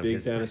big fan of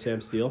big fan of Sam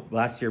Steele.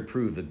 Last year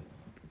proved that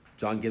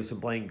John Gibson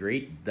playing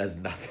great does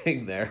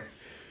nothing there.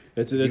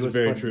 That's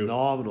very true.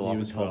 Phenomenal up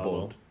until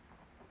about,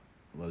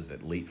 what was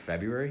it, late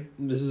February?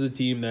 This is a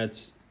team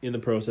that's in the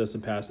process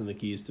of passing the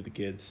keys to the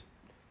kids.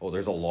 Oh,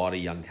 there's a lot of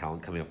young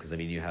talent coming up because, I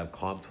mean, you have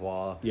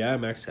Comtois. Yeah,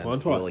 Max Sam Comtois.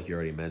 Steele, like you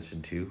already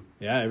mentioned, too.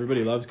 Yeah,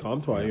 everybody loves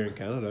Comtois here in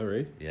Canada,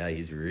 right? Yeah,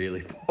 he's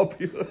really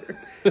popular.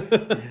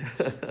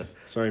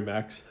 Sorry,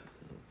 Max.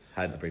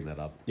 Had to bring that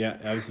up. Yeah,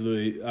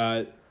 absolutely.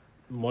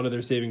 One of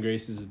their saving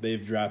graces is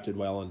they've drafted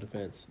well on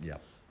defense. Yeah.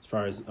 As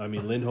far as, I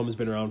mean, Lindholm's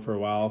been around for a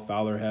while.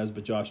 Fowler has,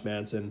 but Josh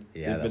Manson.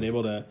 They've been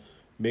able to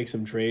make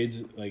some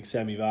trades like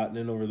Sami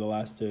Vatanen over the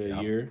last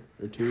year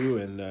or two,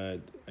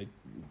 and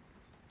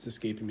it's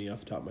escaping me off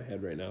the top of my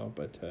head right now.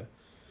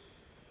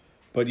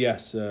 But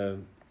yes,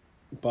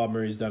 Bob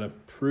Murray's done a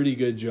pretty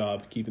good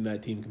job keeping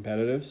that team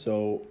competitive.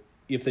 So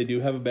if they do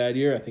have a bad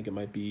year, I think it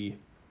might be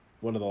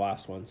one of the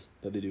last ones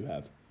that they do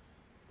have.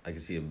 I can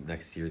see him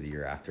next year, the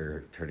year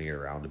after, turning it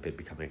around a bit,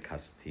 becoming a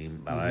custom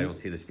team. But I don't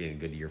see this being a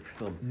good year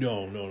for them.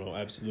 No,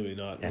 absolutely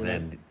not. And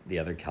then the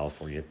other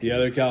California team. The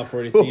other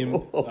California team,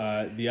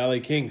 the LA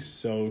Kings.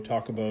 So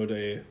talk about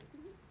a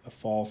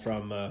fall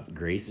from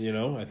Grace.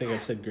 I think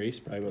I've said grace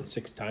probably about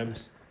 6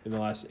 times in the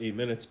last 8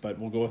 minutes, but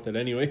we'll go with it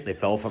anyway. They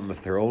fell from the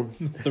throne.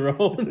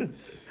 Throne.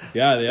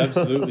 Yeah, they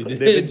absolutely did.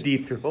 They've been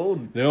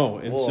dethroned. No,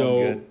 and Oh, so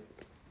good.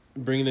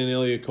 bringing in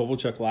Ilya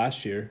Kovalchuk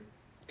last year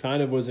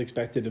kind of was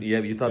expected to. Yeah,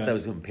 but you thought that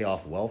was going to pay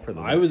off well for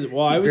them. I was He just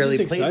barely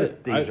played excited.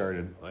 with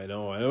Desjardins. I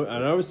know,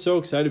 and I was so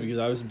excited because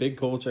I was a big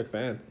Kovalchuk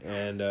fan,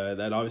 and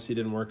that obviously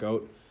didn't work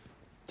out.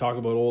 Talk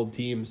about old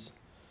teams.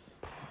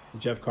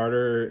 Jeff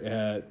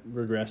Carter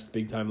regressed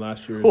big time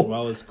last year as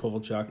well as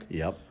Kovalchuk.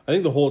 Yep. I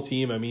think the whole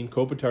team, I mean,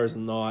 Kopitar's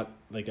not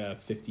like a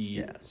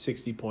 50,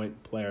 60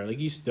 point player. Like,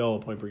 he's still a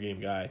point per game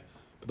guy,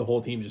 but the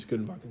whole team just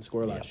couldn't fucking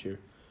score last year.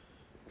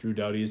 Drew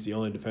Doughty is the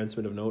only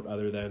defenseman of note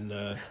other than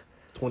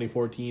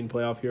 2014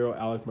 playoff hero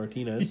Alec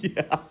Martinez.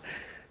 Yeah.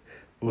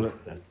 Well,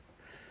 that's...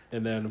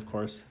 And then, of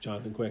course,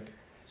 Jonathan Quick.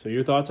 So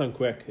your thoughts on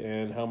Quick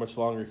and how much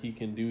longer he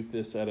can do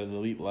this at an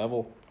elite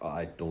level?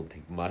 I don't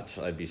think much.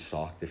 I'd be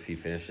shocked if he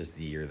finishes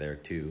the year there,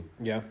 too.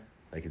 Yeah.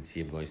 I could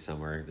see him going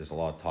somewhere. There's a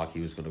lot of talk he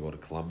was going to go to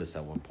Columbus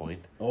at one point.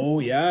 Oh,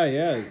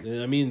 yeah.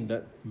 I mean,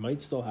 that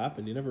might still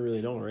happen. You never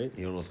really know, right?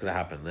 You don't know what's going to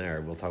happen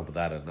there. We'll talk about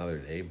that another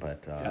day.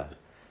 But,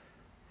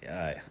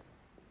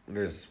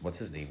 there's, what's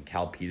his name?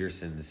 Cal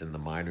Peterson's in the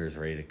minors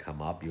ready to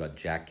come up. You got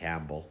Jack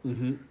Campbell,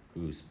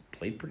 who's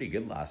played pretty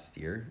good last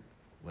year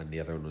when the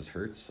other one was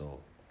hurt. So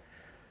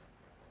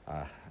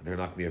they're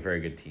not going to be a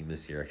very good team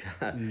this year.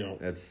 No.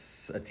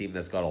 It's a team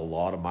that's got a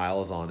lot of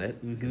miles on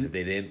it. Because if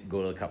they didn't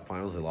go to the Cup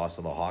Finals, they lost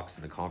to the Hawks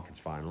in the conference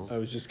finals. I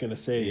was just gonna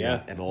say,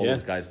 yeah. And all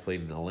those guys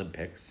played in the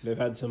Olympics. They've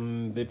had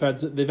some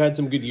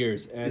good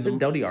years. And Isn't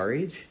Doughty our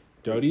age?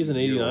 Doughty's an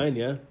 89,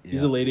 yeah.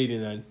 He's a late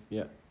 89,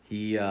 yeah.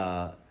 He,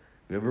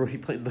 remember when he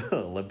played in the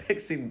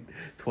Olympics in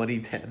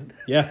 2010?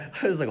 Yeah.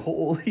 I was like,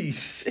 holy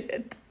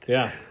shit.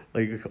 Yeah.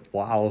 Like,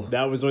 wow.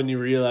 That was when you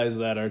realized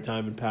that our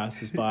time had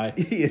passed us by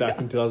back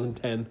in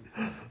 2010.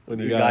 When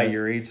The guy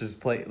your age is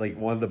playing, like,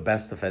 one of the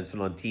best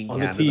defensemen on Team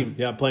Canada. On the team,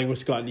 yeah, playing with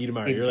Scott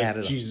Niedermayer. In You're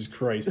Canada. like, Jesus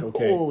Christ,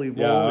 okay. Holy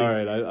yeah,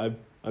 moly. all right,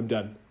 I'm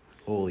done.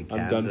 Holy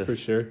Kansas. I'm done for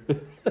sure.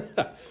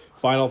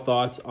 Final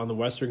thoughts on the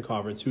Western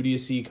Conference. Who do you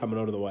see coming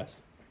out of the West?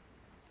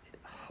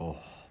 Oh.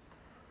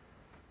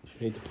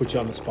 I hate to put you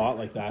on the spot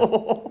like that.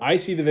 I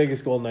see the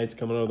Vegas Golden Knights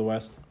coming out of the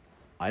West.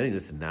 I think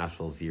this is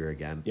Nashville's year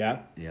again.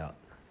 Yeah? Yeah.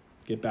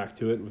 Get back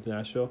to it with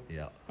Nashville.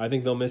 Yeah. I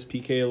think they'll miss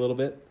PK a little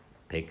bit.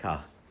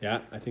 Pekka. Yeah,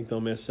 I think they'll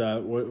miss,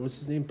 what's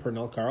his name?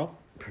 Pernell Carl?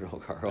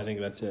 Pernell Carl. I think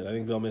that's it. I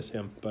think they'll miss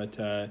him. But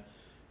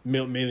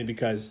mainly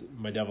because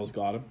my Devils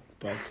got him.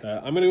 But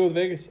I'm going to go with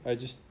Vegas.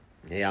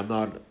 Hey, I'm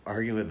not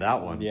arguing with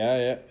that one.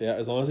 Yeah.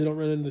 As long as they don't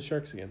run into the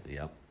Sharks again.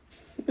 Yep.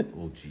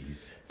 Oh,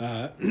 jeez.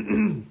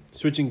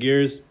 Switching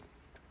gears.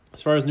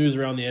 As far as news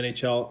around the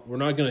NHL, we're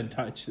not going to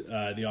touch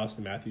the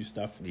Austin Matthews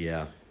stuff.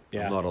 Yeah.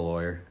 Yeah. I'm not a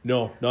lawyer.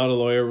 No, not a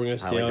lawyer. We're going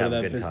to I stay like out to of have that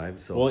a good business. time,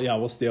 so- Well, yeah,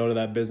 we'll stay out of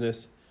that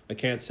business. I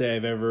can't say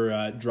I've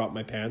ever dropped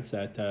my pants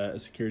at a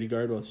security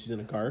guard while she's in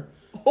a car.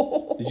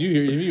 Have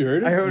you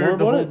heard it? I heard more the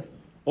about whole... it?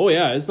 Oh,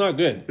 yeah, it's not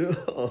good.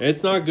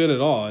 It's not good at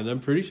all. And I'm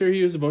pretty sure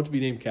he was about to be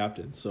named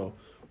captain. So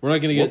we're not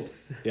going to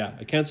Whoops. Yeah,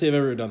 I can't say I've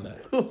ever done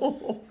that.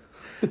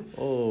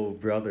 Oh,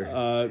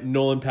 brother.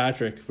 Nolan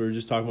Patrick, we were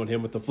just talking about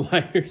him with the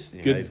Flyers.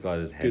 Yeah, he's got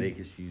his headache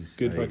issues.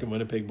 Good fucking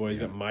Winnipeg boy. He's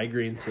got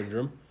migraine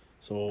syndrome.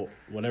 So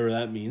whatever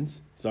that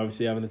means. He's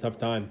obviously having a tough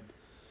time.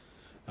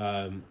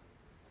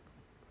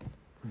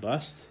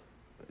 Bust.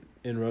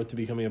 En route to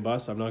becoming a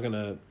bust. I'm not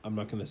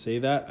gonna say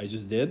that. I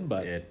just did,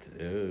 but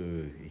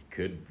He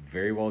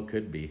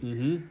could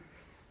be.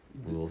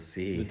 We'll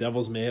see. the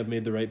Devils may have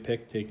made the right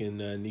pick taking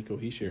Nico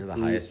Hischier. You're the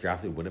highest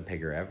drafted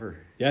Winnipegger ever.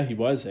 Yeah, he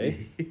was, eh?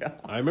 Yeah.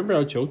 I remember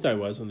how choked I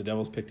was when the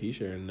Devils picked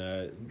Hischier, and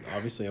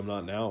obviously I'm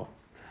not now.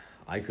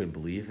 I couldn't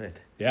believe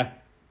it. Yeah.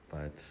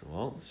 But,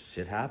 well,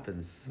 shit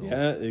happens. So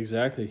Yeah,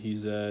 exactly.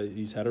 He's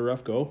had a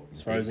rough go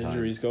as far as big time.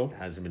 injuries go.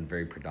 Hasn't been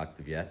very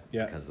productive yet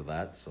because of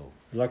that. So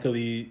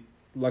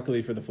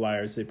Luckily for the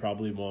Flyers, they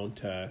probably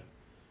won't.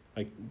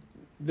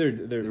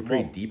 They're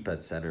pretty deep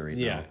at center right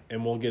yeah, now.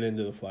 and we'll get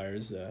into the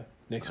Flyers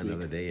next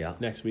Another week. day, yeah.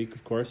 Next week,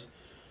 of course.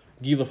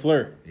 Guy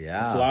Lafleur.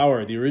 Yeah.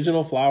 Flower, the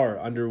original Flower,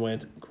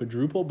 underwent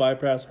quadruple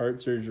bypass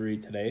heart surgery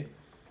today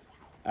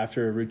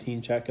after a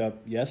routine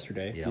checkup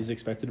yesterday. Yeah. He's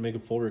expected to make a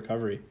full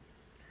recovery.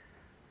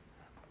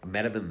 I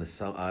met him in the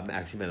summer. I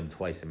actually met him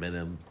twice. I met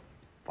him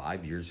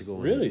 5 years ago.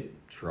 Really? In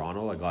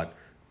Toronto. I got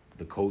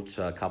the coach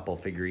a couple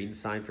figurines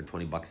signed for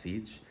 $20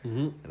 each.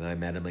 And then I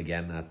met him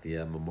again at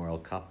the Memorial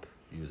Cup.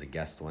 He was a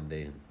guest one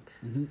day.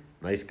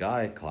 Nice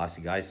guy,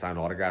 classy guy. Signed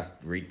autographs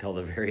right till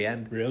the very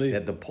end. Really? They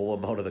had to pull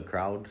him out of the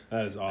crowd.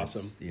 That is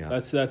awesome. Yeah.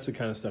 That's the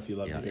kind of stuff you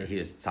love Yeah, to hear. he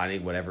was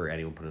signing whatever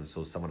anyone put him.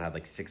 So someone had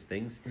like 6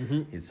 things.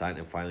 He'd signed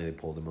it, and finally they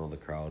pulled him out of the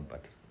crowd.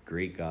 But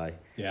great guy.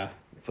 Yeah.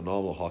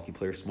 Phenomenal hockey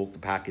player. Smoked a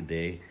pack a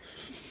day.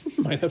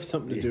 Might have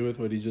something to do with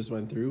what he just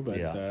went through, but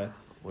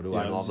What do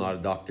I know? I'm not a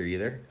doctor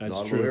either. That's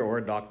not true. a lawyer or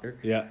a doctor.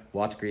 Yeah.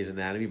 Watch Grey's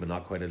Anatomy, but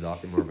not quite a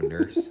doctor, more of a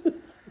nurse.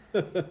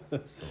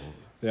 So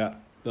Yeah.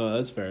 No,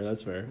 that's fair.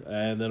 That's fair.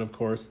 And then, of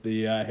course,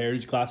 the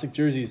Heritage Classic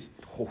jerseys.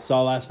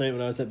 Saw last night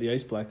when I was at the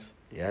Iceplex.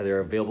 yeah,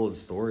 they're available in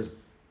stores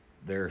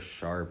They're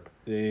sharp.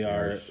 They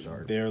They're are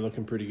sharp. they are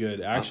looking pretty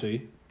good.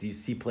 Actually, Do you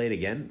see play it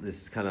again?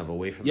 This is kind of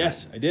away from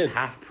yes, that I did.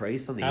 half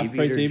price on the Half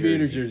price Aviator Aviator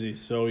jerseys. jersey.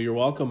 So you're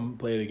welcome.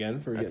 Play it again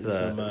for That's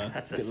getting a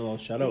that's a getting a little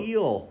shout out.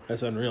 steal.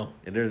 That's unreal.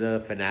 And they're the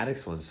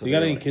Fanatics ones. So You got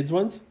they're any like- kids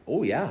ones?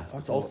 Oh yeah,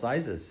 Fuck, it's all I'll-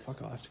 sizes.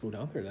 Fuck, I'll have to go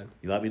down there then.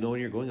 You let me know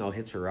when you're going. I'll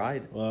hitch a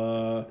ride.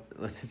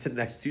 Unless it's in the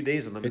next 2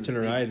 days when I'm Hitching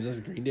in a the Ride. States. Is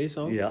that a Green Day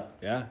song? Yeah.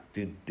 Yeah.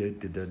 Dun, dun,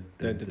 dun, dun,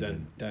 Dun, dun,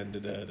 dun, dun, dun,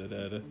 dun, dun, dun,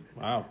 dun, dun.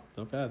 Wow,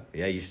 not bad.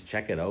 Yeah, you should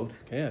check it out.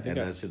 Okay, I think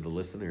and as should the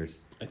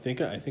listeners. I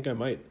think I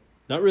might.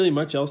 Not really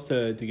much else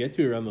to get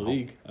to around the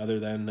league other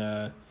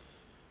than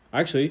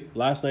actually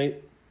last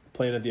night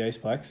playing at the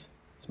Iceplex.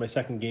 It's my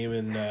second game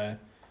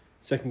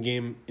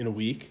in a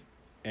week,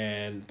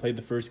 and played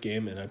the first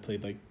game, and I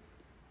played like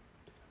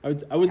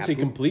I wouldn't say Capu?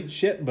 complete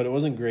shit, but it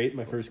wasn't great.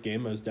 My first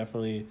game, I was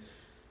definitely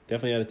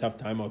had a tough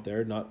time out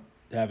there, not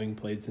having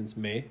played since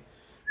May.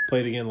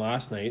 Played again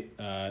last night.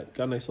 Got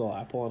a nice little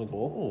apple on a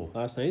goal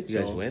last night. You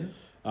guys win?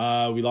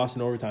 We lost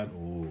in overtime.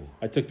 Ooh.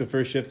 I took the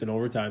first shift in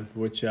overtime,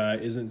 which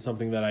isn't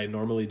something that I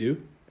normally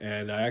do.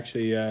 And I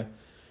actually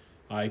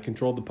I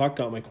controlled the puck,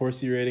 got my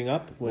Corsi rating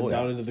up, went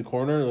down into the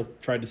corner,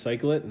 tried to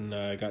cycle it, and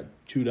got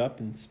chewed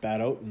up and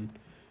spat out and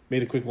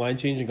made a quick line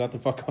change and got the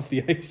fuck off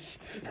the ice.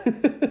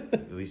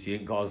 At least you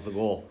didn't cause the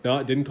goal. No,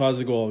 it didn't cause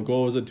a goal. The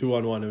goal was a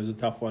 2-on-1. It was a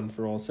tough one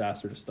for old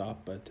Sasser to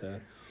stop, but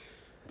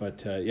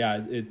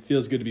yeah, it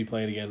feels good to be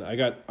playing again.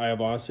 I have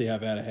honestly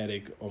had a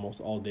headache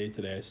almost all day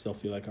today. I still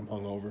feel like I'm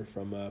hungover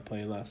from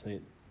playing last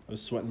night. I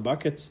was sweating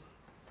buckets.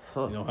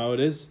 Huh. You know how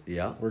it is.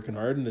 Yeah. Working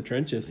hard in the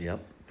trenches.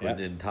 Yep. Putting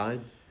in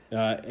time.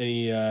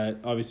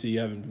 Obviously you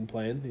haven't been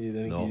playing. I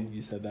think No.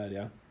 you said that,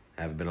 yeah.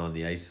 I haven't been on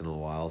the ice in a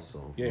while,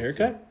 so. You got a we'll see.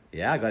 haircut?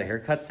 Yeah, I got a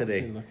haircut today.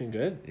 You're looking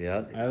good.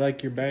 Yeah. I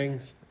like your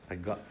bangs. I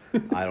don't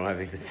have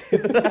anything to say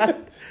to that.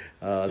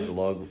 It's a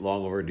long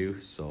overdue,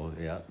 so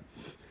yeah.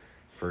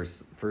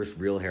 First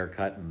real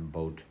haircut in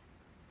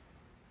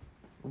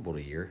about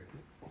a year.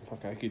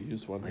 Fuck, I could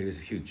use one.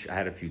 I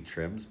had a few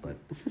trims, but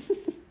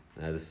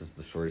this is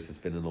the shortest it's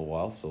been in a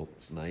while, so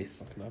it's nice.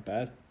 Fuck, not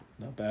bad.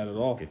 Not bad at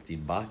all.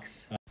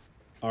 $15.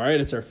 All right,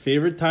 it's our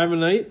favorite time of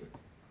night.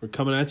 We're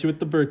coming at you with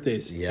the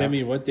birthdays. Yeah.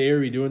 Timmy, what day are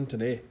we doing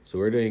today? So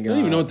we're doing. I don't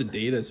even know what the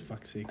date is,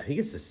 fuck's sake. I think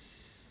it's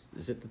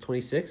is it the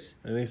 26th?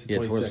 I think it's the Yeah,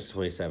 26th. towards the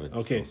 27th.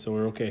 Okay, so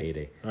we're okay.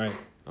 Payday. All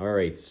right. All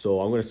right,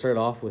 so I'm going to start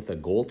off with a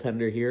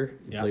goaltender here.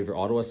 He Yeah. played for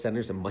Ottawa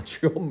Senators and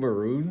Montreal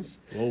Maroons.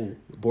 Whoa.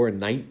 Born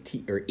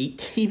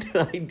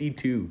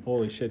 1892.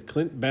 Holy shit.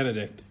 Clint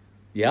Benedict.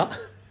 Yeah.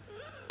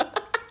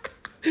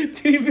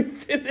 Didn't even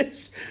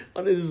finish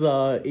on his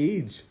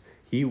age.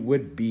 He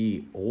would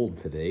be old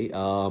today.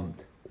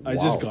 I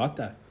just got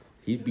that.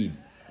 He'd be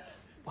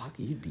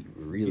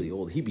really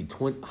old. He'd be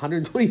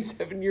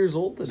 127 years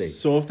old today.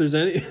 So if there's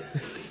any...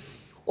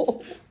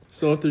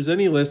 So if there's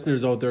any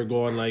listeners out there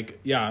going like,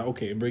 yeah,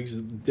 okay, Briggs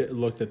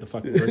looked at the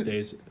fucking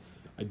birthdays.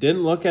 I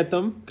didn't look at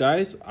them,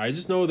 guys. I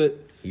just know that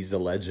He's a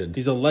legend.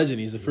 he's a legend.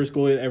 He's the first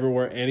goalie to ever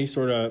wear any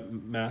sort of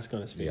mask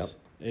on his face.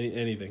 Yep.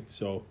 Anything.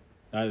 So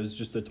that was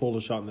just a total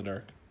shot in the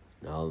dark.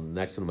 Now, the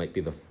next one might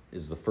be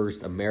the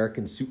first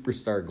American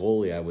superstar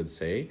goalie, I would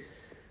say.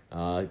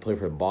 He played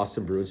for the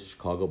Boston Bruins,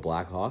 Chicago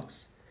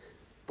Blackhawks.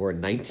 Born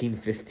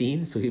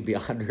 1915, so he'd be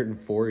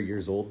 104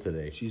 years old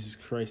today. Jesus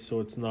Christ. So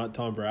it's not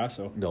Tom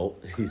Barrasso. No,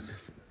 he's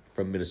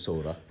from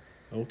Minnesota.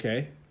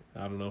 Okay.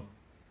 I don't know.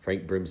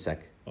 Frank Brimsek.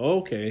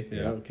 Okay. Yeah,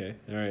 Yeah. okay.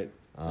 All right.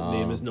 The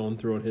name is known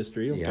throughout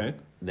history. Okay. Yeah.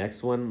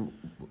 Next one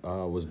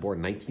was born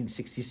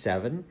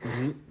 1967,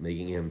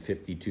 making him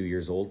 52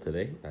 years old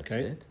today. That's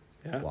Okay. it.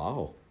 Yeah.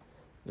 Wow.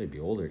 Maybe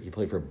older. He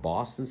played for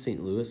Boston,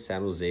 St. Louis,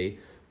 San Jose,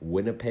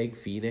 Winnipeg,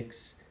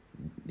 Phoenix,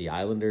 the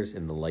Islanders,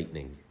 and the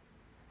Lightning.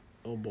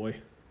 Oh, boy.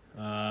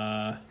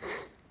 Darren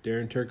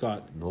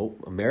Turcotte.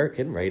 Nope.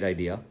 American, right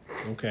idea.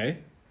 Okay.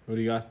 What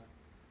do you got?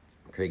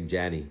 Craig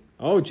Janney.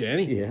 Oh,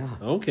 Janny. Yeah.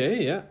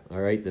 Okay, yeah. All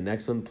right. The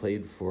next one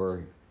played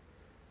for.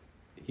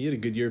 He had a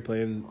good year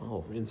playing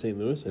in St.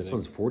 Louis. This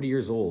one's 40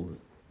 years old.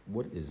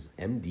 What is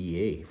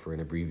MDA for an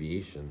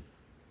abbreviation?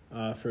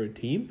 For a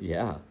team?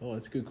 Yeah. Oh,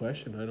 that's a good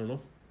question. I don't know.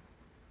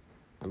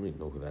 I don't even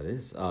know who that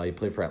is. He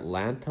played for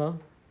Atlanta,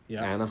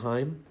 Yeah.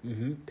 Anaheim,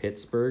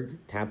 Pittsburgh,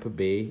 Tampa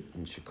Bay,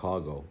 and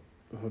Chicago.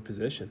 What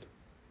position?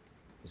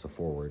 He's a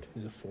forward.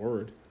 He's a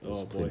forward. He's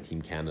Oh, playing boy.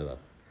 Team Canada.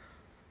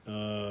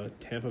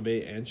 Tampa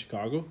Bay and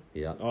Chicago?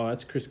 Yeah. Oh,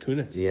 that's Chris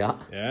Kunitz. Yeah.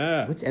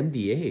 Yeah. What's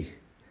MDA?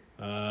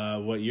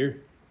 What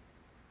year?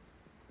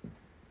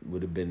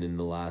 Would have been in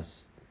the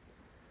last.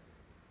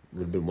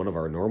 Would have been one of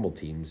our normal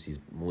teams. He's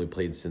only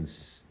played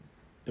since.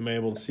 Am I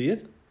able to see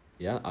it?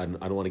 Yeah, I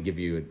don't want to give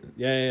you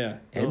Yeah.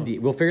 No. MD.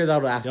 We'll figure that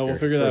out after. Yeah, we'll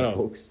figure Sorry, that out.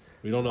 folks.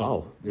 We don't know.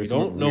 Wow, there's we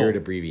don't some know. weird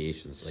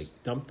abbreviations like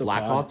Stump the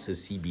Blackhawks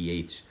is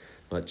CBH,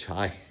 not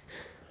Chai.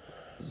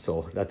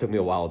 So that took me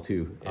a while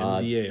too.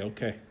 MDA,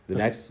 okay. The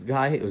next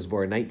guy was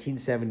born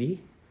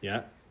 1970,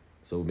 Yeah.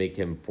 so we make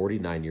him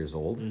 49 years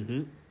old.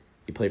 Mm-hmm.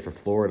 He played for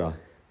Florida.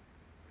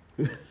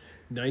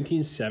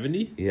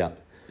 1970? Yeah,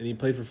 And he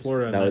played for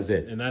Florida. and That was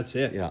that's- it. And that's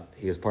it. yeah.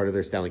 He was part of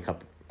their Stanley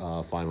Cup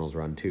Finals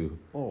run too.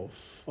 Oh,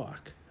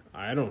 fuck.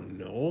 I don't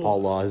know.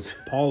 Paul Laws.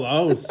 Paul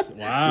Laus.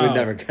 Wow. You would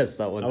never guess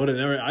that one. I would have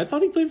never. I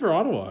thought he played for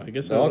Ottawa. I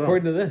guess I No, was wrong.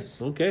 according to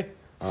this. Okay.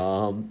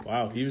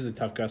 Wow, he was a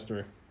tough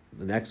customer.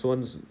 The next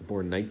one's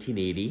born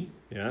 1980.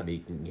 Yeah.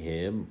 Making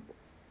him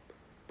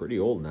pretty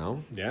old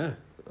now. Yeah.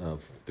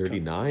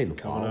 39.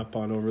 Coming Wow. up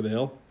on over the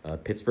hill.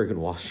 Pittsburgh and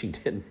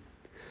Washington.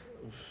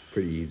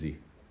 Pretty easy.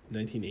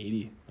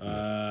 1980.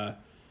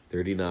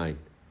 39.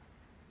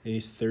 And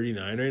he's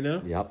 39 right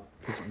now. Yep.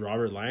 This is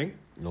Robert Lang.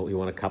 No, he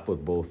won a cup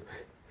with both.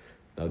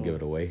 That'll give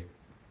it away.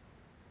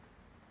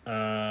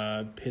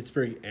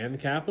 Pittsburgh and the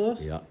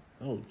Capitals. Yeah.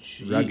 Oh,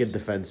 jeez. Rugged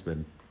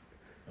defenseman.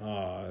 Oh,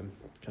 I'm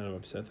kind of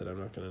upset that I'm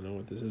not going to know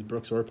what this is.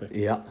 Brooks Orpik.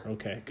 Yeah.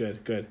 Okay,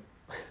 good.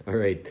 All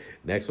right.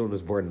 Next one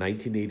was born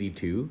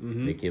 1982.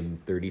 Mm-hmm. Making him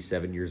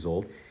 37 years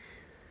old.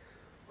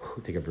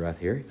 Take a breath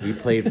here. He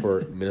played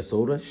for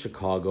Minnesota,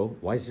 Chicago.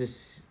 Why is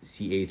this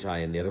CHI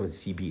and the other one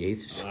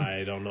CBH?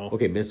 I don't know.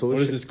 Okay, Minnesota.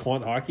 What is this,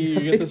 Quant Hockey? You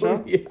get this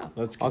from? Yeah.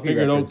 Let's Hockey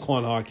figure reference. it out,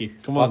 Quant Hockey.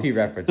 Come on. Hockey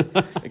reference.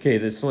 Okay,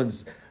 this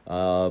one's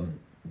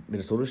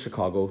Minnesota,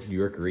 Chicago, New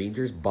York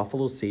Rangers,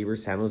 Buffalo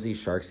Sabres, San Jose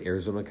Sharks,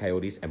 Arizona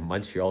Coyotes, and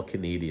Montreal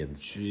Canadiens.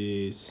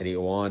 Jeez. And he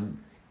won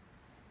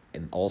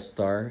an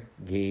All-Star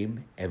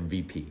Game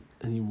MVP.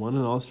 And he won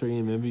an All-Star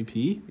Game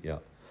MVP? Yeah.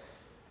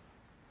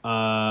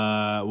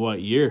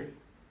 What year?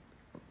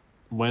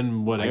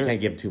 When? What? I era? can't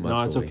give too much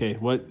No, it's away. okay.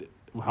 What?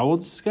 How old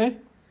is this guy?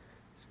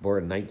 He's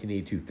born in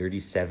 1982,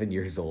 37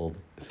 years old.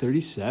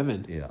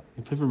 37. Yeah.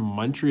 He played for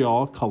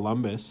Montreal,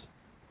 Columbus.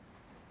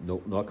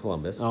 No, not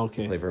Columbus. Oh,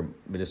 okay. He played for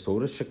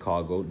Minnesota,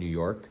 Chicago, New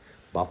York,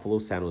 Buffalo,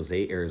 San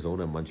Jose,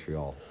 Arizona, and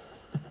Montreal.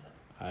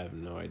 I have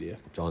no idea.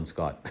 John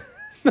Scott.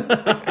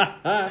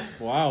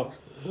 Wow.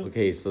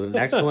 Okay, so the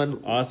next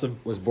one Awesome.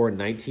 was born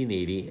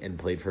 1980 and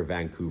played for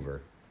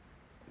Vancouver.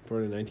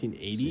 Born in So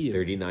 1980. he's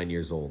 39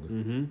 years old.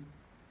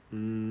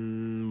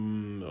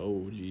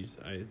 Oh, geez.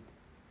 I'm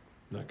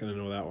not going to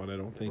know that one, I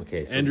don't think.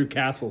 Okay, so- Andrew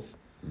Castles.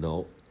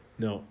 No.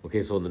 No.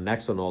 Okay, so the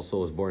next one also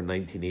was born in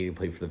 1980 and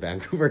played for the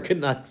Vancouver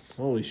Canucks.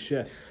 Holy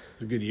shit. It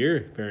was a good year,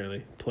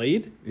 apparently.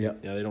 Played? Yeah.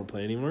 Yeah, they don't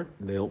play anymore.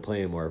 They don't play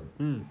anymore.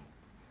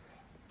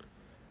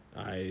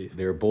 They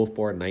were both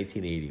born in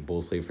 1980.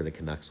 Both played for the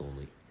Canucks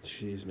only.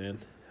 Jeez, man.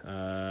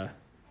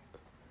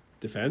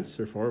 Defense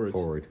or forwards?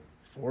 Forward.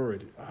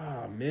 Forward.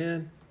 Ah,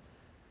 man.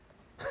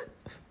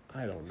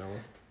 I don't know.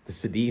 The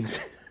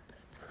Sedins.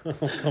 Oh,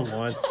 come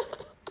on.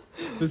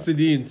 The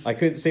Sedins. I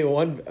couldn't say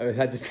one. I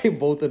had to say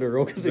both in a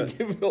row because I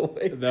give it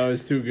away. That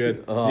was too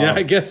good. Yeah,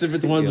 I guess if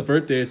it's one's yeah.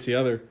 birthday, it's the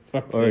other.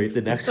 Fuck's All right, sakes.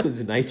 the next one's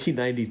in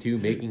 1992,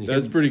 making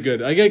That's him... pretty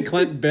good. I get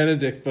Clint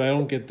Benedict, but I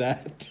don't get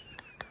that.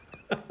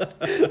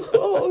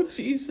 Oh,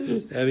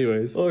 Jesus.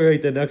 Anyways. All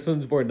right, the next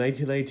one's born in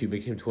 1992,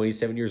 making him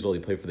 27 years old.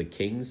 He played for the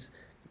Kings,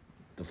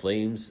 the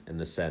Flames, and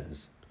the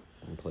Sens.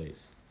 In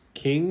place.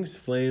 Kings,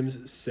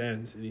 Flames,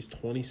 Sens, and he's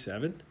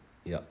 27?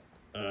 Yeah.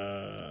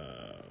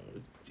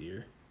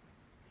 Dear.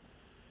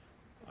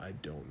 I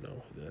don't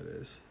know who that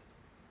is.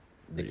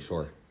 Nick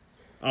Shore.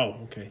 Oh,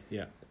 okay,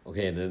 yeah.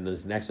 Okay, and then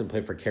this next one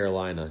played for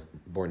Carolina,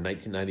 born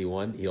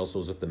 1991. He also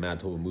was with the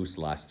Manitoba Moose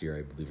last year,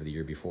 I believe, or the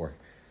year before.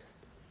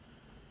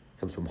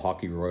 Comes from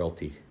hockey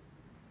royalty.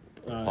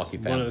 Hockey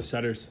One family. of the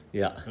setters.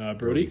 Yeah.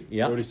 Brody?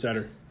 Yeah. Brody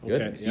Setter.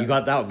 Good. Okay, So yeah. you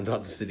got that one, but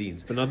not the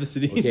Sedins. But not the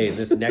Sedins. Okay,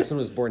 this next one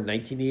was born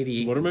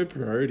 1988. What are my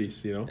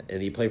priorities, you know?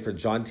 And he played for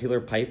John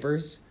Taylor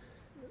Pipers,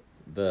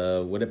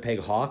 the Winnipeg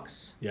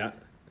Hawks, Yeah.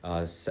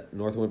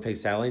 North Winnipeg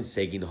Satellite,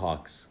 Sagan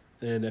Hawks.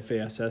 And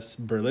FASS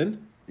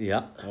Berlin.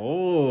 Yeah.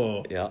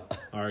 Oh. Yeah.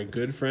 Our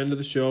good friend of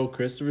the show,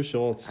 Christopher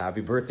Schultz.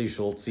 Happy birthday,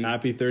 Schultze.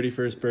 Happy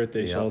 31st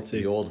birthday, Yeah, Schultz.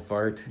 the old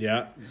fart.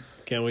 Yeah.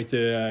 Can't wait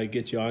to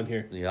get you on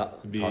here. Yeah.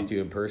 Talk to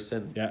you in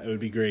person. Yeah, it would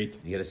be great.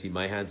 You got to see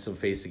my handsome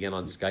face again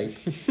on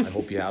Skype. I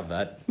hope you have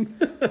that.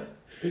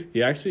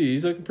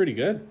 He's looking pretty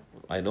good.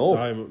 I know.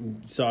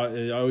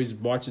 I always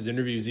watch his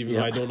interviews, even though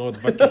Yeah. I don't know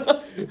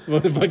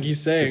what the fuck he's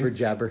saying. Jibber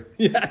jabber.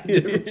 Yeah,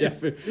 jibber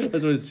jabber.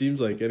 That's what it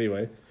seems like.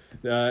 Anyway,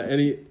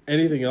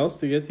 anything else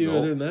to get to No.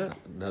 other than that?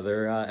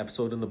 Another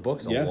episode in the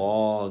books. Yeah. A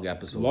long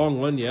episode. Long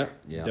one, yeah.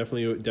 Yeah.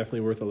 Definitely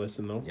worth a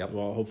listen though. Yep.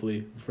 Well,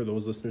 hopefully for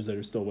those listeners that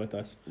are still with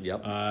us.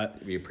 Yep.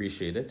 We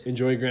appreciate it.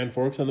 Enjoy Grand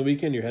Forks on the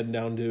weekend. You're heading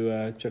down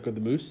to check out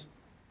the Moose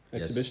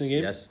exhibition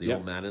game. Yes, the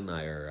old man and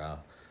I are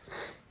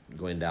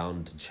going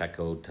down to check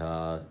out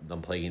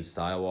them playing against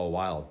Iowa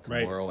Wild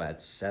tomorrow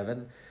at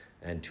 7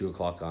 and 2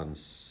 o'clock on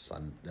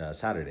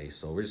Saturday.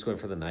 So we're just going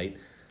for the night.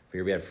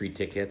 Figure we had free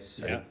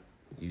tickets. Yeah. I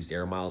used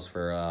air miles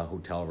for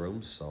hotel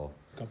rooms. So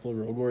A couple of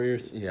Road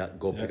Warriors. yeah,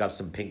 go pick up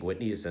some Pink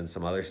Whitneys and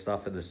some other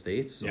stuff in the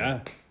States. So, Yeah.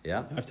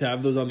 Yeah. I have to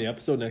have those on the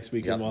episode next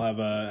week, Yep. and we'll have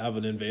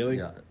an unveiling.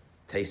 Yeah.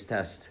 Taste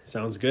test.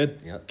 Sounds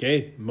good. Yep.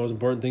 Okay. Most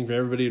important thing for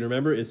everybody to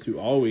remember is to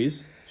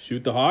always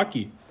shoot the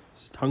hockey.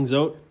 Tongues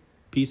out.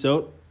 Peace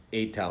out.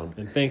 8 Town.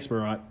 And thanks,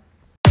 Murat.